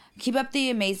 Keep up the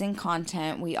amazing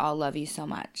content. We all love you so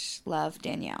much. Love,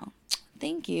 Danielle.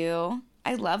 Thank you.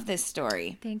 I love this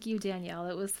story. Thank you, Danielle.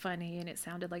 It was funny, and it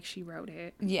sounded like she wrote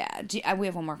it. Yeah. We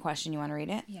have one more question. You want to read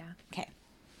it? Yeah. Okay.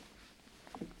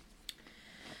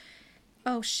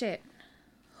 Oh, shit.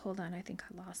 Hold on. I think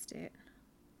I lost it.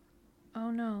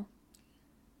 Oh, no.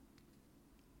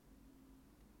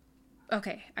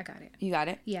 Okay, I got it. You got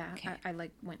it? Yeah, okay. I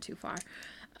went too far.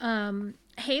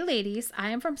 Hey ladies, I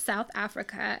am from South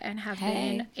Africa and have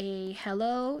been a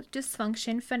Hello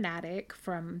Dysfunction fanatic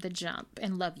from the jump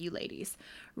and love you ladies.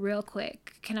 Real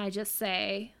quick, can I just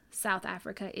say South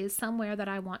Africa is somewhere that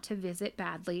I want to visit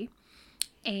badly,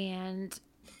 and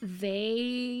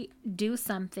they do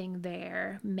something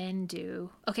there, men do.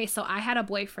 Okay, so I had a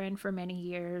boyfriend for many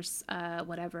years,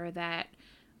 that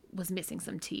was missing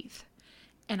some teeth.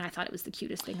 And I thought it was the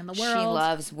cutest thing in the world. She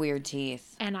loves weird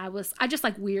teeth. And I just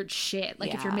like weird shit.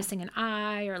 Like if you're missing an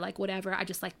eye or like whatever, I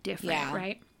just like different,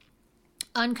 right?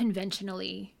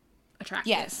 Unconventionally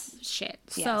attractive shit.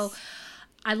 Yes. So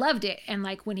I loved it. And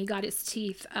like when he got his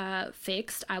teeth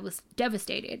fixed, I was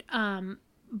devastated.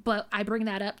 But I bring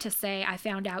that up to say I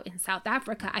found out in South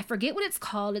Africa. I forget what it's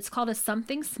called. It's called a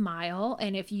something smile.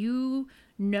 And if you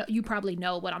know, you probably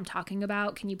know what I'm talking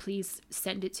about. Can you please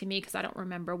send it to me? Because I don't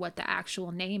remember what the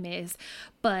actual name is.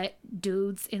 But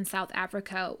dudes in South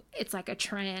Africa, it's like a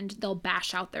trend. They'll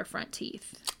bash out their front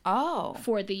teeth. Oh.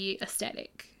 For the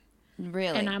aesthetic.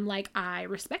 Really? And I'm like, I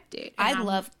respect it. I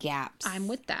love gaps. I'm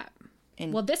with that.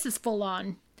 Well, this is full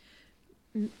on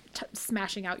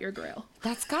smashing out your grill.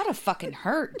 That's gotta fucking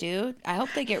hurt, dude. I hope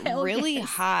they get really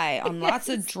high on lots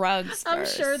of drugs first. I'm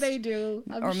sure they do.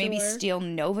 Or maybe steal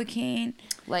Novocaine.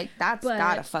 Like, that's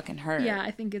gotta fucking hurt. Yeah,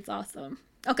 I think it's awesome.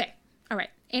 Okay. All right.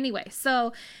 Anyway,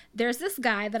 so there's this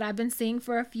guy that I've been seeing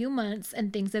for a few months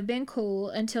and things have been cool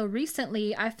until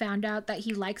recently I found out that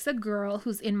he likes a girl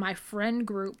who's in my friend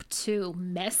group too.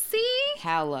 Messy?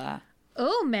 Hella.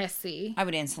 Oh, messy. I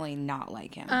would instantly not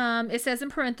like him. It says in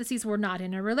parentheses, we're not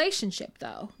in a relationship,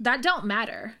 though. That don't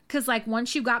matter. Because, like,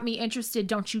 once you got me interested,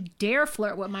 don't you dare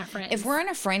flirt with my friends. If we're in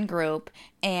a friend group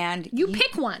and... You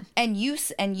pick one. And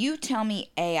you tell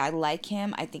me, hey, I like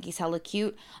him, I think he's hella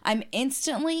cute, I'm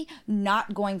instantly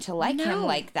not going to like him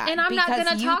like that. And I'm not going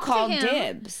to talk to him. Because you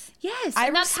called dibs. Yes,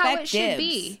 and that's how it should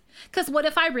be. Because what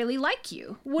if I really like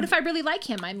you? What if I really like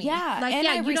him, I mean? Yeah, like, and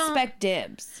I respect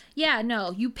dibs. Yeah,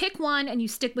 no, you pick one and you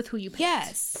stick with who you pick.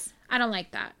 Yes. I don't like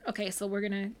that. Okay, so we're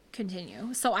going to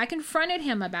continue. So I confronted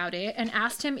him about it and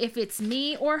asked him if it's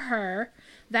me or her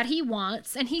that he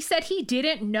wants. And he said he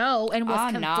didn't know and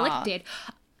was conflicted.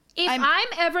 Nah. If I'm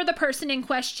ever the person in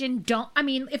question,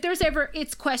 if there's ever,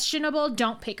 it's questionable,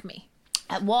 don't pick me.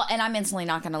 Well, and I'm instantly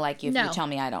not going to like you if you tell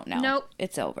me I don't know. Nope.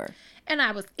 It's over. And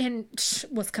I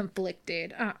was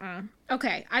conflicted.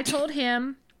 Okay, I told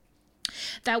him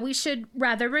that we should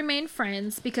rather remain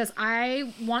friends because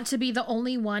I want to be the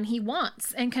only one he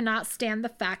wants and cannot stand the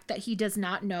fact that he does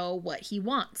not know what he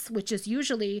wants, which is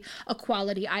usually a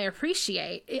quality I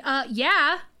appreciate.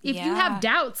 If you have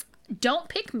doubts, don't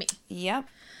pick me. Yep.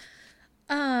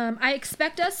 I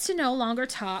expect us to no longer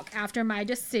talk after my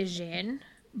decision.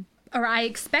 Or I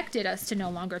expected us to no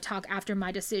longer talk after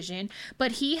my decision,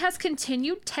 but he has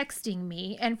continued texting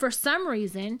me and for some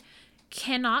reason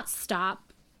cannot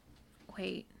stop.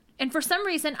 And for some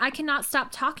reason I cannot stop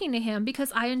talking to him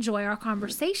because I enjoy our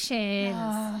conversations.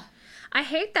 I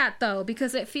hate that though,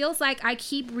 because it feels like I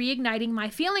keep reigniting my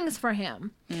feelings for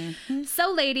him. Mm-hmm.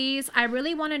 So ladies, I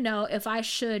really want to know if I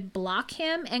should block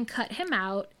him and cut him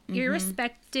out,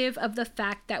 irrespective of the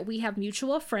fact that we have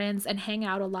mutual friends and hang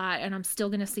out a lot and I'm still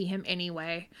going to see him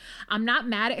anyway. I'm not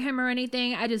mad at him or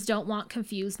anything. I just don't want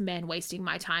confused men wasting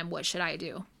my time. What should I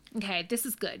do? Okay, this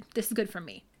is good. This is good for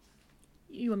me.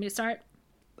 You want me to start?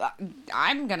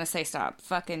 I'm gonna say stop.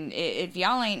 Fucking, if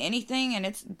y'all ain't anything, and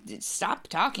it's stop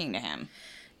talking to him.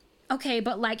 Okay,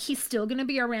 but like he's still gonna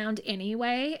be around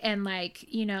anyway, and like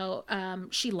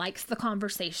she likes the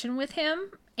conversation with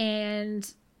him,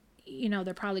 and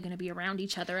they're probably gonna be around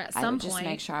each other at some point. Just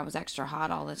make sure I was extra hot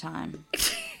all the time.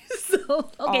 So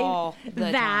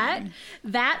okay,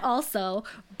 that also,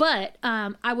 but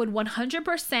I would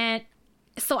 100%.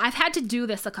 So I've had to do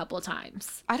this a couple of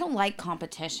times. I don't like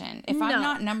competition. If I'm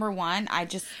not number one, I'm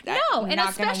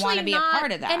not going to want to be a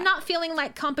part of that. And not feeling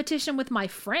like competition with my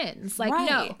friends. Like,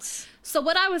 no. So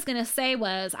what I was going to say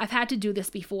was I've had to do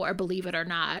this before, believe it or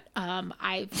not.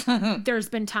 There's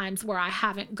been times where I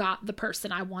haven't got the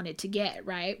person I wanted to get,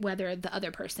 right? Whether the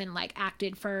other person like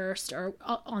acted first or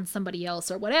on somebody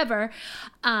else or whatever.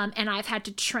 And I've had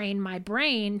to train my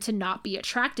brain to not be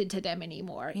attracted to them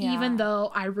anymore, even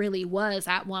though I really was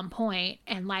at one point.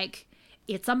 And like,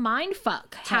 it's a mind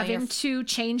fuck having to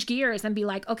change gears and be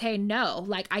like, okay, no,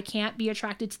 like I can't be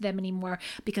attracted to them anymore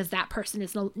because that person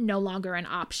is no longer an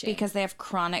option. Because they have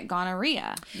chronic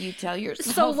gonorrhea. You tell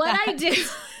yourself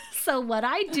So what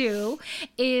I do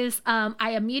is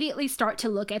I immediately start to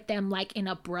look at them like in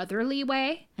a brotherly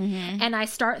way. Mm-hmm. And I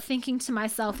start thinking to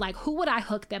myself, like, who would I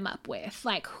hook them up with?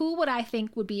 Like, who would I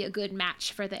think would be a good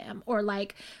match for them? Or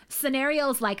like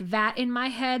scenarios like that in my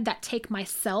head that take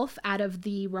myself out of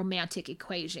the romantic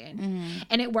equation. Mm-hmm.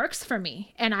 And it works for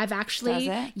me. And I've actually,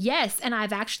 and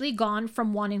I've actually gone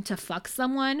from wanting to fuck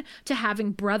someone to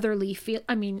having brotherly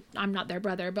I'm not their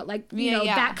brother, but like,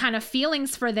 that kind of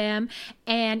feelings for them.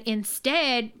 And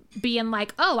instead being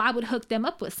like, oh, I would hook them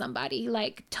up with somebody,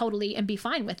 like totally, and be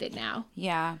fine with it now.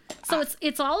 Yeah. So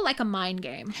it's all like a mind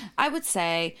game. I would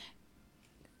say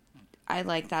I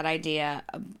like that idea.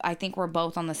 I think we're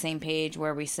both on the same page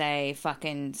where we say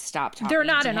fucking stop talking to him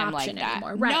like that. They're not an option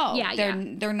anymore. Right.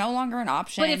 No, they're no longer an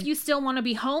option. But if you still want to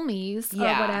be homies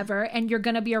or whatever, and you're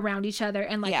going to be around each other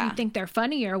and like you think they're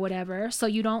funny or whatever, so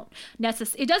you don't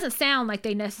it doesn't sound like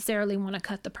they necessarily want to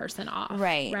cut the person off.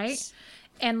 Right. Right?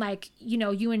 and like, you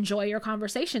know, you enjoy your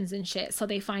conversations and shit, so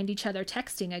they find each other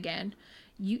texting again.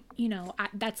 You know,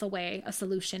 that's a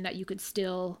solution that you could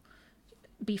still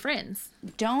be friends.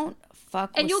 Don't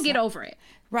fuck and you'll get over it.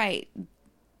 Right.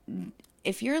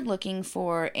 If you're looking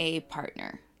for a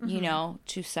partner, you know,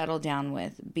 to settle down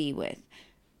with, be with,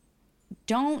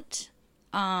 don't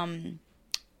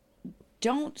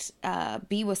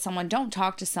be with someone, don't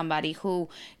talk to somebody who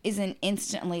isn't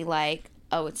instantly like,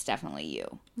 oh, it's definitely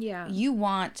you. Yeah. You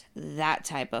want that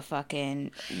type of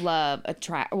fucking love,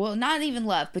 well, not even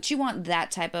love, but you want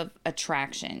that type of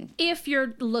attraction. If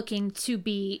you're looking to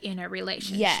be in a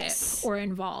relationship or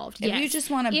involved. If you just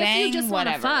want to bang, if you just want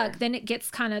to whatever. fuck, then it gets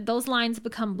kind of, those lines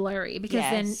become blurry, because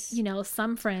then, you know,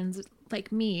 some friends like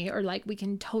me or like, we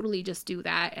can totally just do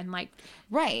that and like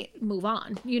move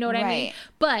on, you know what I mean?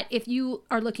 But if you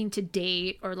are looking to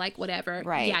date or like whatever,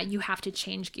 yeah, you have to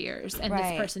change gears, and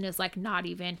this person is like not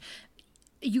even,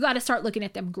 you got to start looking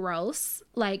at them gross,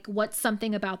 like what's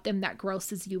something about them that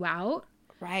grosses you out,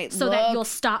 so that you'll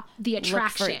stop the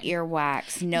attraction. Look for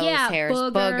earwax, nose hairs,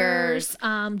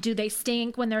 boogers. Do they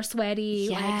stink when they're sweaty?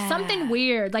 Like something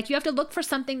weird. Like you have to look for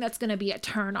something that's going to be a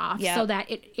turn off, so that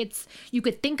it's you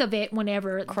could think of it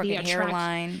whenever crooked the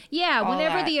hairline. Yeah,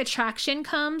 whenever the attraction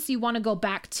comes, you want to go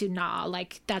back to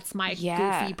like that's my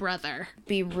goofy brother.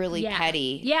 Be really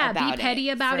petty. Yeah, about be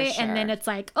petty about it, sure. and then it's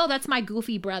like, oh, that's my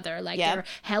goofy brother. Like they're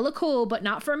hella cool, but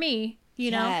not for me. You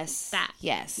know that.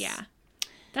 Yes. Yeah.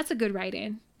 That's a good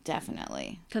write-in.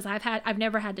 Definitely. Because I've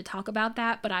never had to talk about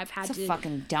that, but I've had to. It's a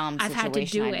fucking dumb situation. I've had to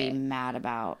do I'd be mad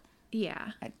about.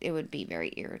 Yeah. It would be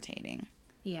very irritating.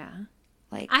 Yeah.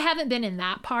 Like, I haven't been in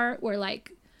that part where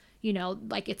like, you know,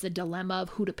 like it's a dilemma of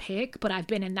who to pick, but I've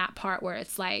been in that part where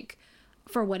it's like,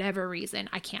 for whatever reason,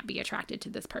 I can't be attracted to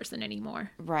this person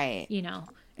anymore. Right. You know?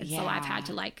 And so I've had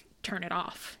to like turn it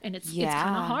off, and it's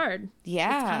kind of hard.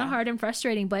 Yeah. It's kind of hard and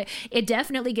frustrating, but it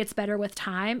definitely gets better with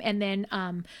time. And then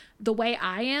the way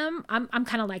I'm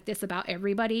kind of like this about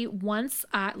everybody. Once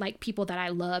I like people that I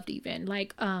loved, even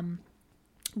like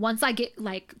once I get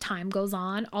like time goes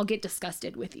on, I'll get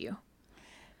disgusted with you.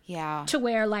 Yeah. To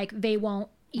where like they won't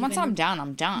even, once I'm done,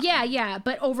 I'm done. Yeah.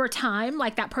 But over time,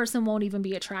 like that person won't even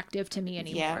be attractive to me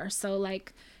anymore. Yeah. So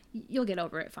like, you'll get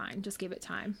over it fine. Just give it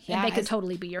time. Yeah, and they could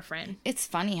totally be your friend. It's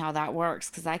funny how that works,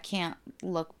 because I can't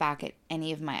look back at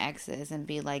any of my exes and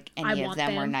be like, any of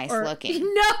them were nice looking.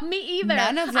 No, me either.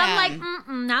 None of them. I'm like,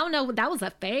 no, that was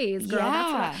a phase, girl.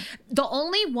 Yeah. The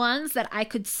only ones that I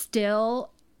could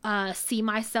still see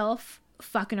myself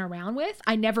fucking around with,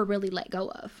 I never really let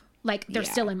go of. Like, they're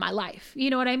still in my life. You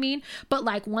know what I mean? But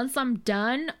like, once I'm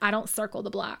done, I don't circle the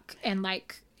block. And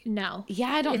like, no. Yeah,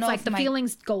 I don't know. It's like the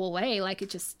feelings go away. Like, it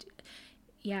just,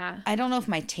 I don't know if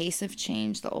my tastes have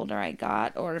changed the older I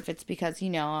got, or if it's because, you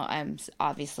know, I'm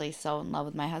obviously so in love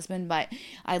with my husband, but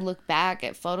I look back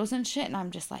at photos and shit and I'm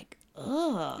just like,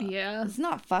 ugh. Yeah. It's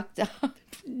not fucked up.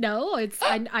 No, it's,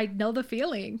 I know the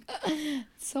feeling.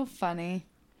 It's so funny.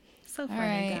 So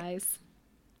funny, guys.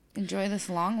 Enjoy this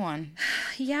long one.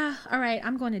 Yeah. All right.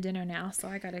 I'm going to dinner now, so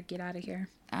I got to get out of here.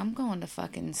 I'm going to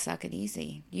fucking suck it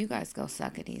easy. You guys go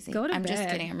suck it easy. Go to I'm bed. just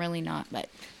kidding. I'm really not, but...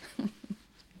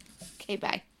 Okay,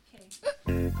 bye.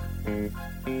 Okay.